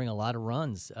and scoring a lot of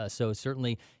runs. So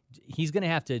certainly he's going to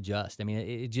have to adjust. I mean,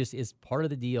 it just is part of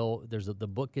the deal. The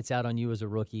book gets out on you as a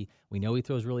rookie. We know he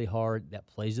throws really hard. That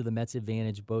plays to the Mets'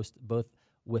 advantage, both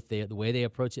with the way they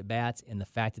approach at bats and the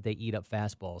fact that they eat up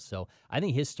fastballs. So I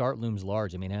think his start looms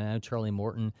large. I mean, I know Charlie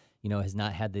Morton, has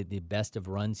not had the best of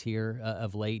runs here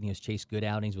of late, and he has chased good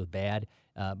outings with bad.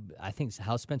 I think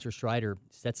how Spencer Strider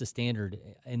sets a standard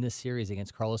in this series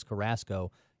against Carlos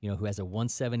Carrasco, who has a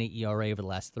 1.78 ERA over the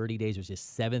last 30 days, which is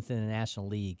 7th in the National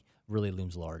League, really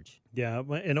looms large. Yeah,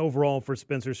 and overall for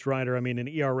Spencer Strider, I mean, an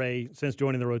ERA since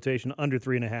joining the rotation under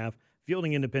 3.5,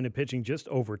 fielding independent pitching just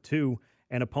over 2,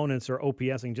 and opponents are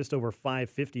OPSing just over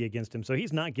 550 against him. So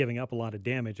he's not giving up a lot of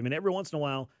damage. I mean, every once in a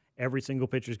while, every single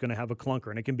pitcher is going to have a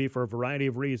clunker, and it can be for a variety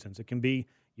of reasons. It can be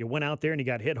you went out there and you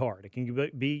got hit hard. It can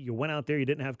be you went out there, you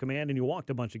didn't have command, and you walked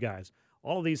a bunch of guys.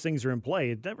 All of these things are in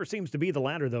play. It never seems to be the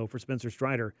latter, though, for Spencer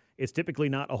Strider. It's typically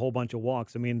not a whole bunch of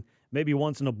walks. I mean, maybe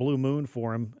once in a blue moon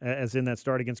for him, as in that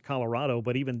start against Colorado,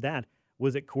 but even that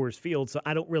was at Coors Field, so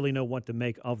I don't really know what to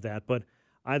make of that. But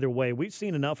either way, we've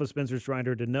seen enough of Spencer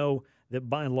Strider to know that,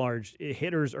 by and large,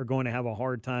 hitters are going to have a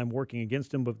hard time working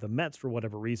against him, but the Mets, for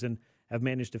whatever reason, have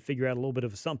managed to figure out a little bit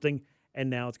of something, and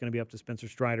now it's going to be up to Spencer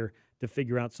Strider to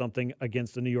figure out something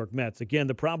against the New York Mets. Again,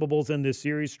 the probables in this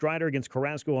series: Strider against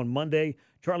Carrasco on Monday,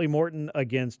 Charlie Morton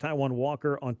against Taijuan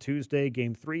Walker on Tuesday.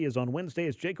 Game 3 is on Wednesday.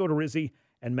 It's Jake Odorizzi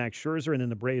and Max Scherzer, and then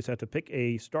the Braves have to pick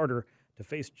a starter to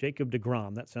face Jacob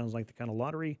deGrom. That sounds like the kind of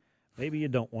lottery maybe you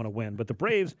don't want to win. But the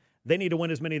Braves, they need to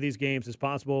win as many of these games as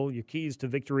possible. Your keys to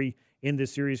victory in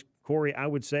this series, Corey, I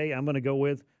would say I'm going to go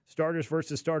with starters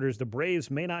versus starters. The Braves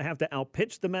may not have to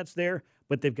outpitch the Mets there,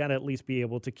 but they've got to at least be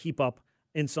able to keep up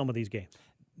in some of these games.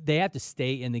 They have to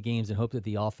stay in the games and hope that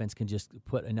the offense can just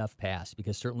put enough past,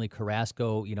 because certainly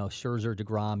Carrasco, Scherzer,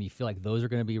 deGrom, you feel like those are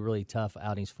going to be really tough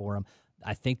outings for them.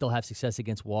 I think they'll have success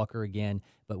against Walker again,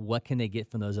 but what can they get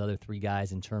from those other three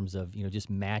guys in terms of,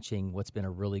 just matching what's been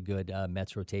a really good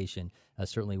Mets rotation?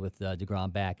 Certainly with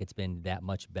deGrom back, it's been that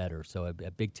much better. So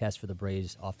a big test for the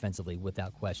Braves offensively,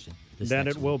 without question. That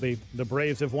it will be. The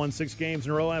Braves have won 6 games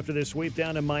in a row after their sweep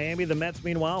down in Miami. The Mets,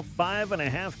 meanwhile,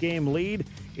 5.5-game lead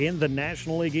in the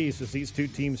National League East as these two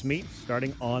teams meet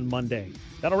starting on Monday.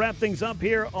 That'll wrap things up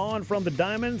here on From the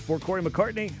Diamond. For Corey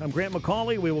McCartney, I'm Grant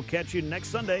McCauley. We will catch you next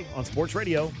Sunday on Sports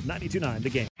Radio 92.9 The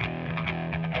Game.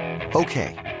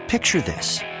 Okay, picture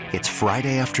this. It's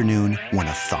Friday afternoon when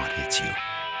a thought hits you.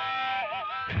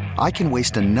 I can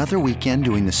waste another weekend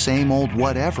doing the same old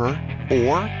whatever,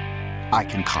 or I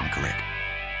can conquer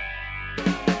it.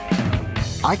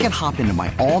 I can hop into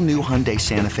my all-new Hyundai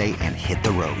Santa Fe and hit the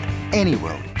road. Any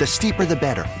road. The steeper, the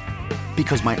better.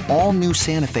 Because my all-new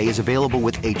Santa Fe is available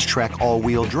with H-Track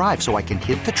all-wheel drive, so I can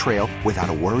hit the trail without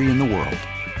a worry in the world.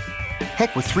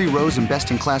 Heck, with 3 rows and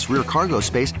best-in-class rear cargo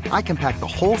space, I can pack the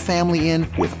whole family in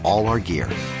with all our gear.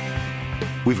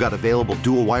 We've got available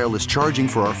dual wireless charging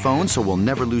for our phones, so we'll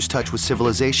never lose touch with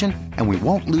civilization, and we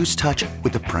won't lose touch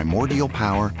with the primordial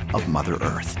power of Mother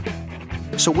Earth.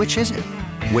 So which is it?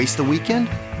 Waste the weekend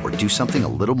or do something a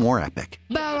little more epic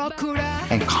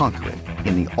and conquer it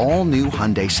in the all-new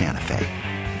Hyundai Santa Fe?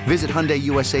 Visit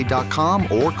HyundaiUSA.com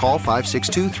or call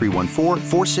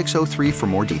 562-314-4603 for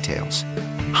more details.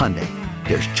 Hyundai,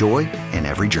 there's joy in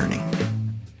every journey.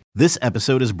 This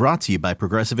episode is brought to you by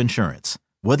Progressive Insurance.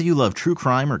 Whether you love true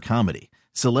crime or comedy,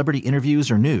 celebrity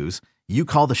interviews or news, you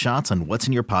call the shots on what's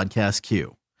in your podcast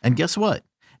queue. And guess what?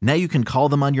 Now you can call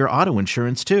them on your auto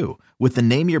insurance too with the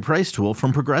Name Your Price tool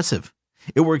from Progressive.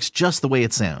 It works just the way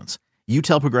it sounds. You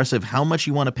tell Progressive how much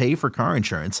you want to pay for car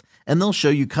insurance, and they'll show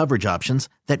you coverage options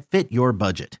that fit your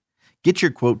budget. Get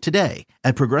your quote today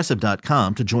at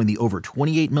Progressive.com to join the over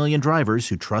 28 million drivers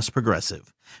who trust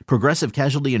Progressive. Progressive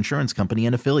Casualty Insurance Company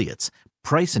and Affiliates.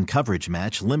 Price and coverage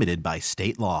match limited by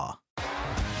state law.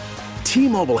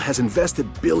 T-Mobile has invested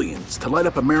billions to light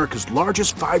up America's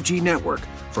largest 5G network,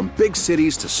 from big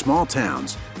cities to small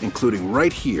towns, including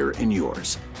right here in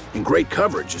yours. And great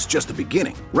coverage is just the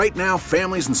beginning. Right now,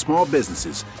 families and small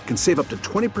businesses can save up to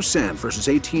 20% versus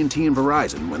AT&T and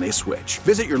Verizon when they switch.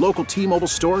 Visit your local T-Mobile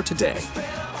store today.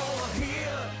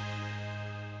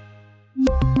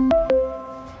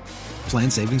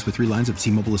 Plan savings with 3 lines of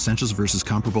T-Mobile Essentials versus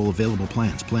comparable available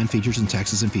plans. Plan features and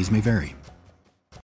taxes and fees may vary.